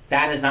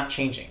 That is not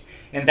changing.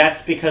 And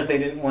that's because they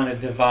didn't want to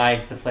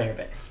divide the player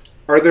base.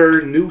 Are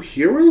there new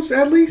heroes,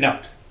 at least? No.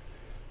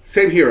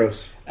 Same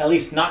heroes. At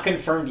least not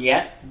confirmed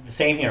yet. The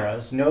same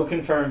heroes. No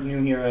confirmed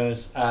new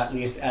heroes, at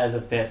least as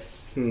of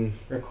this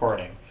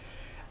recording.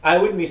 I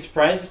wouldn't be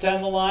surprised if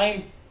down the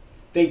line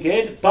they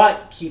did,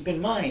 but keep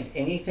in mind,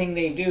 anything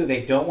they do,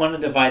 they don't want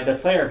to divide the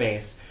player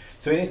base.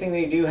 So anything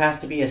they do has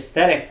to be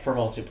aesthetic for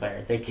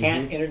multiplayer. They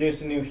can't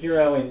introduce a new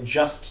hero in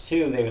just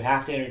 2. They would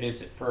have to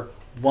introduce it for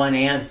 1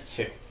 and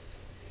 2.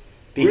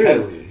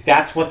 Because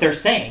that's what they're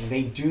saying.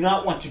 They do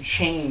not want to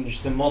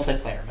change the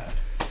multiplayer mode.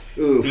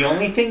 Oof. The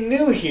only thing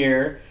new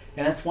here,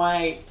 and that's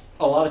why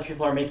a lot of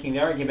people are making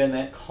the argument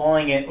that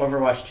calling it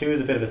Overwatch 2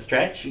 is a bit of a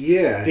stretch.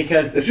 Yeah.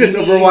 Because it's just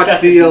Overwatch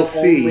DLC. Is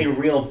the only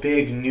real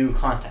big new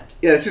content.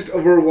 Yeah, it's just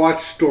Overwatch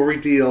story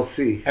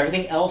DLC.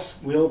 Everything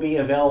else will be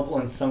available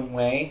in some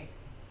way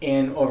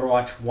in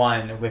Overwatch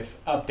 1 with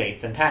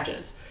updates and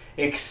patches,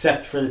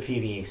 except for the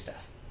PvE stuff.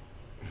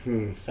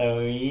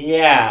 So,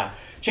 yeah.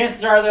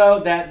 Chances are, though,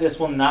 that this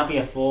will not be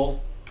a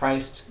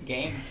full-priced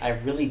game. I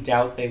really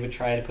doubt they would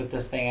try to put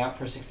this thing out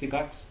for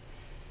 $60.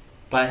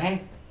 But,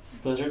 hey,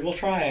 Blizzard will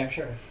try, I'm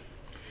sure.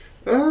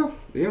 Yeah,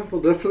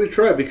 they'll definitely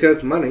try,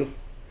 because money.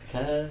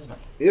 Because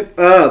money. Yep.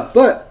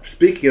 But,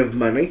 speaking of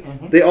money,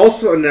 they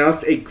also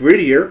announced a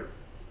grittier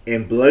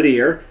and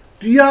bloodier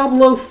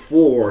Diablo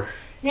 4.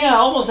 Yeah,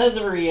 almost as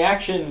a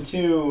reaction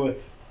to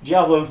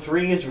Diablo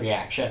 3's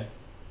reaction.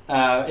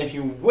 If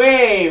you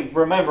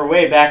remember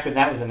way back when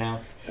that was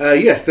announced.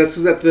 Yes, this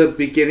was at the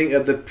beginning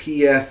of the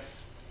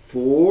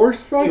PS4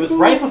 cycle? It was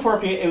right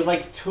before... It was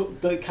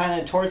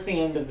kind of towards the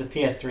end of the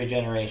PS3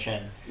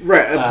 generation.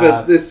 Right,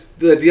 but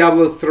the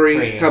Diablo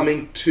 3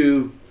 coming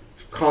to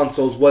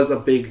consoles was a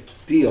big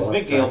deal. It was a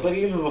big deal, but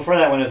even before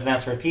that, when it was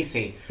announced for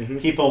PC,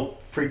 people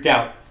freaked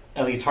out.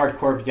 At least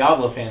hardcore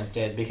Diablo fans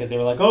did, because they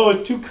were like, oh,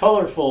 it's too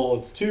colorful,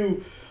 it's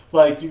too,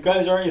 you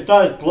guys aren't, it's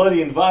not as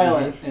bloody and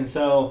violent. And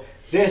so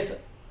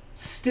this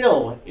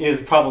still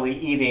is probably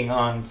eating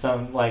on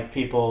some,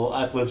 people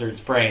at Blizzard's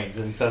brains.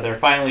 And so they're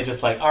finally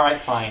just like, all right,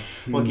 fine,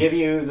 we'll give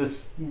you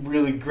this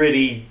really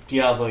gritty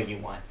Diablo you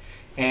want.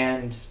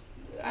 And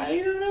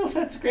I don't know if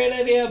that's a great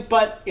idea,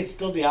 but it's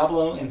still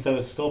Diablo, and so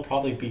it'll still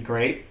probably be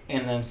great.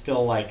 And I'm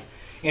still,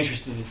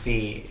 interested to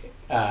see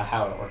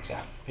how it works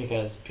out,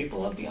 because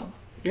people love Diablo.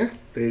 Yeah,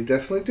 they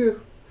definitely do.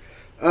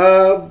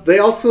 They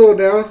also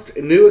announced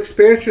new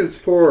expansions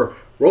for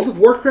World of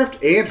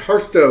Warcraft and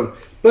Hearthstone,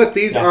 but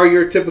these are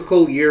your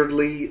typical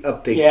yearly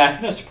updates. Yeah,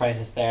 no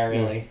surprises there,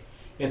 really.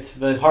 It's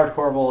the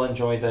hardcore will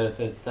enjoy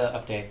the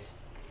updates.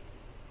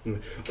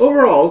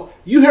 Overall,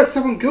 you had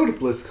someone go to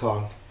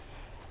BlizzCon.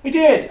 I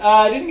did.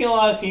 I didn't get a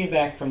lot of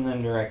feedback from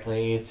them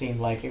directly. It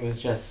seemed like it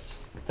was just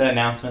the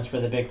announcements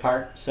were the big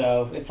part,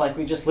 so it's like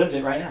we just lived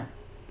it right now.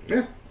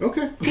 Yeah,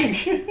 okay.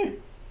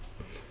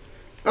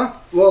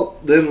 Well,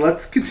 then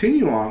let's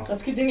continue on.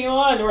 Let's continue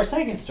on to our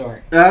second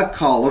story.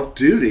 Call of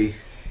Duty.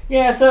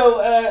 Yeah,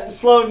 so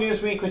slow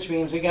news week, which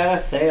means we got a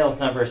sales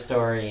number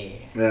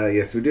story.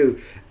 Yes, we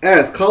do.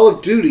 As Call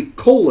of Duty,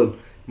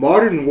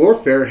 Modern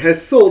Warfare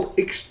has sold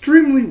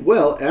extremely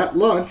well at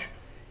launch,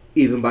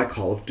 even by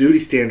Call of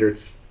Duty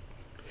standards.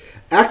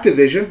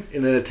 Activision,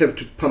 in an attempt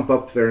to pump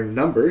up their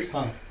numbers,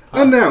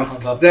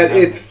 announced that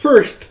its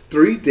first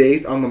 3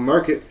 days on the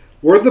market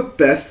were the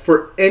best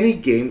for any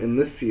game in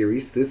the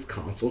series this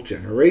console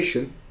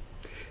generation.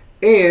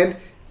 And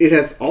it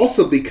has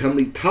also become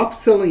the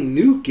top-selling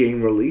new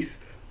game release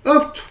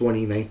of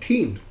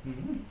 2019.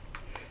 Mm-hmm.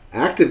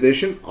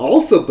 Activision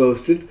also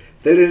boasted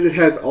that it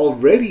has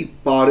already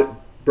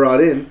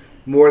brought in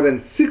more than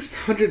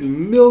 $600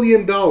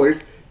 million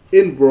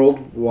in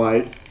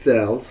worldwide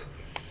sales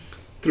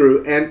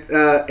through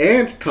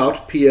and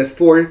topped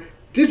PS4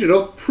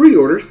 digital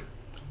pre-orders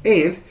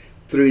and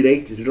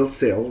 3-day digital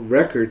sale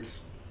records,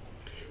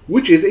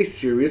 which is a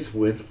serious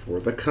win for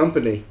the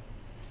company.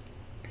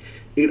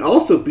 It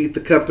also beat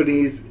the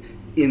company's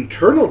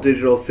internal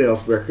digital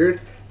sales record,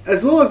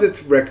 as well as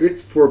its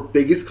records for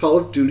biggest Call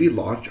of Duty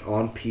launch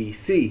on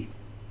PC.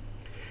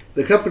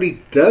 The company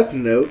does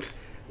note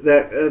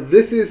that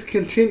this is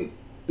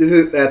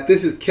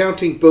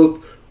counting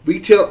both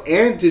retail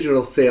and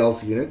digital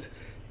sales units,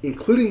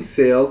 including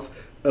sales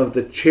of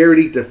the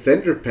Charity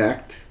Defender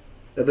Pack.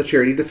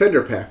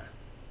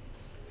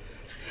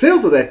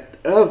 Sales of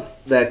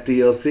that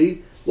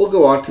DLC will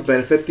go on to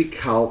benefit the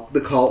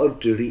Call of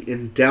Duty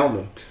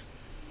endowment.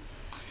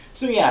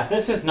 So yeah,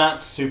 this is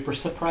not super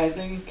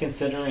surprising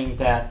considering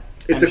that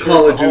it's a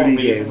Call of Duty game.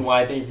 The reason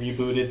why they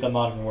rebooted the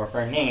Modern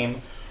Warfare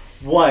name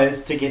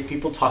was to get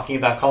people talking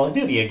about Call of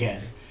Duty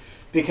again.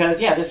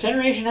 Because yeah, this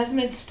generation hasn't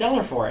been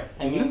stellar for it.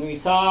 I mean, we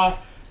saw,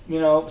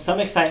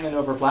 some excitement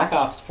over Black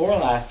Ops 4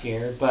 last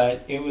year,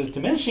 but it was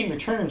diminishing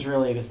returns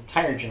really this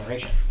entire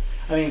generation.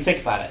 I mean,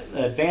 think about it.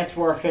 Advanced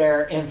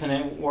Warfare,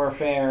 Infinite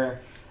Warfare,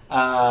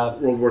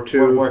 World War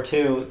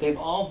II, they've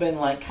all been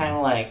kind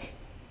of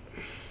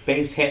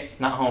base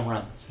hits, not home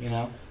runs,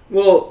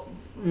 Well,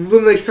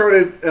 when they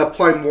started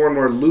applying more and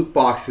more loot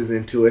boxes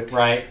into it,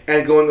 right,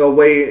 and going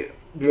away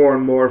more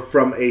and more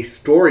from a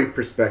story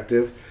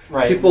perspective,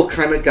 right, people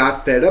kind of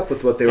got fed up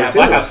with what they were doing.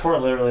 Black Ops 4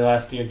 literally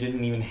last year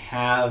didn't even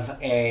have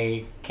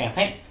a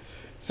campaign.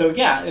 So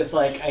yeah, it's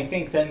I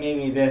think that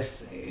maybe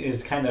this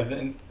is kind of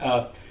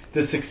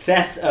the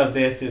success of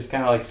this is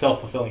kind of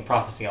self-fulfilling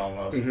prophecy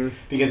almost. Mm-hmm.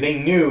 Because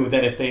they knew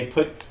that if they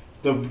put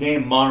the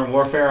name Modern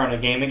Warfare on a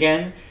game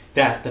again,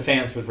 that the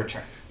fans would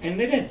return. And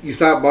they did. You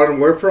slap Modern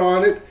Warfare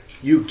on it,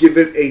 you give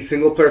it a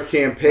single-player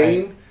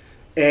campaign, right,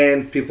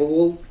 and people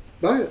will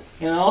buy it.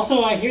 And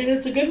also, I hear that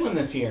it's a good one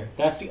this year.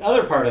 That's the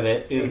other part of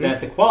it, is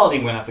that the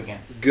quality went up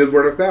again. Good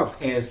word of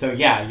mouth. And so,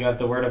 yeah, you have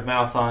the word of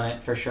mouth on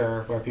it for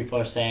sure, where people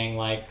are saying,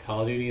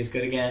 Call of Duty is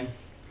good again.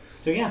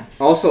 So, yeah.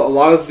 Also, a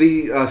lot of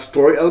the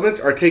story elements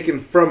are taken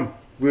from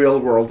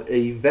real-world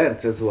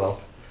events as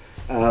well.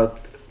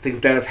 Things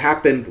that have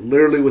happened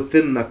literally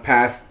within the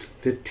past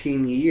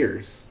 15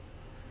 years.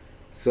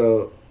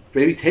 So,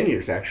 maybe 10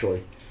 years,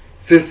 actually.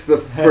 Since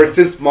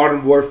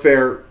Modern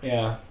Warfare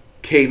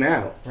came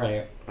out.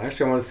 Right.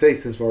 Actually, I want to say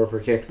since Modern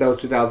Warfare came out, that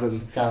was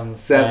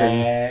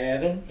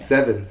 2007.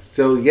 7.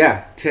 So,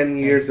 10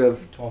 years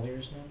of... 12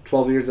 years now.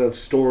 12 years of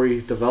story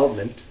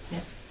development.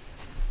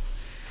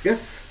 Yeah.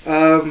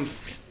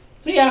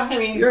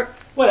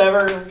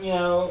 Whatever,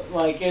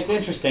 it's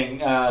interesting,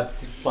 to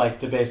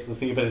basically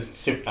see, but it's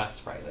super not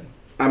surprising.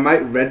 I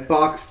might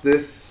Redbox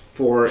this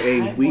for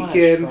a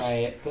weekend. Try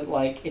it, but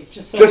it's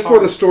just so just for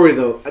the story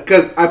though,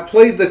 because I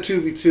played the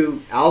 2v2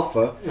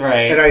 alpha,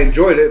 right, and I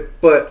enjoyed it,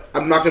 but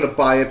I'm not going to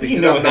buy it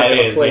because I'm not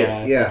going to play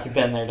it. Yeah, you've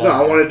been there. No,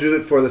 I want to do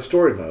it for the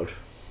story mode.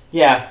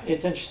 Yeah,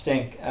 it's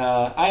interesting.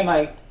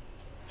 I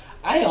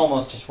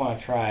almost just want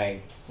to try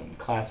some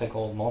classic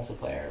old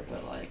multiplayer,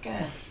 but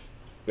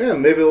yeah,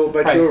 maybe we'll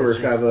invite you over.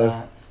 Have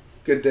a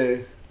good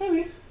day.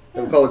 Maybe.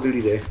 Have a Call of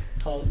Duty day.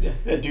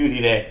 A duty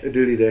day. A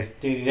duty day.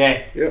 Duty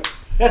day. Yep.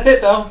 That's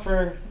it though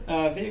for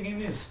video game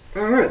news.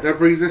 All right, that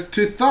brings us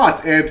to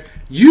thoughts, and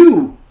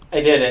you. I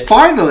did it.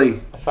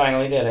 Finally. I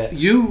finally did it.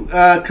 You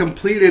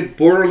completed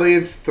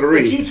Borderlands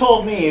 3. If you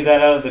told me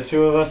that out of the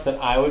two of us that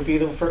I would be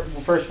the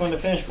first one to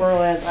finish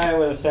Borderlands, I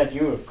would have said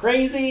you were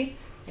crazy,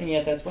 and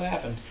yet that's what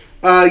happened.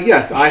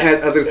 Yes, I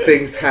had other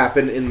things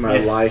happen in my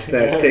life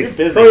that takes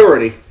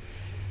priority.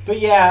 But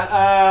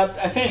yeah,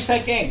 I finished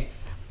that game.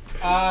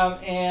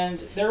 And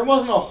there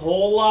wasn't a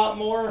whole lot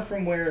more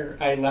from where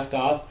I left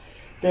off.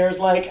 There's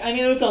it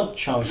was a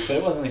chunk, but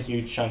it wasn't a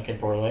huge chunk in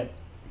Borderlands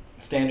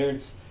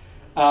standards.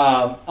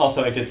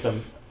 Also, I did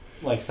some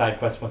side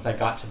quests once I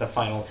got to the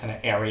final kind of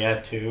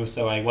area too,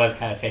 so I was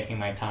kind of taking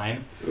my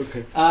time.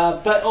 Okay.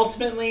 But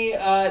ultimately,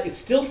 it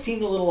still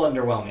seemed a little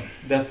underwhelming.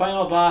 The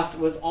final boss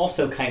was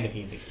also kind of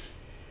easy.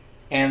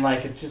 And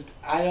it's just,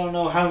 I don't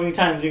know how many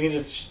times you can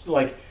just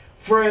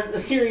for a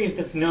series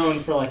that's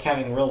known for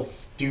having real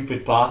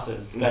stupid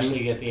bosses,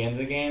 especially at the end of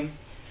the game,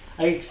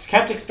 I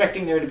kept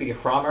expecting there to be a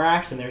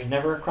Chromerax, and there's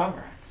never a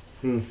Chromerax.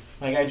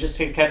 I just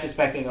kept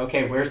expecting,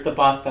 okay, where's the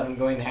boss that I'm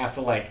going to have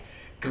to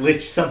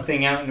glitch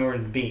something out in order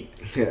to beat?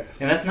 Yeah.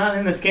 And that's not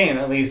in this game,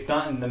 at least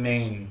not in the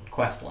main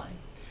quest line.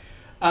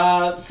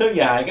 So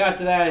yeah, I got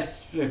to that.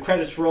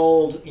 Credits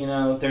rolled.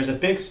 There's a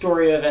big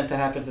story event that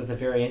happens at the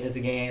very end of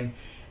the game,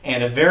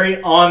 and a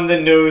very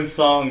on-the-nose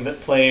song that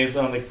plays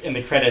in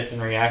the credits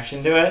in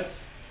reaction to it.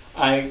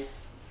 I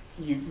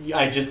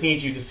just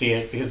need you to see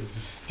it because it's the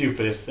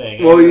stupidest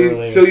thing. Well,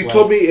 you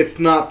told me it's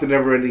not the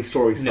Never-Ending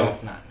Story song. No,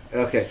 it's not.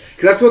 Okay,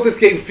 because that's what this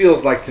game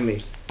feels like to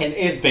me. It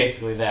is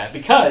basically that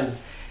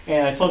because,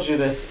 and I told you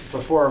this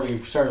before we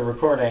started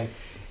recording,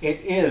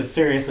 it is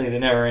seriously the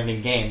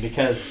never-ending game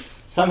because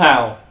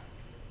somehow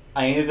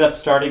I ended up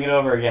starting it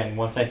over again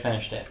once I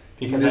finished it.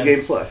 Because New Game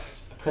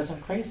Plus. Because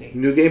I'm crazy.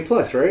 New Game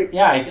Plus, right?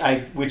 Yeah,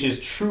 which is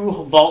true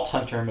Vault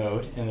Hunter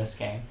mode in this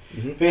game.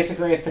 Mm-hmm.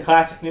 Basically, it's the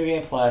classic New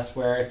Game Plus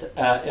where it's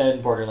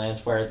in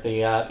Borderlands where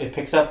it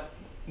picks up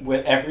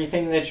with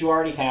everything that you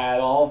already had,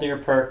 all of your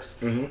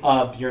perks,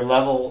 your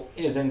level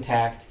is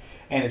intact,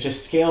 and it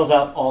just scales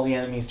up all the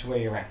enemies to where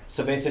you're at.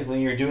 So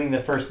basically, you're doing the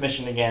first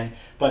mission again,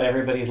 but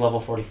everybody's level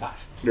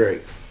 45.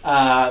 Right.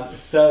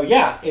 So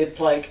yeah,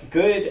 it's like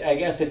good, I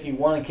guess, if you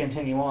want to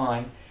continue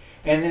on.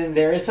 And then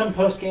there is some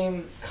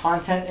post-game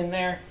content in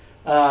there.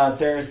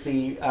 There's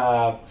the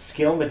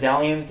skill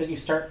medallions that you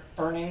start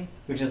earning,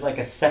 which is like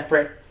a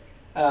separate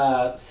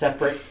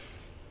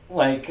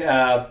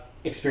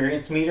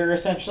experience meter,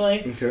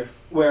 essentially. Okay.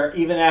 Where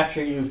even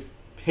after you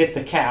hit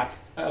the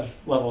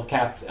level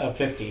cap of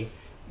 50,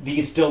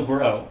 these still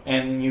grow,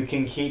 and then you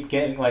can keep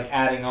getting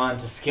adding on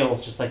to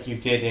skills just like you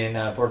did in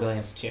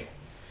Borderlands 2.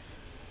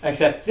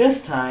 Except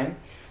this time,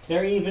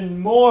 there are even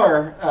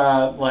more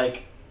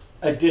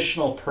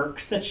additional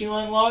perks that you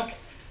unlock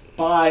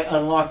by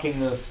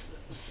unlocking those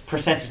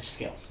percentage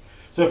skills.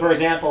 So, for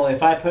example,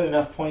 if I put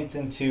enough points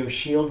into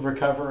shield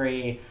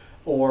recovery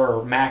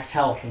or max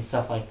health and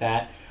stuff like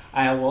that,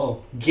 I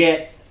will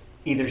get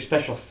either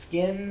special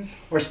skins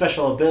or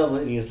special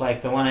abilities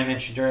like the one I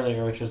mentioned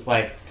earlier, which was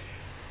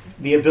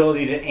the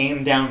ability to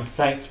aim down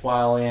sights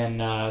while in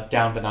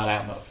down but not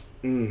out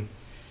mode.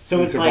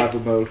 So it's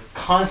mode.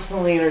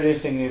 Constantly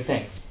introducing new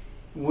things,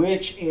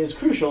 which is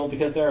crucial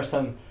because there are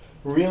some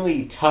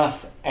really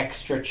tough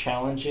extra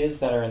challenges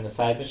that are in the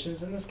side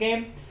missions in this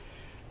game.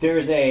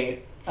 There's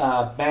a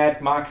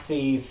Mad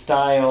Moxie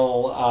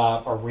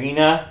style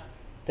arena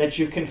that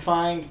you can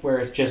find where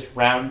it's just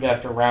round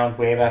after round,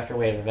 wave after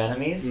wave of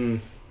enemies.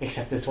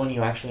 Except this one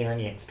you actually earn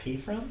XP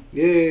from.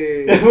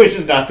 Yay! Which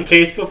is not the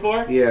case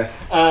before.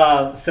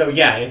 Yeah. So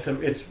yeah,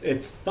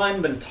 it's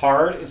fun, but it's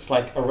hard. It's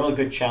like a really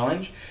good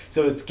challenge.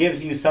 So it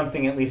gives you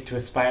something at least to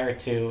aspire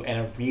to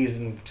and a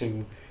reason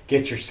to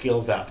get your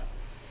skills up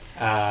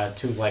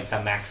to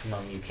the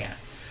maximum you can.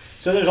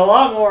 So there's a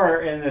lot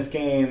more in this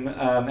game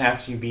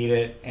after you beat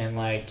it, and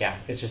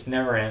it just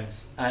never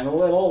ends. I'm a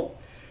little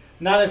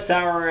not as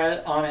sour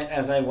on it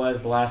as I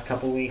was the last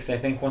couple weeks. I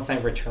think once I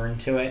returned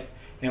to it,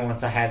 and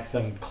once I had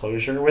some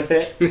closure with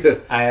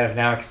it, I have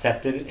now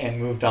accepted it and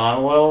moved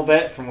on a little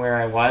bit from where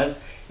I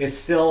was. It's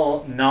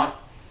still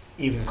not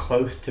even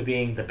close to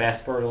being the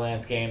best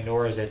Borderlands game,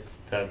 nor is it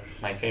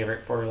my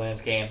favorite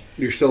Borderlands game.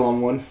 You're still on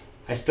 1?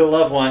 I still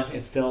love 1.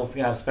 It's still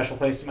got a special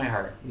place in my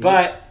heart. Mm-hmm.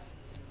 But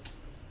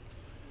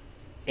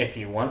if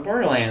you want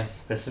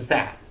Borderlands, this is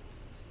that.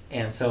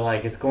 And so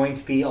it's going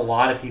to be a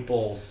lot of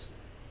people's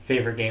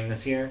favorite game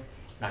this year.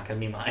 Not going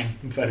to be mine,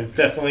 but it's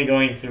definitely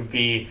going to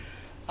be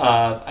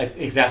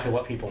exactly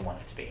what people want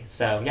it to be.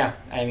 So yeah,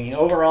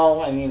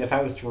 overall, if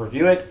I was to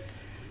review it,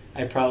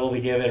 I'd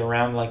probably give it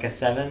around a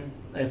 7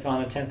 if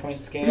on a 10-point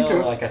scale,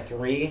 or a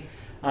 3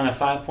 on a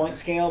 5-point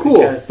scale.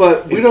 Cool,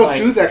 but we don't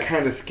do that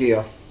kind of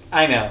scale.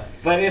 I know,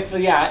 but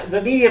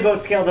the media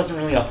boat scale doesn't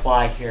really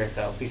apply here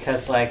though,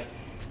 because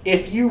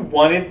if you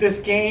wanted this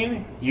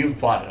game, you've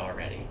bought it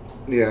already.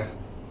 Yeah.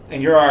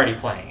 And you're already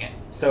playing it.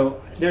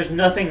 So there's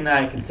nothing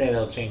that I can say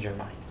that'll change your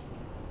mind.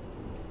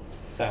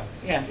 So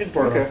yeah, it's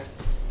Borderlands. Okay.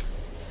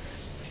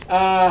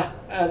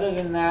 Other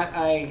than that,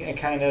 I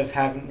kind of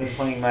haven't been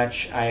playing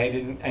much. I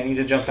need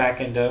to jump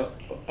back into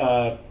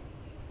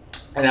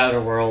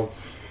Outer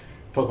Worlds.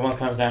 Pokemon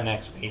comes out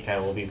next week. I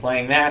will be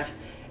playing that,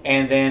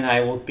 and then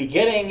I will be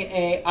getting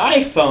an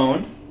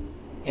iPhone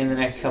in the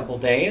next couple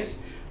days,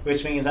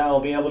 which means I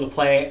will be able to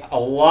play a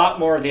lot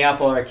more of the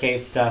Apple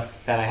Arcade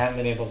stuff that I haven't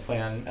been able to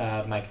play on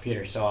my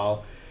computer. So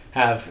I'll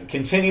have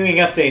continuing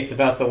updates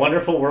about the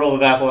wonderful world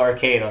of Apple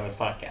Arcade on this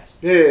podcast.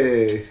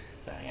 Yay!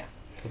 So yeah,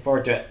 look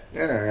forward to it.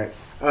 All right.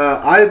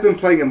 I've been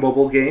playing a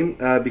mobile game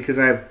because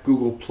I have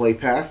Google Play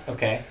Pass.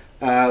 Okay.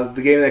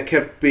 The game that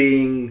kept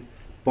being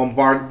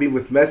bombarded me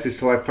with messages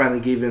till I finally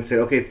gave in and said,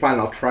 okay, fine,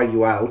 I'll try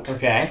you out.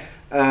 Okay.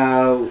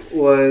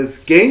 Was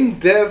Game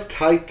Dev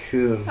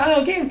Tycoon.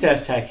 Oh, Game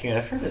Dev Tycoon.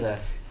 I've heard of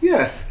this.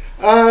 Yes.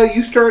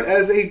 You start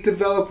as a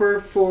developer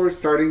for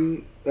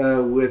starting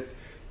with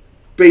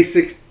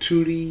basic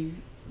 2D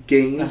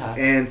games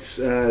and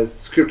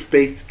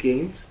script-based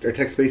games, or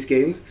text-based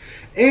games.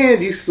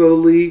 And you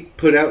slowly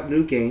put out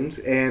new games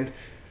and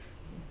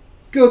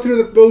go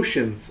through the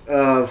motions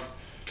of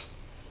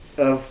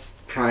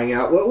trying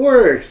out what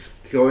works,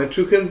 going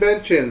to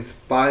conventions,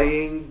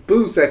 buying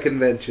booths at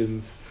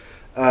conventions,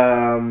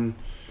 upgrading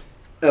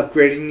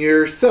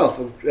yourself,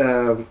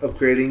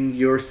 upgrading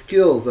your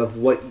skills of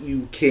what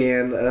you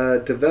can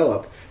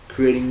develop,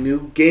 creating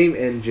new game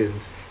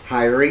engines,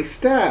 hiring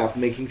staff,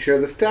 making sure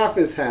the staff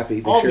is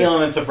happy. All the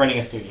elements of running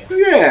a studio.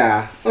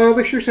 Yeah.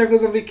 Make sure staff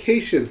goes on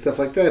vacation, stuff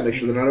like that. Make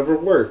sure they're not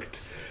overworked.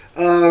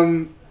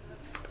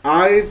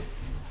 I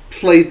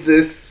played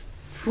this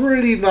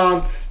pretty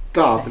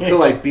non-stop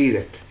until I beat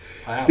it.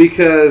 Wow.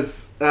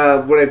 Because when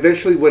I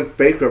eventually went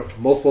bankrupt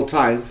multiple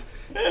times,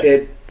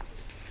 it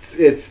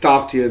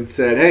stopped you and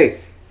said, hey,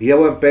 "You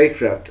went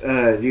bankrupt.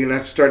 You're gonna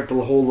have to start the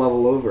whole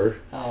level over."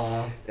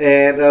 Aww.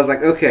 And I was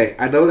like, "Okay,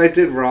 I know what I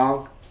did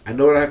wrong. I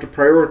know what I have to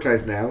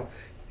prioritize now."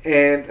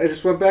 And I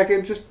just went back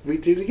and just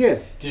redid it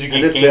again. Did you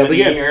get Game of the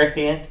Year at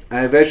the end?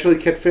 I eventually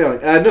kept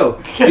failing. No,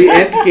 the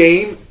end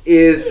game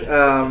is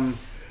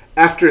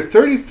after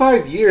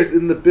 35 years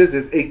in the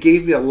business, it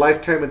gave me a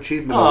lifetime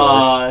achievement award.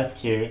 Aw, that's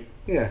cute.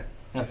 Yeah.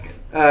 That's good.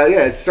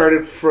 Yeah, it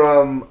started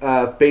from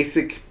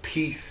basic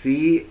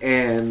PC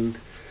and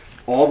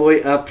all the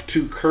way up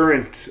to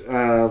current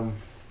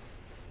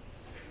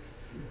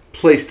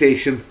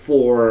PlayStation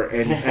 4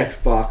 and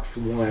Xbox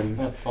One.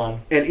 That's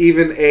fun. And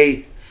even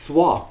a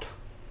swap.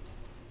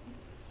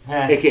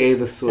 AKA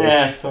the Switch.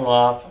 Yeah,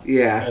 swap.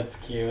 Yeah. That's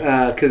cute.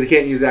 Because they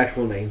can't use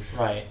actual names.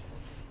 Right.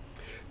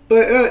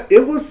 But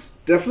it was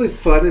definitely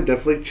fun and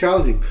definitely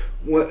challenging.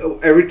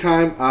 Every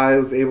time I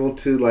was able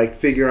to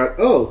figure out,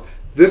 oh,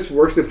 this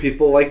works and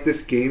people like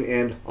this game,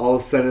 and all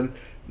of a sudden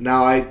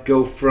now I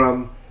go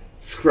from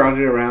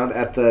scrounging around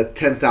at the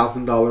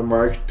 $10,000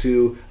 mark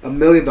to $1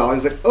 million.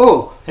 Like,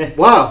 oh,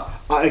 wow,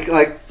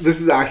 this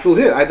is the actual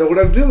hit. I know what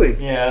I'm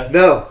doing. Yeah.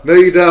 No,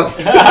 you don't.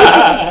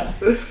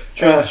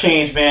 Trends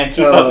change, man.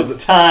 Keep up with the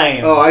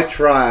time. Oh, I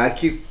try.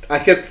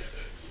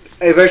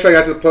 Eventually I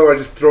got to the point where I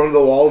just throw it in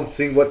the wall and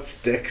seeing what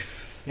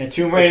sticks. Yeah,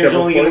 Tomb Raider's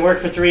only going to work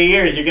for 3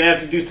 years. You're going to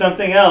have to do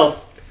something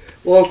else.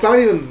 Well, it's not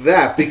even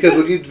that, because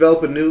when you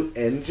develop a new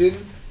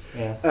engine,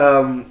 yeah.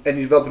 And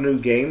you develop a new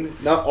game,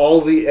 not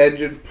all the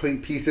engine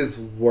pieces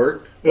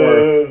work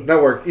or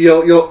not work.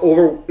 You'll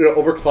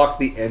overclock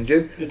the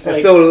engine, so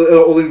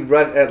it'll only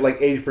run at 80% of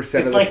the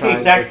time. It's like the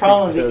exact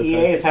problem that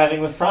EA is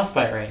having with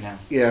Frostbite right now.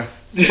 Yeah.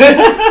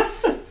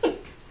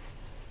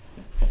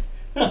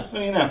 What do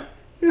you know?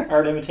 Yeah.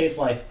 Art imitates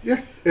life.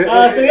 Yeah.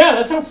 So yeah,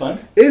 that sounds fun.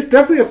 It's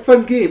definitely a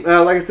fun game.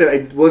 Like I said,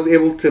 I was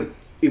able to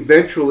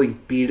eventually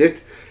beat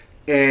it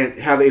and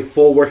have a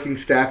full working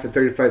staff in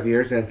 35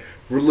 years and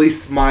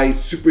release my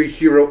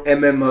superhero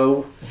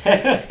MMO.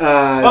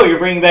 You're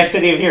bringing back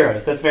City of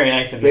Heroes. That's very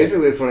nice of you.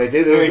 Basically, that's what I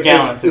did. Very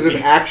gallant. It was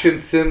an action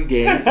sim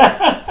game.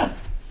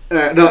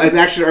 An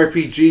action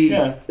RPG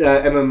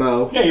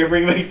MMO. Yeah, you're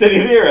bringing back City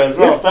of Heroes.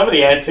 Well,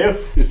 somebody had to.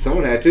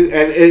 Someone had to.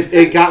 And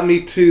it got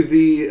me to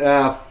the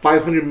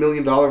 $500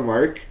 million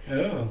mark.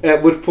 Oh.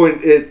 At which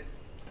point it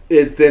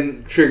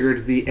then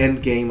triggered the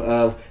end game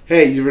of,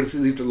 hey, you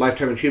received a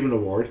Lifetime Achievement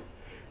Award.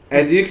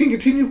 And you can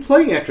continue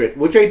playing after it,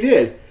 which I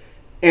did.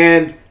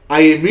 And I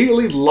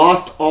immediately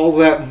lost all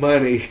that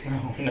money.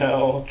 Oh,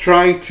 no.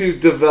 Trying to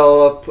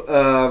develop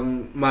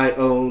my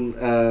own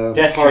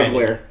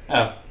hardware.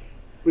 Oh.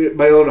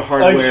 My own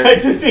hardware. Oh, you tried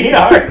to be a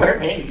hardware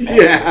manufacturer.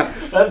 Yeah.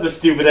 That's a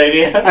stupid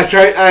idea. I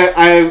tried.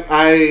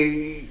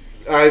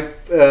 I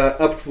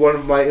upped one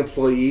of my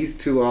employees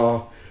to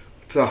a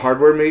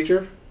hardware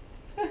major.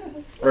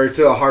 Or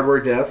to a hardware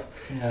dev.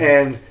 Yeah.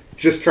 And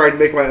just tried to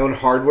make my own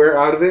hardware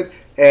out of it.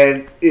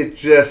 And it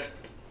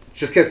just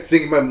kept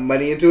sinking my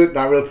money into it,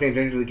 not really paying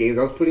attention to the games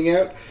I was putting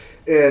out.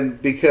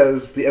 And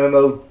because the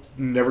MMO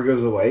never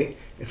goes away.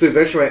 And so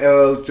eventually my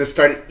MMO just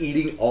started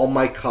eating all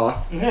my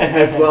costs,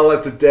 as well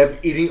as the dev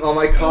eating all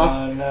my costs.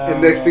 Oh, no.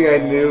 And next thing I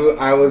knew,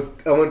 I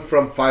went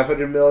from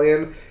 500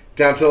 million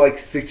down to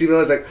 60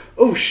 million. It's like,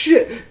 oh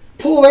shit,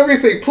 pull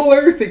everything,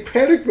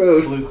 panic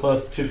mode. Flew too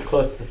close to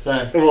the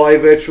sun. Well, I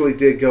eventually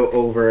did go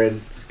over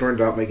and burned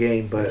out my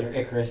game, but your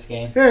Icarus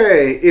game.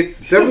 Hey,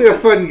 it's definitely a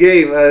fun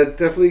game.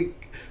 Definitely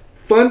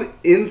fun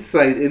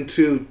insight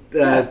into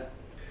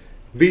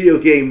video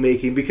game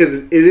making, because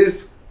it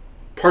is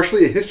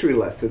partially a history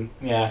lesson.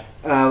 Yeah.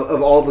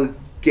 Of all the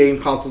game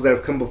consoles that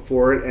have come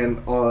before it, and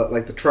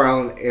the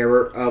trial and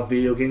error of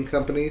video game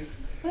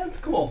companies. That's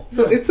cool.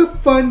 So it's a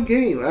fun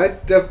game.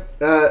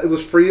 It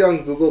was free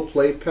on Google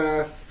Play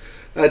Pass.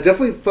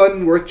 Definitely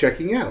fun, worth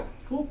checking out.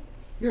 Cool.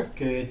 Yeah.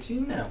 Good to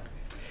know.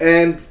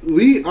 And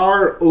we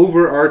are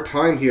over our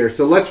time here,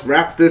 so let's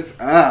wrap this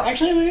up.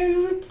 Actually,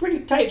 we're a pretty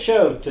tight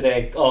show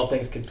today, all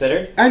things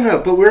considered. I know,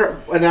 but we're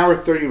an hour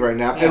 30 right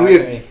now, and we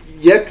have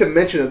yet to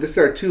mention that this is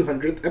our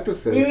 200th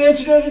episode. We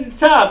mentioned it at the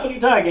top. What are you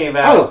talking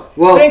about? Oh,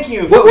 well, thank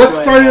you. What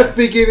started at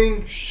the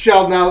beginning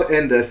shall now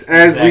end us,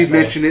 as we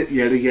mention it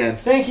yet again.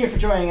 Thank you for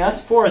joining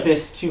us for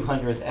this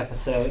 200th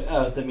episode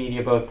of the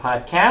Media Boat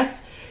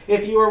Podcast.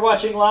 If you are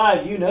watching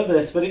live, you know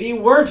this, but if you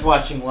weren't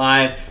watching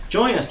live,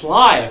 join us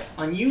live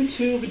on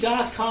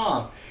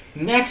YouTube.com.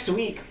 Next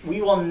week,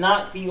 we will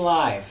not be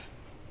live.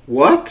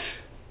 What?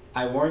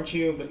 I warned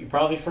you, but you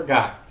probably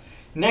forgot.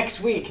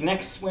 Next week,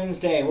 next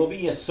Wednesday, will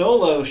be a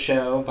solo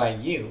show by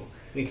you,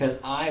 because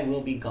I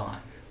will be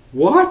gone.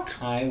 What?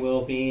 I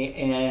will be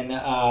in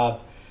Santa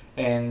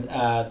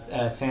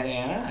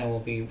Ana. I will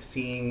be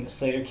seeing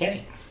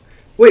Slater-Kinney.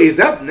 Wait, is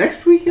that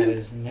next weekend? That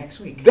is next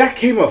week. That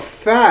came up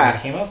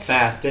fast.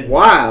 Didn't it?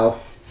 Wow.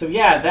 So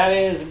yeah, that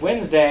is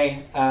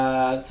Wednesday.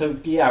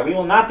 We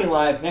will not be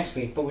live next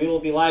week, but we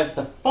will be live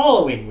the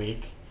following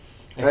week.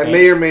 I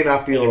may or may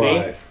not be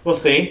live. We'll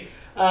see.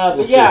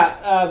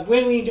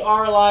 When we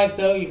are live,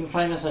 though, you can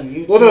find us on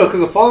YouTube. Well, no,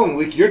 because the following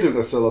week you're doing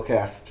a solo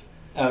cast.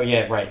 Oh,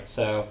 yeah, right.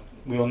 So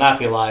We will not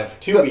be live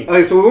 2 weeks.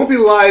 Okay, so we won't be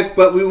live,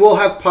 but we will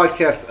have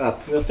podcasts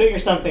up. We'll figure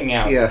something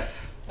out.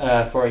 Yes.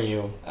 For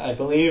you, I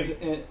believe,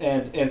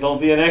 and there'll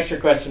be an extra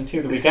question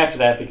too the week after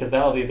that because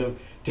that'll be the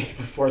day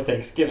before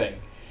Thanksgiving.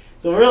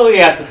 So we really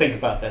have to think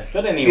about this.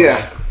 But anyway,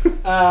 yeah.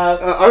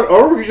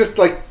 Or we just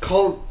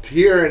call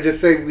here and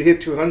just say we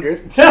hit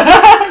 200.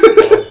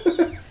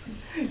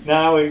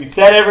 No, we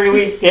said every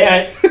week.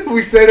 Damn it.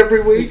 We said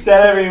every week. We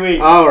said every week.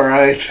 All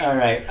right.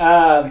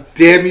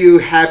 Damn you,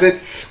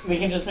 habits. We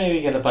can just maybe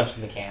get a bunch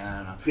in the can. I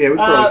don't know. Yeah, we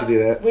probably could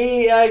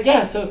do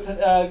that.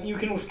 So you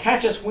can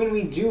catch us when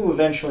we do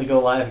eventually go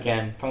live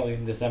again, probably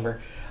in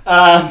December,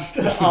 on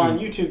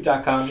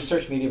YouTube.com. Just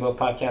search Media Boat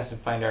Podcast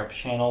and find our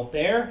channel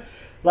there.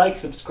 Like,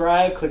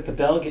 subscribe, click the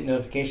bell, get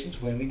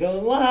notifications when we go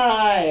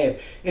live.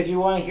 If you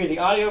want to hear the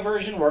audio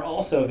version, we're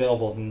also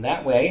available in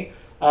that way.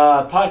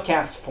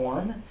 Podcast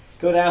form.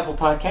 Go to Apple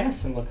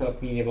Podcasts and look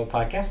up Media Boat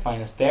Podcast.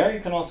 Find us there.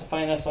 You can also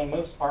find us on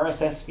most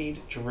RSS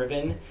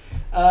feed-driven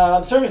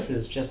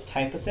services. Just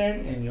type us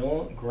in, and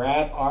you'll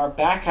grab our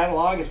back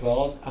catalog as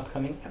well as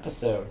upcoming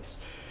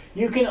episodes.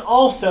 You can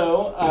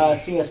also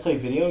see us play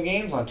video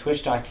games on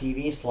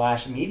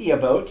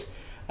twitch.tv/MediaBoat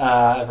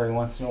every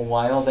once in a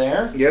while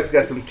there. Yep,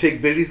 got some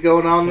Tig Bitties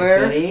going on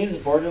there.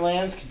 Bitties,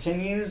 Borderlands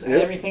continues, and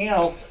everything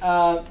else.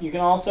 You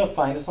can also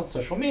find us on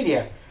social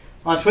media.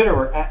 On Twitter,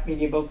 we're at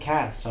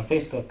MediaBoatCast. On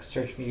Facebook,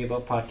 search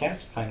MediaBoat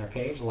Podcast. Find our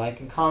page, like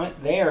and comment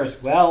there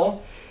as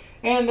well.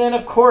 And then,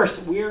 of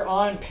course, we're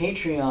on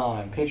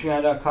Patreon.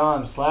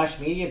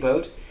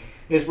 Patreon.com/MediaBoat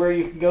is where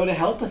you can go to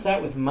help us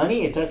out with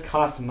money. It does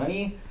cost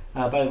money.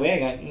 By the way, I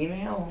got an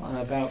email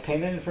about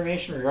payment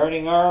information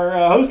regarding our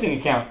hosting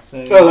account.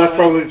 So that's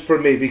probably for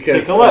me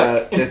because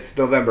it's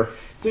November.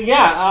 So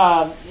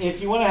yeah,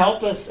 if you want to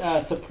help us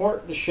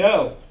support the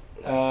show,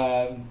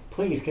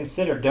 please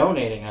consider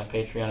donating on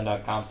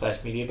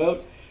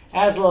patreon.com/MediaBoat.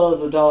 As low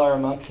as $1 a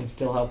month can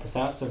still help us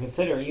out. So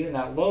consider even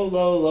that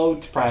low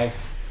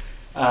price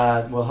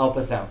will help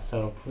us out.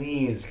 So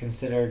please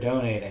consider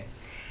donating.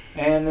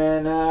 And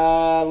then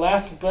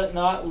last but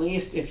not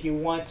least, if you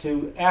want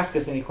to ask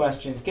us any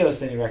questions, give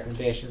us any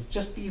recommendations,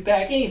 just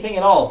feedback, anything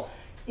at all,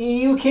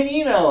 you can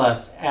email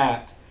us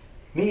at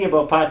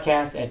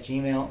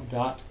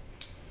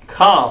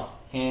mediaboatpodcast@gmail.com.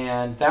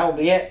 And that will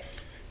be it.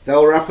 That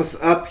will wrap us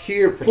up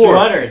here for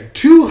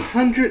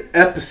 200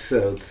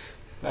 episodes.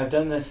 I've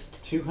done this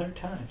 200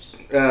 times.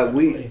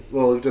 We've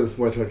done this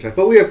more than 200 times.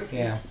 But we have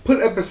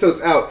put episodes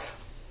out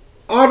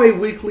on a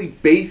weekly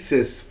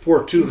basis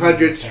for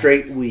 200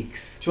 straight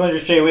weeks. 200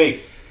 straight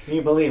weeks. Can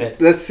you believe it?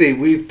 Let's see.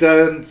 We've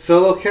done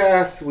solo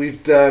casts.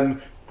 We've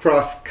done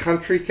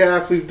cross-country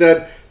casts. We've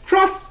done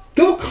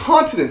double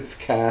continents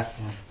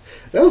casts.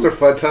 Yeah. Those are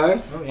fun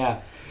times. Oh, yeah.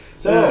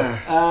 So,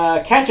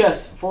 catch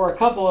us for a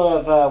couple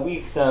of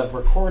weeks of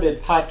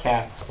recorded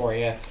podcasts for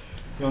you.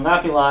 We will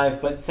not be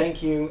live, but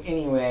thank you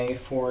anyway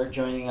for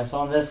joining us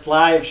on this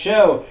live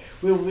show.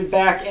 We will be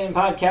back in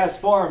podcast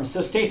form,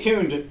 so stay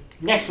tuned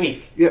next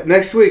week. Yep,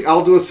 next week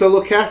I'll do a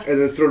solo cast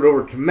and then throw it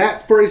over to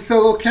Matt for a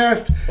solo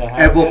cast.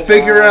 And we'll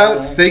figure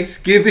out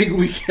Thanksgiving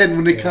weekend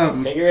when it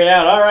comes. Figure it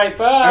out. All right,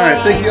 bye. All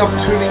right, thank you all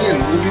for tuning in.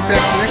 We'll be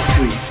back next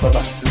week.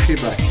 Bye-bye. Okay,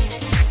 bye.